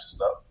all types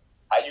of stuff.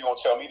 How you gonna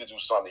tell me to do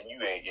something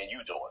you ain't and you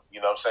doing?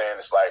 You know what I'm saying?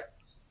 It's like,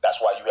 that's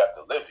why you have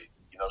to live it.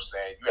 You know what I'm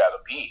saying? You have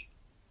to be it.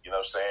 You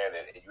know what I'm saying?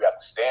 And you have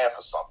to stand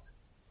for something.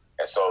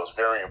 And so it's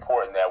very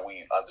important that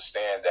we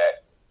understand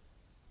that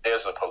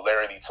there's a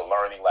polarity to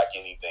learning like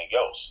anything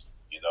else.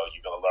 You know,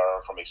 you're going to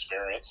learn from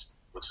experience,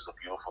 which is a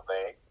beautiful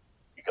thing.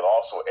 You can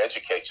also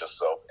educate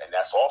yourself, and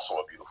that's also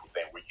a beautiful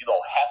thing, where you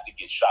don't have to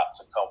get shot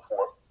to come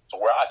forth to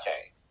where I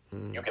came.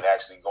 Mm. You can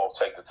actually go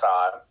take the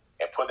time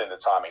and put in the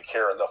time and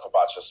care enough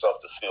about yourself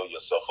to fill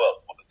yourself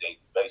up on a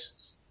daily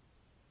basis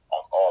on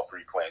all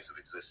three planes of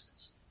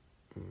existence.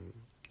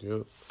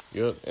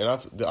 Yep. And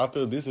I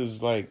feel this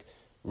is like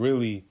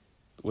really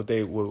what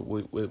they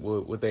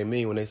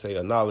mean when they say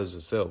a knowledge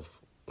of self.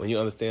 When you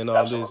understand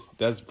all this,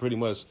 that's pretty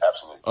much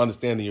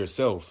understanding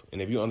yourself.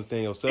 And if you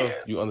understand yourself,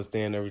 you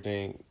understand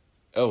everything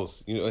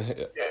else. You know,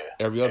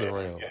 every other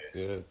realm.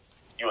 Yeah.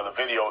 You in the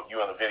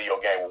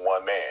video game with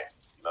one man.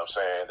 You know what I'm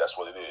saying? That's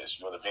what it is.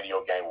 You're in the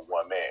video game with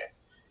one man.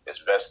 It's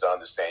best to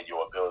understand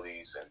your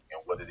abilities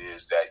and what it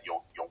is that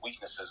your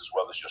weaknesses as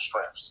well as your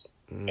strengths,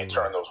 and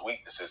turn those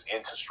weaknesses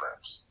into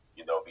strengths.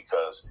 You know,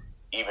 because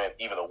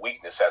even a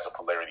weakness has a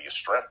polarity of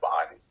strength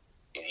behind it,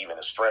 and even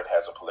a strength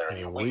has a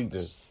polarity of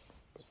weakness.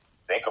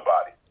 Think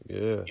about it.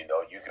 Yeah. You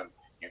know, you can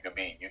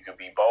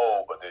be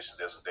bold, but there's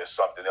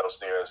something else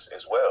there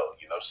as well.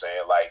 You know what I'm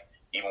saying? Like,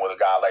 even with a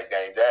guy like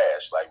Dame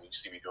Dash, like when you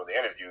see me doing the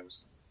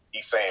interviews,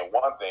 he's saying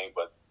one thing,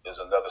 but there's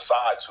another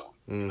side to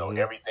it. You know,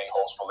 everything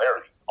holds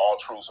polarity. All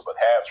truths are but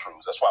half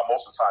truths. That's why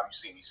most of the time you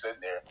see me sitting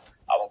there,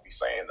 I don't be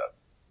saying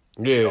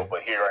nothing. Yeah. You know,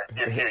 but here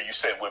you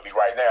sitting with me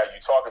right now, you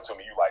talking to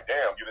me, you like,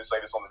 damn, you didn't say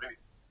this on the video.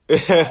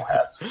 You don't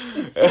have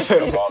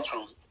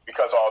to. Because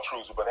because all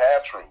truths are but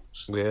half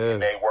truths. Yeah. It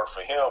may work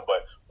for him,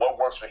 but what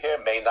works for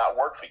him may not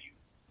work for you.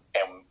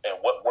 And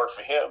what worked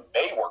for him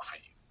may work for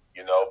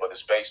you, but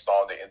it's based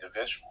on the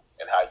individual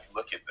and how you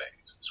look at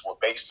things. It's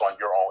based on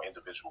your own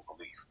individual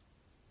belief.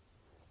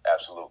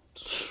 Absolutely.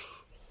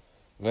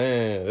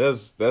 Man,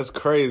 that's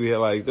crazy.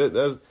 Like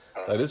that's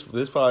like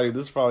this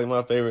probably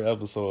my favorite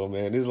episode,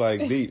 man. It's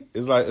like deep.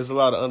 It's a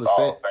lot of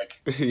understanding. Oh,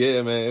 thank you.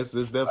 Yeah, man. It's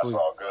definitely. That's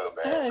all good,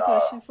 man. I had a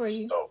question for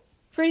you. So,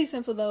 Pretty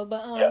simple though,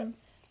 but yeah.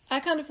 I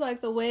kind of feel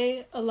like the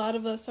way a lot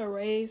of us are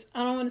raised,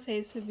 I don't want to say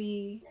it's to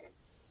be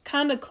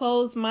kind of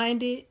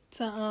closed-minded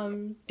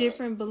to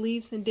different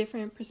beliefs and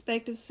different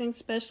perspectives,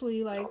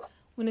 especially like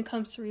when it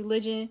comes to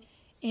religion.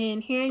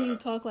 And hearing you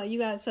talk, like you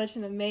got such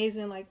an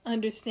amazing like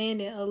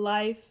understanding of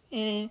life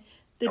and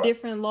the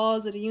different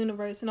laws of the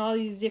universe and all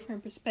these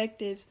different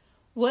perspectives.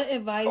 What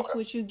advice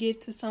would you give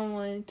to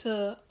someone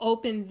to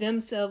open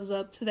themselves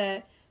up to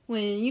that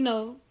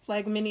when,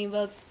 like many of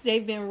us,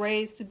 they've been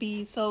raised to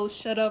be so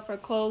shut up or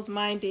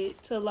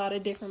closed-minded to a lot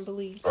of different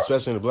beliefs?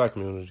 Especially in the black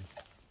community.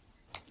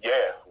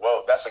 Yeah,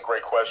 well, that's a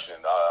great question.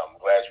 I'm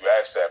glad you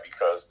asked that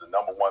because the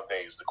number one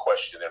thing is to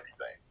question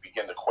everything.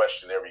 Begin to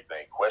question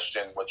everything.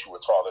 Question what you were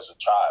taught as a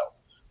child,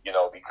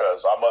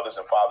 because our mothers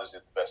and fathers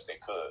did the best they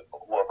could, or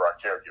whoever our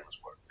caregivers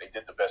were. They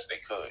did the best they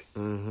could,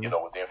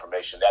 with the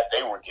information that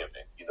they were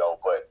given,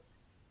 but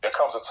there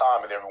comes a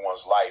time in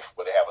everyone's life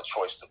where they have a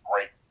choice to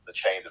break the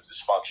chain of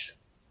dysfunction,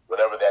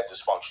 whatever that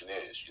dysfunction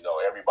is.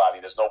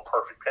 There's no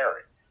perfect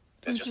parent.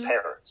 They're just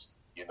parents.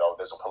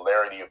 There's a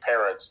polarity of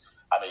parents.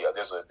 I mean,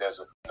 there's a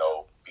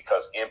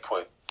because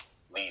input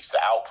leads to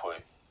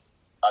output,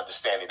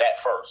 understanding that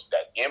first,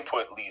 that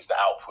input leads to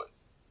output.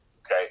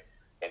 Okay.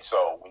 And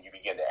so when you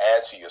begin to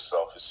add to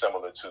yourself, it's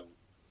similar to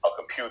a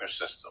computer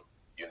system,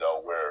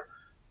 where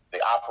the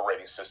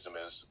operating system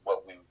is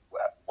what we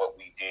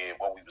did,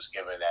 what we was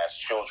given as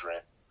children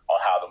on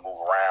how to move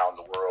around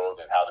the world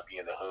and how to be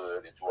in the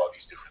hood and do all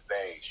these different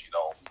things.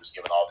 We was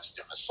given all this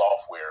different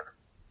software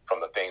from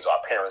the things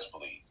our parents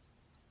believed.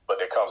 But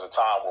there comes a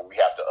time where we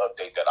have to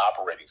update that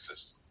operating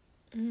system,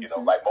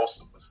 like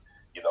most of us,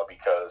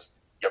 because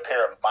your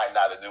parent might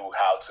not have knew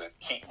how to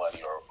keep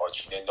money or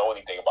she didn't know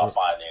anything about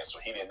finance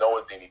or he didn't know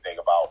anything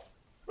about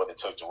what it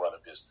took to run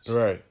a business.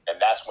 Right.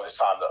 And that's when it's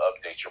time to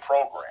update your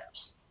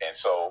programs. And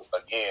so,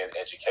 again,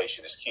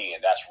 education is key,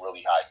 and that's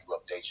really how you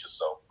update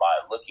yourself, by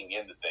looking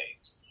into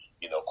things.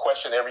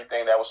 Question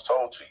everything that was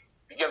told to you.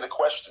 Begin to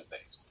question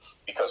things,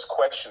 because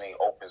questioning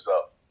opens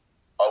up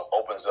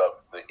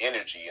the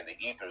energy and the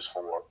ethers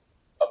for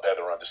a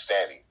better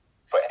understanding,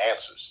 for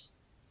answers.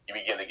 You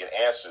begin to get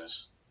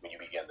answers when you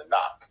begin to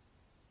knock.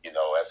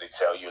 As they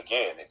tell you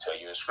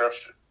in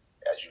Scripture,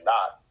 as you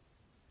knock,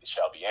 it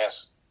shall be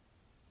answered.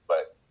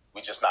 But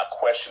we're just not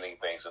questioning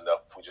things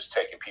enough. We're just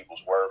taking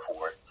people's word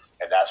for it.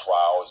 And that's why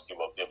I always give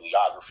a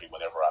bibliography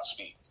whenever I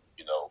speak.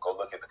 Go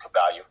look at the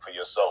Kabbalion for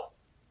yourself,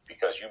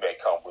 because you may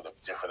come with a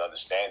different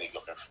understanding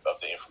of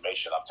the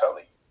information I'm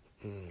telling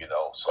you.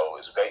 So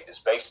it's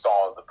based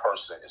on the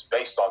person. It's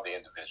based on the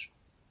individual.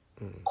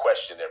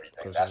 Question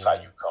everything. That's how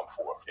you come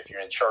forth. If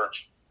you're in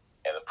church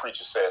and the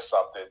preacher says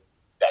something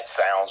that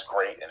sounds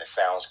great and it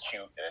sounds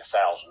cute and it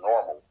sounds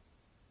normal,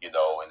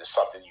 and it's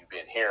something you've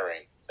been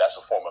hearing, that's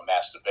a form of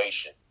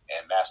masturbation.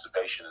 And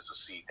masturbation is a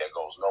seed that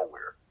goes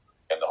nowhere.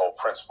 And the whole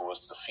principle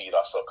is to feed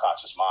our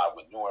subconscious mind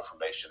with new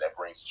information that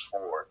brings us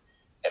forward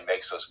and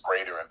makes us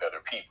greater and better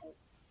people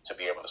to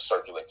be able to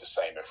circulate the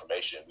same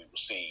information we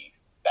receive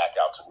back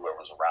out to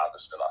whoever's around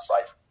us in our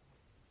cipher.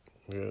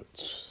 Yeah,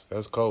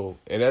 that's cold.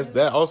 And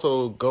that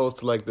also goes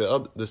to like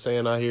the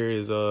saying I hear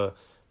is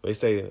they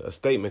say a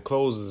statement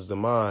closes the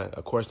mind,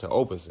 a question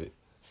opens it.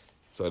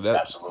 So that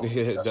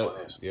absolutely, that's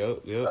what it is.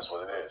 Yep. That's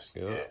what it is.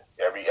 Yep.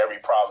 Yeah. Every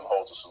problem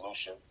holds a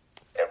solution.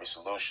 Every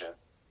solution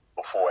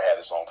before had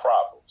its own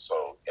problem.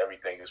 So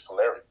everything is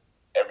polarity.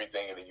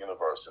 Everything in the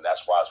universe, and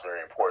that's why it's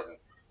very important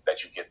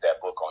that you get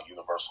that book on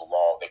universal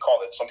law.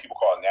 Some people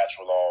call it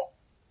natural law.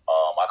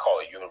 I call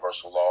it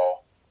universal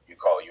law. You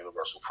call it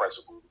universal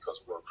principle, because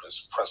the word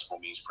principle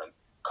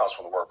comes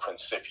from the word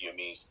principia,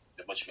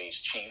 which means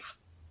chief,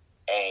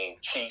 aim,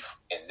 chief,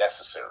 and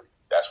necessary.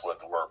 That's what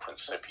the word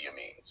principia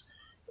means,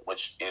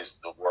 which is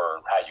the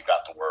word, how you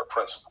got the word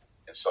principle.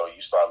 And so you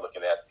start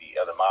looking at the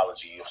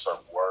etymology of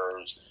certain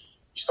words.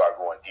 You start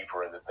going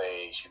deeper into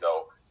things,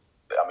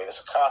 it's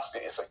a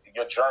constant.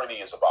 Your journey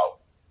is about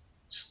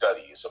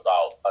study. It's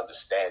about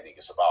understanding.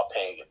 It's about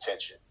paying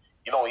attention.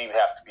 You don't even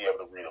have to be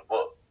able to read a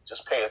book.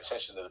 Just pay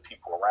attention to the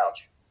people around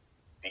you.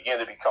 Begin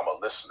to become a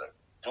listener.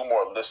 Do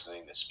more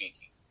listening than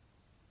speaking.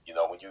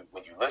 When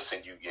you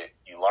listen, you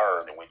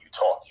learn, and when you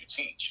talk, you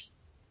teach.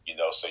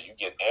 So you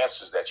get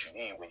answers that you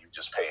need when you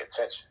just pay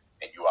attention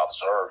and you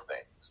observe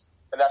things.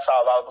 And that's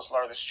how a lot of us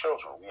learn as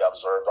children. We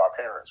observed our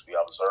parents. We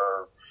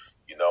observed,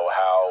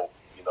 how,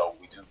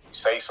 we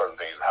say certain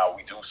things, how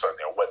we do certain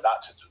things, or what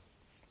not to do.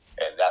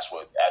 And that's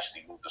what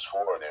actually moved us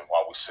forward. And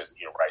while we're sitting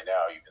here right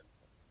now, even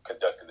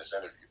conducting this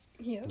interview.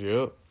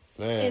 Yep.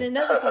 Man. And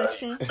another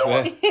question. no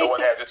one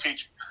had to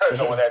teach you.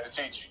 No one had to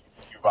teach you.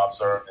 You've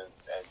observed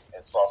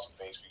and saw some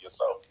things for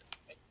yourself.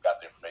 got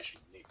the information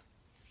you need.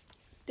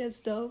 That's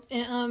dope.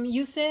 And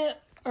you said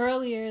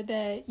earlier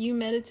that you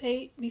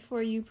meditate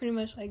before you pretty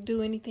much like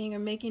do anything or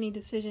make any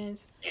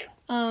decisions. Yeah.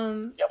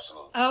 Yeah,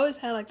 absolutely. I always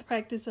had like the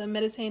practice of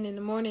meditating in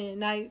the morning and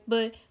night,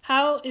 but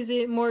how is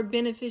it more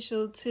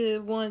beneficial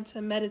to want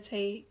to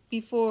meditate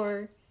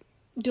before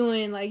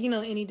doing like,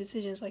 any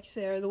decisions like you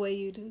said, or the way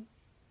you do?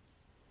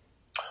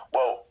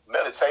 Well,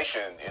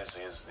 meditation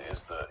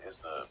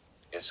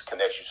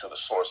connects you to the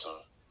source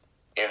of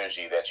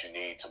energy that you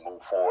need to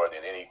move forward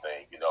in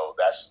anything.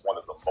 That's one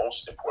of the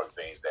most important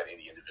things that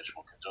any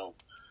individual can do,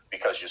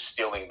 because you're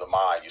stilling the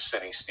mind. You're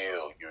sitting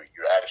still. You're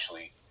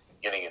actually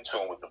getting in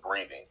tune with the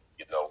breathing.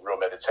 Real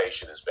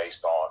meditation is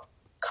based on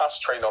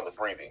concentrating on the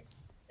breathing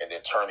and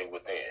then turning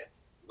within,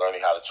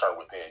 learning how to turn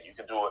within. You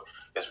can do it.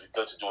 It's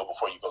good to do it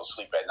before you go to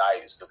sleep at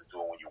night. It's good to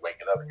do it when you're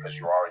waking up, because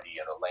you're already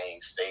in a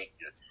laying state.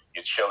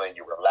 You're chilling.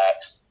 You're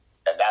relaxed.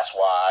 And that's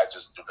why I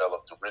just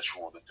developed the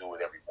ritual to do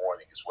it every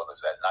morning as well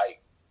as at night.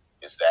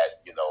 Is that,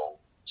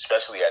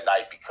 especially at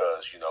night,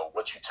 because,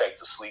 what you take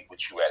to sleep with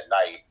you at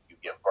night, you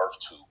give birth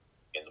to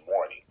in the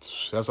morning.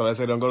 That's why I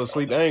say don't go to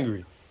sleep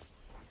angry.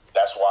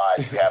 That's why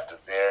you have to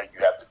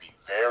be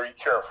very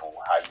careful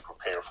how you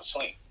prepare for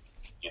sleep.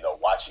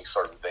 Watching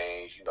certain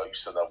things, you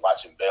sitting up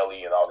watching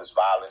Belly and all this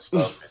violent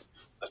stuff and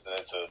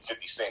listening to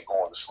 50 Cent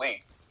going to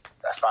sleep.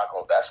 That's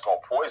going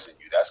to poison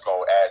you. That's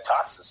going to add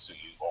toxins to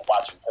you. Or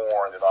watching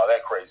porn and all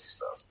that crazy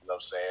stuff. You know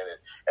what I'm saying?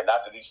 And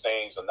not that these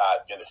things are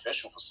not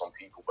beneficial for some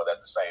people, but at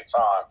the same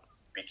time,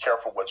 be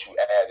careful what you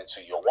add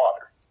into your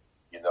water.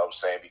 You know what I'm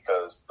saying?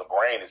 Because the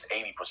brain is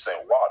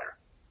 80% water.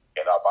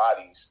 In our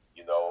bodies,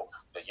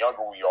 the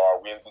younger we are,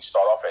 we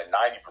start off at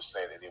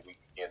 90%, and then we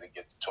begin to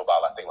get to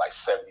about, I think, like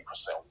 70%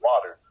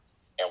 water.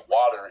 And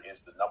water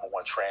is the number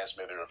one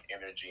transmitter of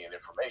energy and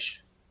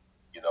information.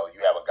 You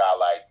have a guy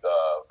like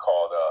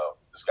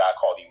this guy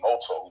called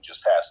Emoto, who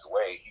just passed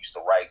away. He used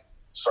to write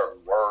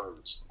certain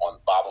words on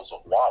bottles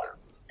of water,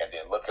 and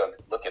then look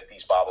at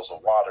these bottles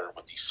of water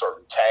with these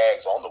certain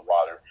tags on the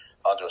water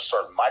under a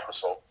certain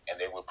microscope, and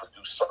they would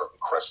produce certain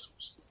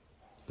crystals.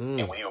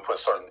 And when he would put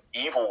certain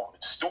evil,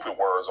 stupid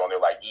words on there,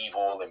 like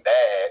evil and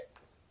bad,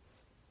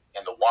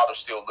 and the water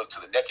still looked,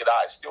 to the naked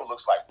eye, it still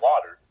looks like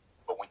water.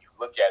 But when you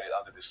look at it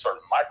under this certain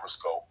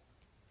microscope,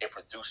 it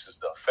produces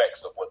the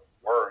effects of what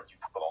word you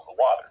put on the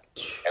water.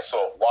 And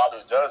so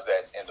water does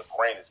that, and the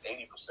brain is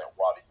 80%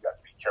 water. You have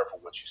to be careful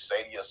what you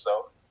say to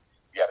yourself.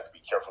 You have to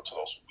be careful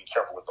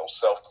with those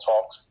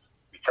self-talks.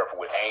 Be careful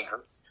with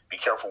anger. Be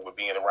careful with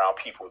being around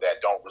people that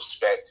don't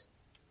respect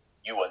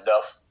you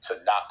enough to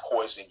not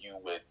poison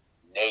you with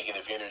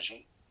negative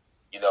energy.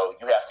 You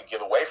have to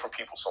get away from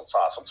people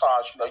sometimes.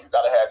 Sometimes, you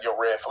got to have your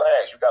red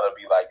flags. You got to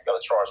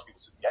charge people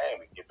to the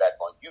game and get back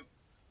on you.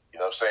 You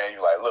know what I'm saying?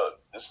 You're like,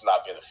 look, this is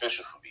not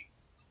beneficial for me.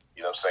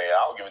 You know what I'm saying?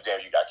 I don't give a damn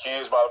if you got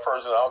kids by the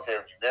person. I don't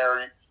care if you're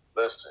married.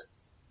 Listen,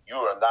 you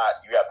have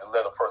to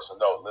let a person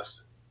know,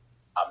 listen,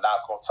 I'm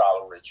not going to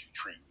tolerate you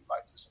treating me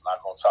like this. I'm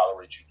not going to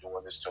tolerate you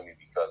doing this to me,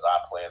 because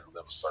I plan to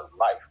live a certain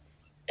life.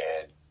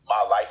 And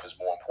my life is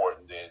more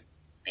important than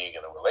being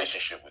in a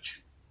relationship with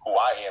you. Who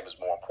I am is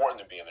more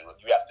important than being in a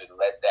relationship. You have to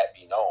let that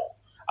be known.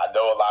 I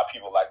know a lot of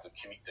people like to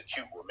commit the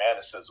cute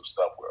romanticisim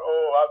stuff where,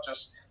 I'll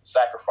just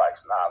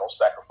sacrifice. Nah, don't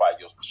sacrifice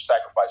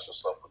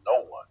yourself for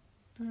no one.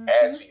 Mm-hmm.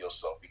 Add to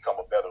yourself. Become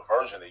a better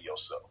version of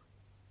yourself.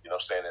 You know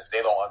what I'm saying? If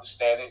they don't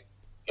understand it,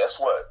 guess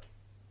what?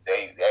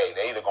 They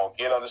either going to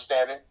get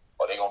understanding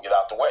or they going to get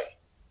out the way.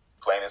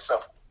 Plain and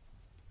simple.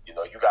 You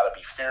got to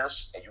be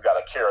fierce, and you got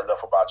to care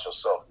enough about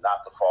yourself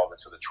not to fall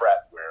into the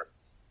trap where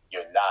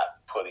you're not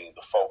putting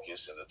the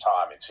focus and the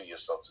time into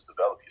yourself to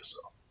develop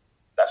yourself.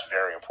 That's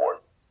very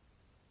important.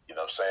 You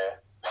know what I'm saying?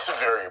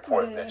 It's very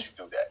important that you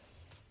do that.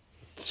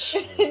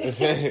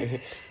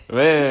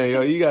 Man,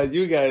 yo,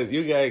 you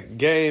got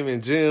game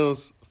and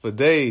gems for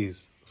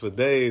days,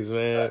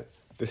 man.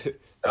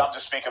 And I'm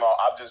just speaking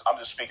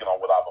on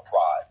what I've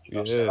applied. You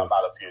know what I'm saying? I'm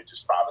not up here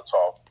just trying to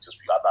talk.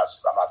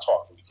 I'm not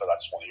talking because I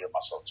just want to hear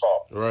myself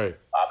talk. Right.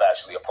 I've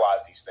actually applied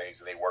these things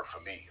and they work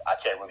for me. I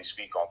can't really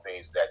speak on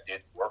things that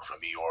didn't work for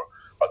me or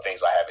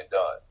things I haven't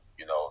done.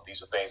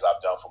 These are things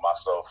I've done for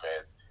myself,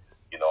 and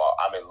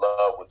I'm in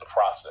love with the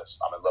process.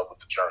 I'm in love with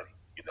the journey.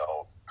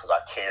 Because I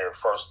care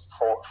first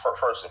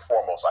and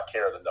foremost. I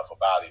cared enough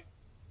about it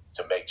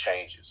to make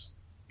changes.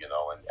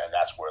 And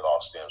that's where it all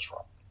stems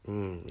from.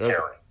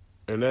 Caring.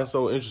 And that's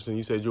so interesting.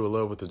 You said you're in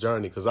love with the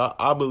journey, because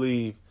I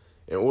believe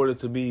in order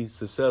to be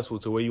successful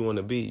to where you want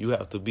to be, you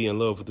have to be in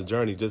love with the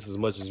journey just as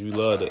much as you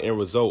love the end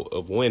result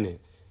of winning.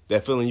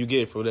 That feeling you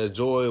get from that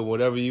joy or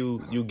whatever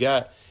you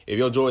got. If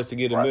your joy is to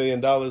get $1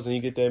 million and you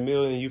get that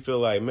million, you feel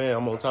like, man,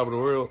 I'm on top of the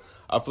world.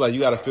 I feel like you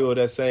got to feel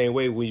that same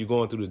way when you're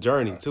going through the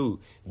journey too.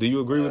 Do you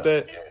agree with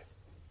that? Yeah,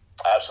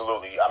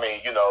 absolutely. I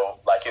mean,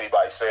 like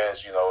anybody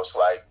says, it's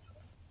like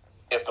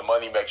if the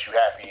money makes you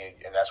happy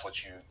and that's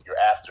what you're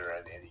after,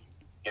 and you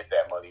get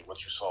that money,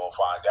 what you soon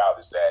find out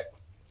is that,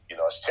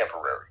 it's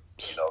temporary.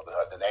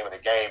 The name of the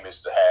game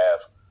is to have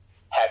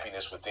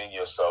happiness within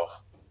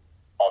yourself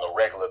on a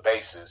regular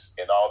basis,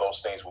 and all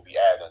those things will be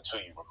added unto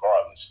you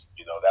regardless.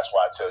 That's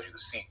why I tell you to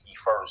seek ye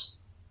first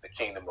the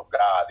kingdom of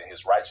God and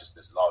his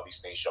righteousness, and all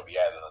these things shall be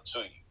added unto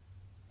you.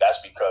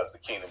 That's because the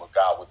kingdom of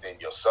God within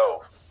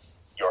yourself,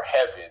 your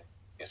heaven,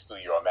 is through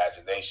your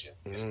imagination.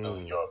 It's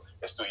through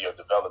your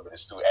development.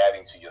 It's through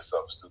adding to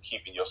yourself. It's through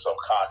keeping yourself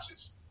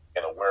conscious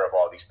and aware of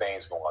all these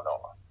things going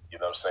on. You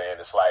know what I'm saying?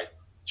 It's like,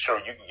 sure,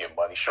 you can get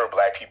money. Sure,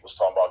 black people's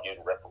talking about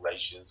getting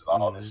reparations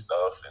and all this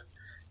stuff. And,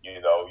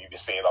 you know, you've been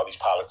seeing all these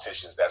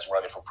politicians that's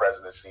running for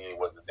presidency in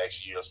the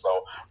next year or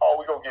so. Oh,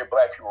 we're going to give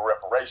black people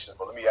reparations.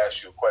 But let me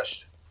ask you a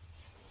question.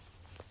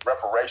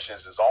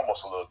 Reparations is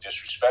almost a little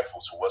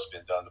disrespectful to what's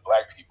been done to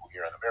black people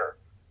here in America.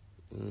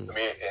 I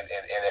mean,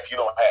 and if you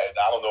don't have,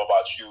 I don't know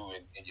about you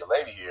and your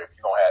lady here, if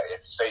you don't have,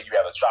 if you say you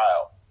had a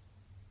child,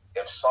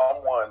 if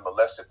someone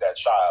molested that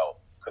child,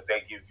 could they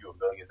give you $1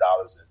 million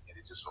and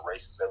it just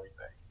erases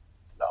everything?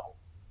 No,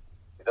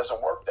 it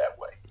doesn't work that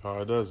way.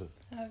 No, it doesn't.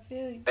 I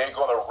feel you. They're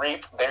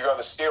going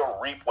to still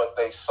reap what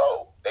they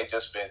sow. They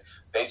just been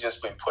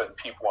putting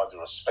people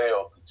under a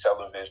spell through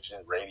television,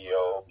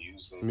 radio,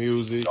 music,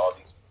 TV, all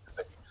these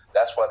things.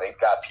 That's why they've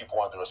got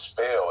people under a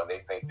spell and they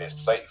think they're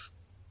safe.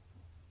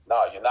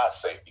 No, you're not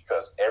safe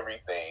because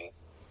everything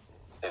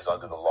is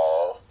under the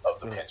law of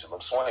the pendulum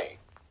swing.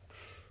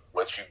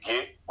 What you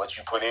get, what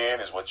you put in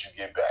is what you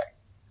get back.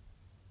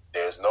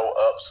 There's no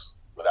ups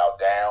without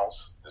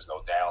downs. There's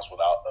no downs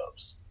without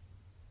ups.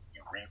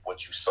 You reap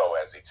what you sow,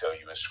 as they tell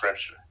you in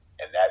scripture.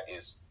 And that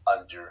is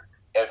under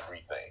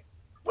everything.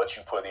 What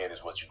you put in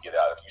is what you get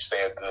out. If you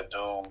stay a good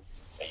dude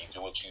and you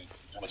do what you're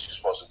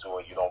supposed to do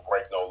and you don't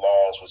break no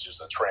laws, which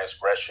is a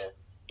transgression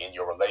in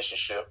your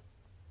relationship,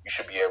 you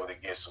should be able to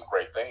get some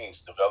great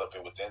things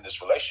developing within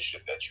this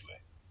relationship that you're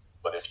in.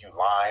 But if you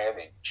lying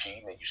and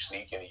cheating and you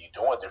sneaking and you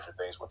doing different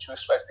things, what you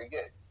expect to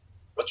get?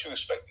 What you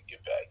expect to get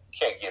back? You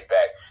can't get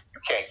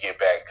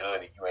back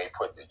good if you ain't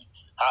putting it.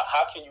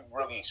 How can you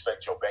really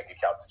expect your bank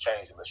account to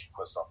change unless you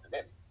put something in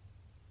it?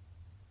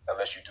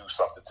 Unless you do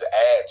something to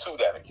add to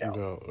that account.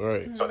 No,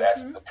 right. So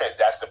that's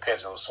the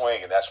pendulum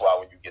swing, and that's why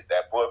when you get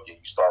that book and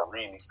you start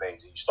reading these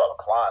things and you start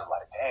applying,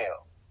 like, damn,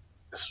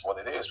 this is what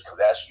it is, because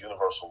that's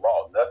universal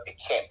law. It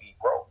can't be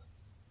broke.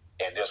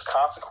 And there's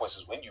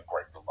consequences when you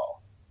break the law.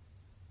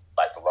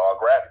 Like the law of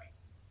gravity.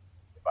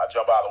 If I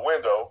jump out a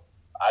window,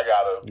 I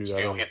gotta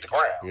still hit the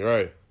ground. You're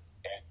right.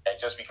 And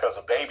just because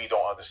a baby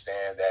don't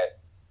understand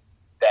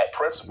that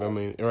principle,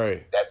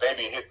 that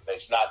baby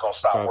it's not gonna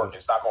stop working.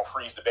 It's not gonna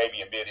freeze the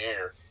baby in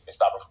midair and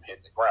stop it from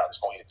hitting the ground. It's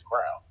gonna hit the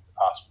ground and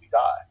possibly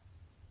die.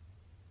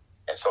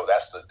 And so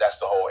that's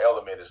the whole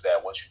element, is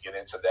that once you get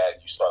into that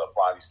and you start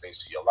applying these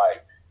things to your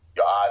life,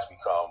 your eyes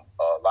become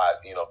a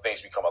lot,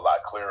 things become a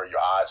lot clearer.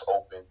 Your eyes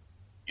open.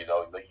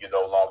 You're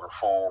no longer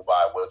fooled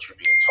by what you're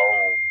being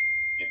told.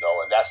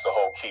 And that's the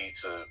whole key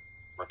to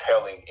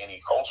repelling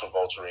any culture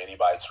vulture,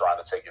 anybody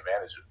trying to take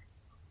advantage of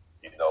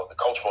you. The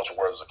culture vulture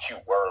word is a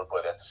cute word,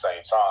 but at the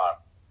same time,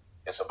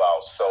 it's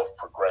about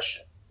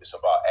self-progression. It's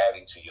about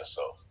adding to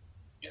yourself.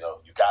 You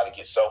got to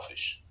get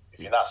selfish. If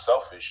you're not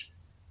selfish,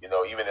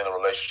 even in a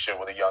relationship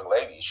with a young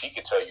lady, she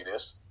can tell you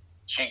this.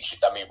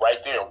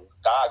 Right there,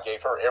 God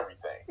gave her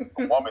everything.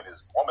 A woman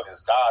is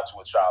God to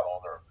a child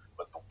on earth,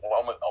 but a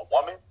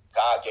woman,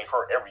 God gave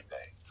her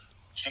everything.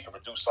 She can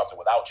produce something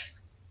without you.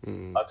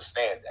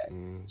 Understand that.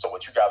 So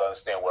what you got to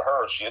understand with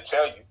her, she'll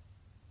tell you,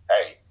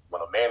 hey,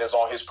 when a man is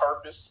on his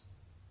purpose,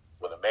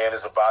 when a man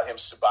is about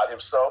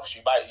himself,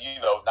 she might,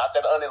 not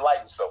that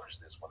unenlightened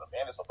selfishness. When a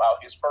man is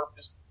about his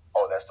purpose,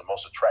 that's the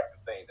most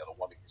attractive thing that a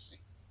woman can see.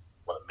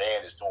 When a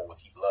man is doing what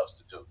he loves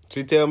to do.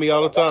 She tell me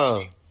all the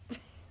time.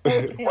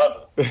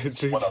 Brother,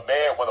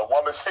 when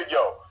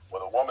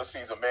a woman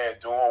sees a man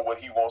doing what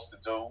he wants to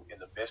do in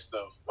the midst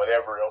of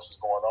whatever else is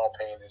going on,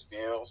 paying his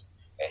bills,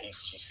 and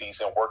she sees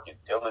him working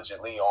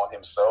diligently on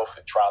himself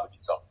and trying to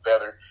become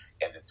better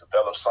and to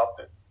develop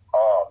something,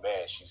 oh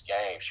man, she's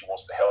game. She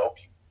wants to help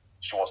you.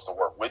 She wants to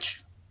work with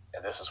you.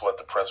 And this is what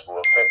the principle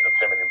of the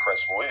feminine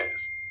principle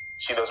is.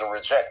 She doesn't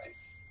reject it.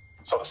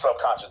 So the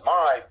subconscious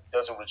mind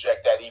doesn't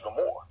reject that even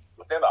more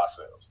within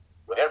ourselves.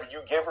 Whatever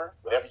you give her,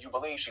 whatever you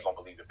believe, she's going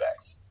to believe it back.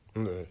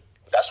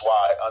 That's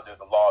why under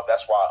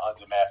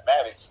under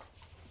mathematics,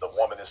 the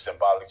woman is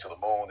symbolic to the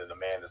moon and the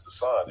man is the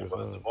sun. And what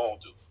does the moon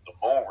do? The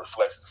moon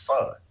reflects the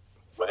sun.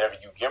 Whatever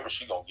you give her,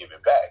 she's going to give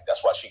it back.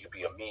 That's why she could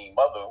be a mean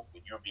mother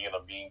when you're being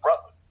a mean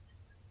brother.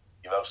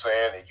 You know what I'm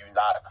saying? And you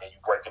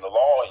breaking the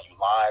law and you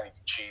lying and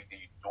you cheating,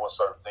 and you doing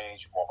certain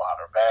things, you going behind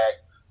her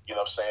back. You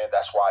know what I'm saying?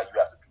 That's why you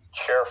have to be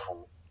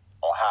careful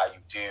on how you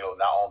deal,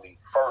 not only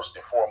first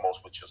and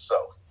foremost with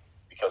yourself.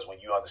 Because when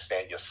you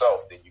understand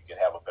yourself, then you can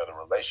have a better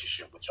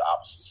relationship with your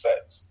opposite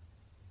sex.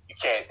 You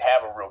can't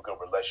have a real good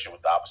relationship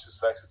with the opposite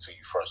sex until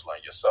you first learn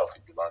yourself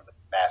and you learn the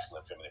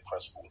masculine, feminine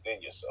principle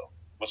within yourself,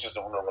 which is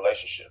the real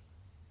relationship.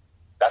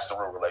 That's the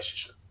real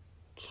relationship.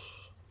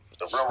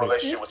 The real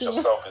relationship with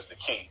yourself is the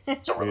key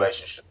to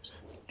relationships.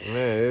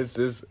 Man,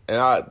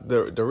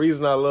 the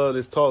reason I love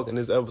this talk and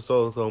this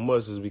episode so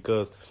much is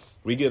because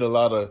we get a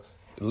lot of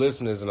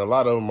listeners and a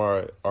lot of them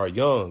are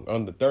young,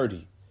 under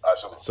 30.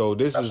 Absolutely. So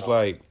this is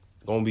like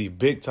going to be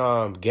big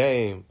time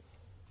game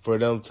for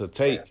them to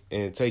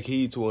take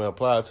heed to and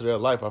apply it to their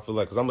life. I feel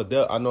like, because I'm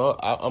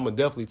gonna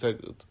definitely take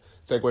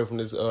away from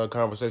this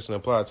conversation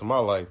and apply it to my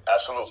life.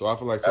 Absolutely. So I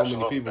feel like so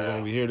many people are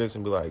gonna hear this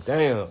and be like,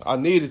 damn, I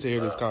needed to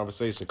hear this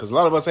conversation, because a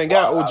lot of us ain't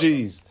got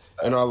OGs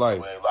in our life.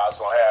 A lot of us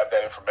don't have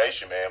that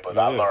information, man. But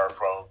I learned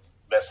from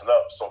messing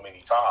up so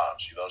many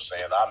times. You know what I'm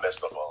saying? I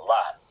messed up a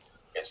lot,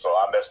 and so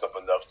I messed up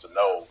enough to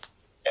know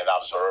and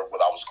observe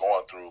what I was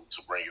going through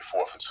to bring it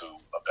forth into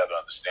a better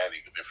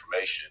understanding of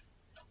information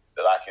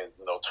that I can,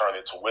 turn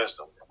into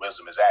wisdom. And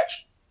wisdom is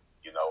action.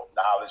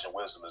 Knowledge and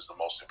wisdom is the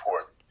most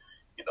important.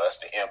 That's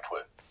the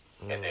input.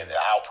 And then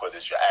the output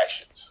is your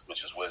actions,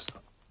 which is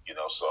wisdom.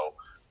 So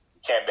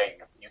you can't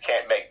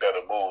make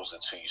better moves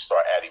until you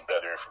start adding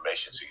better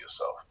information to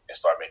yourself and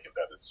start making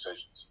better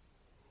decisions.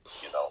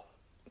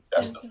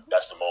 That's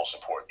the most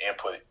important.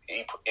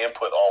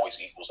 Input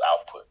always equals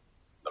output,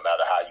 no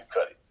matter how you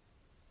cut it.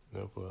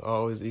 Input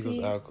always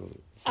equals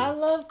output. I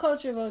love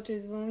Culture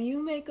Vultures. When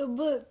you make a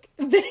book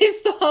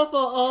based off of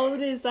all of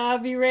this, I'll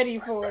be ready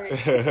for it.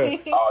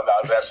 Oh, no,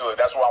 absolutely.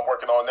 That's what I'm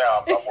working on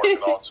now. I'm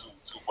working on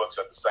two books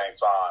at the same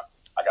time.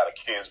 I got a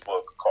kid's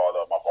book called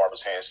My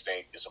Barber's Hand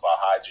Stink. It's about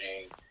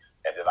hygiene.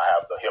 And then I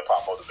have the hip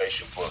hop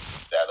motivation book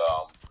that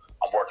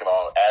I'm working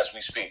on as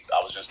we speak.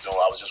 I was just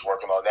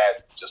working on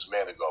that just a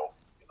minute ago.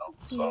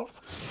 So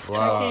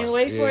wow. I can't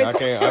wait for it. I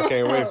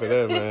can't wait for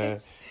that,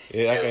 man.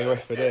 Yeah, I can't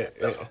wait for that.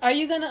 Are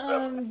you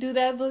gonna do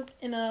that book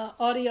in a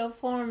audio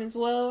form as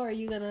well? Or are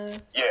you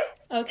gonna? Yeah.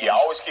 Okay. Yeah, I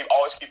always keep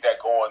that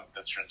going.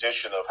 The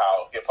tradition of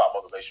how hip hop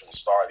motivation was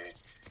started,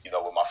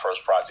 with my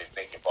first project,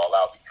 Think and Ball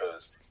Out,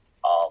 because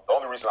the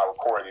only reason I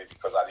recorded it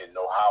because I didn't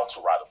know how to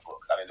write a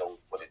book. I didn't know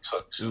what it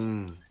took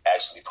to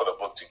actually put a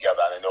book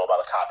together. I didn't know about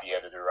a copy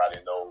editor. I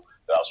didn't know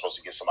that I was supposed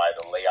to get somebody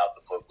to lay out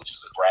the book, which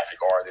is a graphic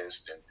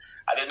artist, and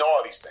I didn't know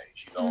all these things,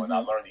 and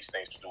I learned these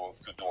things through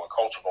doing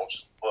Culture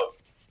Vultures book.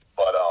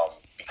 But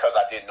because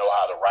I didn't know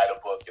how to write a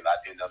book and I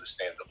didn't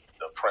understand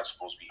the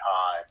principles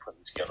behind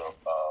putting together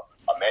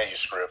a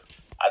manuscript,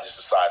 I just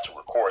decided to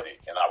record it.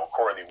 And I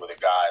recorded it with a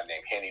guy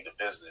named Henny the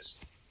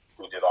Business,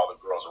 who did All the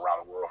Girls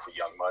Around the World for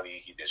Young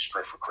Money. He did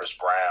Strip for Chris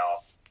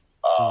Brown.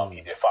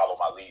 He did Follow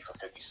My Lead for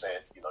 50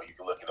 Cent. You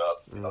can look it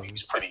up.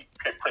 He's pretty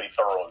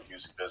thorough in the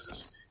music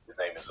business. His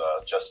name is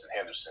Justin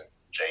Henderson,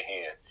 J.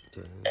 Hen.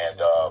 And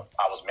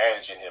I was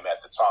managing him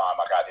at the time.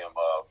 I got him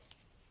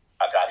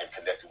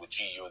connected with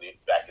G Unit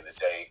back in the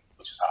day,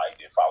 which is how he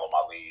did Follow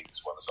My Lead,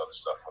 as well as other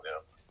stuff for them.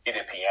 He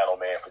did Piano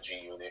Man for G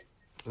Unit.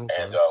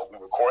 And we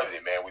recorded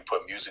it, man. We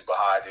put music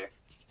behind it,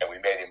 and we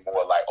made it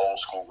more like old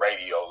school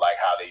radio, like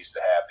how they used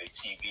to have their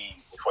TV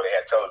before they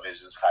had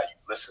televisions, how you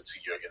listen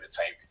to your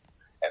entertainment.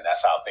 And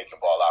that's how Think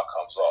and Ball Out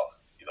comes off.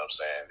 You know what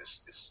I'm saying?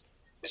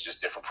 It's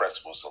just different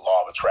principles. It's a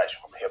law of attraction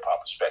from a hip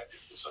hop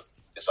perspective. It's an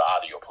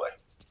audio play.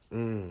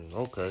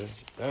 Okay.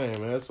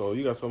 Dang, man. So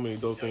you got so many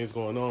dope things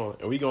going on,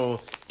 and we gonna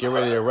get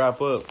ready to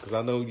wrap up because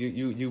I know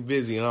you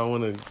busy, and I don't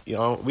want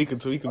to. We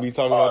could be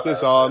talking about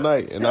this all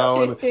night, and I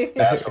don't want to.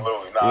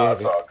 Absolutely,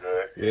 it's all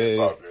good. It's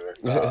all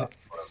good. No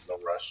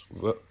rush.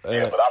 But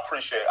I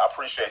appreciate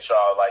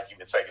y'all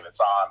even taking the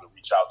time to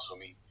reach out to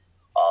me.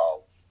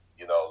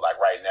 Like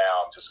right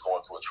now, I'm just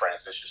going through a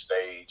transition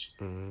stage.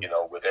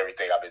 With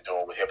everything I've been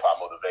doing with hip hop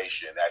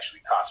motivation, actually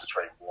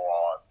concentrating more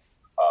on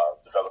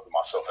developing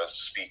myself as a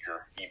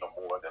speaker even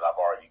more than I've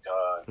already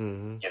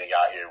done. Getting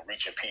out here,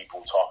 reaching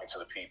people, talking to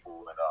the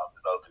people, and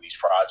developing these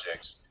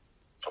projects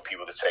for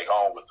people to take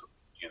home with them.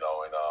 And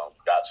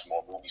got some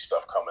more movie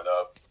stuff coming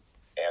up,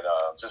 and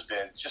just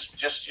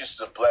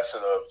a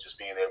blessing of just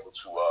being able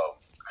to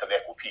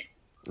connect with people.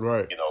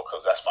 Right.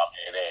 Because that's my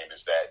main aim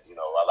is that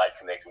I like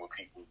connecting with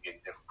people,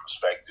 getting different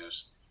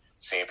perspectives,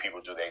 seeing people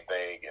do their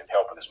thing, and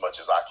helping as much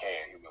as I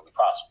can, humanly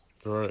possible.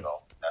 Right.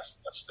 That's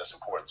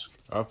important to me.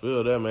 I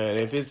feel that, man.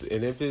 If it's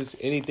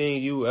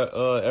anything you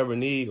ever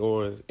need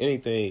or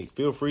anything,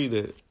 feel free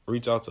to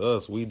reach out to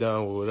us. We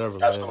down with whatever,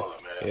 man.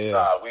 Absolutely, man.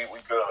 Yeah. We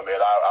good,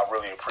 man. I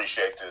really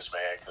appreciate this,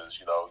 man, because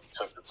you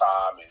took the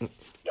time and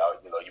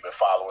you've been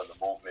following the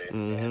movement,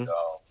 and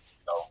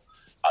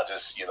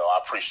I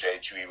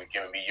appreciate you even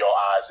giving me your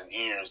eyes and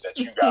ears that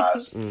you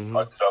guys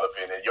are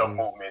developing and your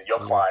movement, your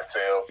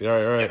clientele, right.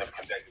 Getting them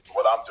connected to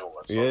what I'm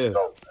doing. So it's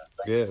dope, man.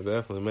 Yeah,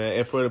 definitely, man.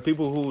 And for the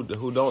people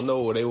who don't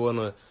know or they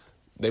wanna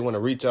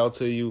reach out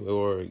to you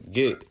or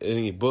get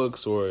any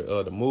books or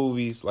the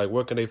movies,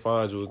 where can they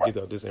find you or get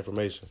out this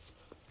information?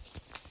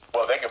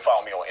 Well, they can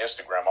follow me on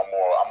Instagram. I'm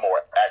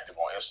more active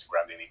on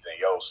Instagram than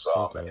anything else.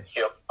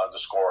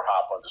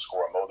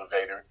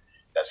 hip_hop_motivator.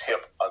 That's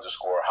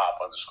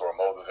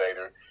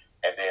hip_hop_motivator.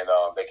 And then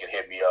they can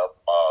hit me up,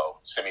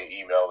 send me an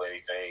email,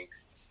 anything.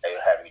 They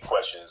have any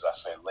questions, I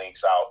send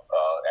links out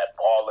at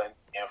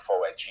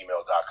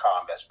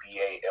ballininfo@gmail.com. That's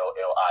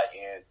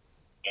BALLIN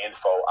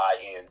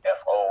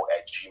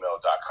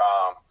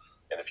info@gmail.com.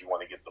 And if you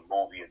want to get the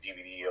movie, a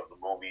DVD of the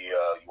movie,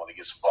 you want to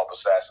get some Bump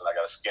Assassin, I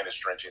got a skin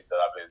astringent that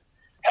I've been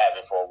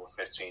having for over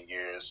 15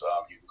 years.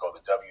 You can go to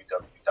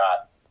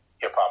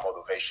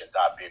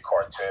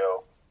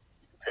www.hiphopmotivation.bigcartel.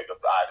 You can pick up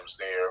the items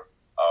there.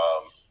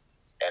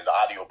 And the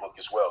audiobook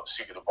as well, the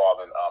Secret of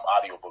Ballin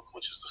audiobook,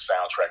 which is the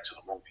soundtrack to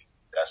the movie.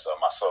 That's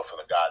myself and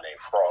a guy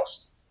named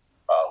Frost,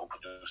 who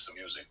produced the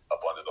music up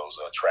under those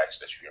tracks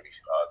that you hear me,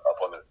 up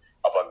under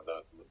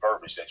the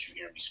verbiage that you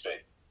hear me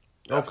spit.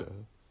 Okay.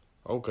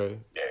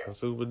 Yeah. That's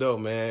super dope,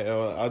 man.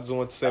 I just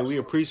want to say we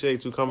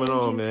appreciate you coming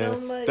Thank on, you man. so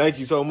much. Thank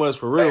you so much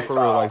for real.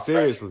 Like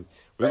seriously.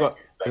 Thank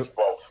you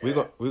both. We're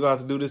gonna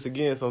have to do this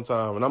again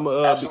sometime, and I'm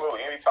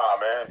absolutely anytime,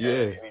 man.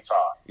 Yeah, anytime.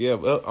 Yeah,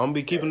 I'm gonna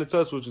be keeping in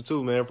touch with you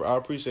too, man. I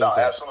appreciate that.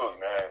 Absolutely,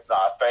 man.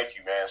 Thank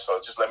you, man. So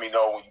just let me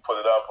know when you put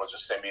it up, or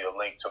just send me a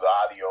link to the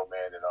audio,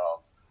 man. And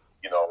or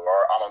I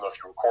don't know if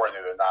you're recording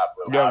it or not,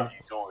 but however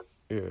you do it.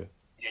 Yeah.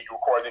 Yeah, you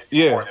recording it?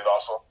 Yeah. Recording it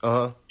also?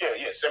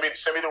 Yeah. Send me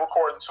the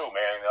recording too,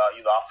 man.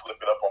 I'll flip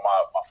it up on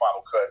my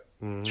Final Cut.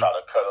 Mm-hmm. Try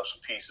to cut up some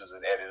pieces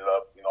and edit it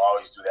up. I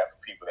always do that for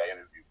people that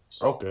interview.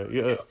 So, okay,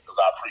 yeah. Because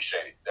I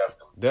appreciate it,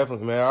 definitely.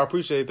 Definitely, man. I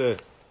appreciate that.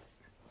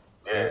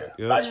 Yeah.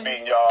 Nice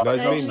meeting y'all.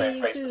 Nice meeting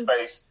you. Face to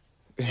face.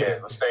 Yeah,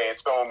 let's stay in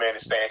tune, man,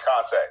 and stay in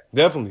contact.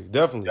 Definitely.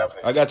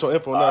 I got your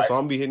info now, so I'm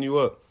gonna be hitting you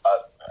up.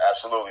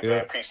 Absolutely,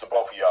 man. Peace to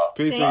both of y'all.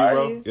 Peace to you,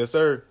 bro. Yes,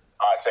 sir.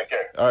 All right, take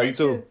care. All right, you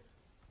too.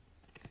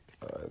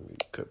 All right, let me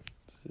cut.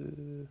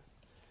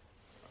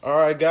 All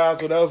right, guys.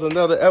 So that was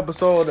another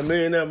episode of the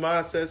Millionaire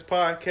Mindsets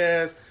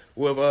Podcast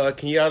with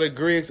Kenyatta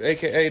Griggs,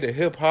 a.k.a. the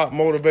Hip Hop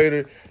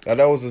Motivator. Now,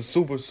 that was a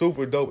super,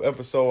 super dope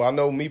episode. I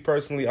know me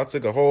personally, I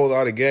took a whole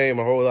lot of game,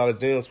 a whole lot of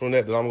gems from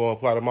that I'm going to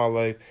apply to my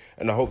life,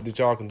 and I hope that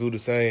y'all can do the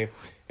same.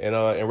 And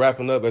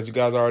wrapping up, as you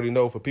guys already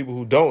know, for people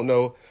who don't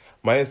know,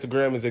 my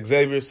Instagram is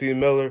Xavier C.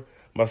 Miller.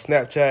 My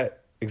Snapchat,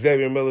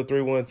 Xavier Miller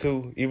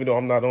 312, even though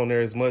I'm not on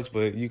there as much,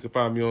 but you can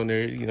find me on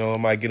there. I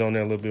might get on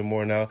there a little bit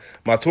more now.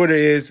 My Twitter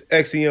is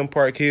XEM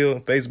Park Hill,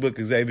 Facebook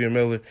Xavier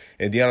Miller,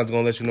 and Deanna's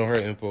going to let you know her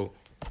info.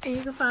 And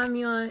you can find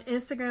me on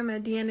Instagram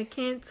at Deanna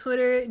Kent,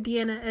 Twitter,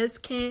 Deanna S.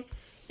 Kent.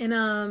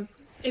 And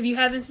if you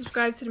haven't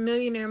subscribed to the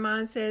Millionaire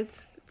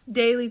Mindsets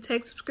daily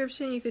text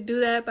subscription, you could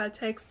do that by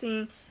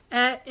texting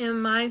at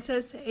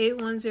MMindsets to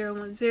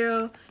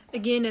 81010.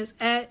 Again, that's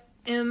at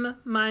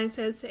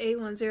MMindsets to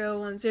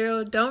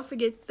 81010. Don't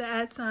forget the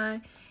 @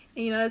 sign.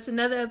 And, it's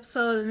another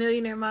episode of the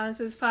Millionaire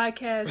Mindsets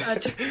Podcast.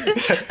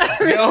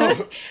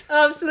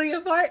 I'm still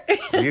your part.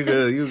 You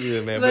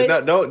good, man.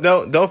 But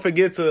don't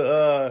forget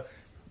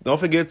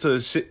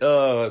to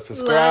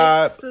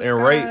subscribe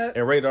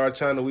and rate our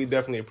channel. We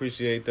definitely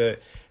appreciate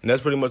that. And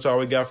that's pretty much all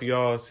we got for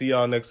y'all. See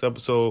y'all next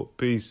episode.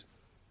 Peace.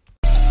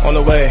 On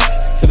the way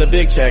to the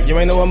big check. You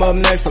ain't know I'm up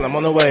next, but I'm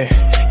on the way.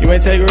 You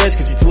ain't take a risk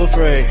cause you too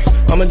afraid.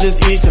 I'ma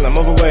just eat till I'm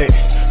overweight.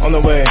 On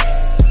the way. A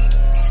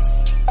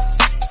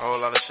whole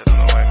lot of shit on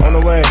the way. On the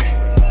way.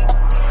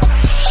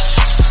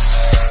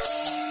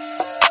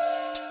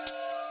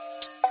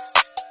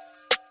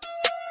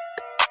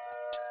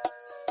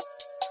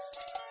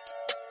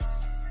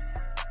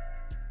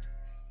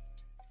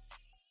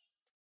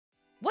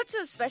 What's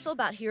so special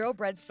about Hero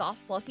Bread's soft,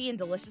 fluffy, and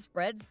delicious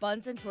breads,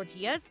 buns, and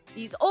tortillas?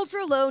 These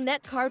ultra-low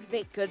net-carb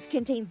baked goods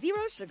contain 0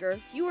 sugar,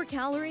 fewer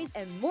calories,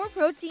 and more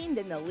protein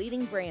than the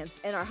leading brands,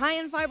 and are high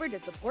in fiber to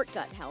support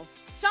gut health.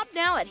 Shop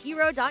now at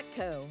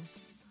Hero.co.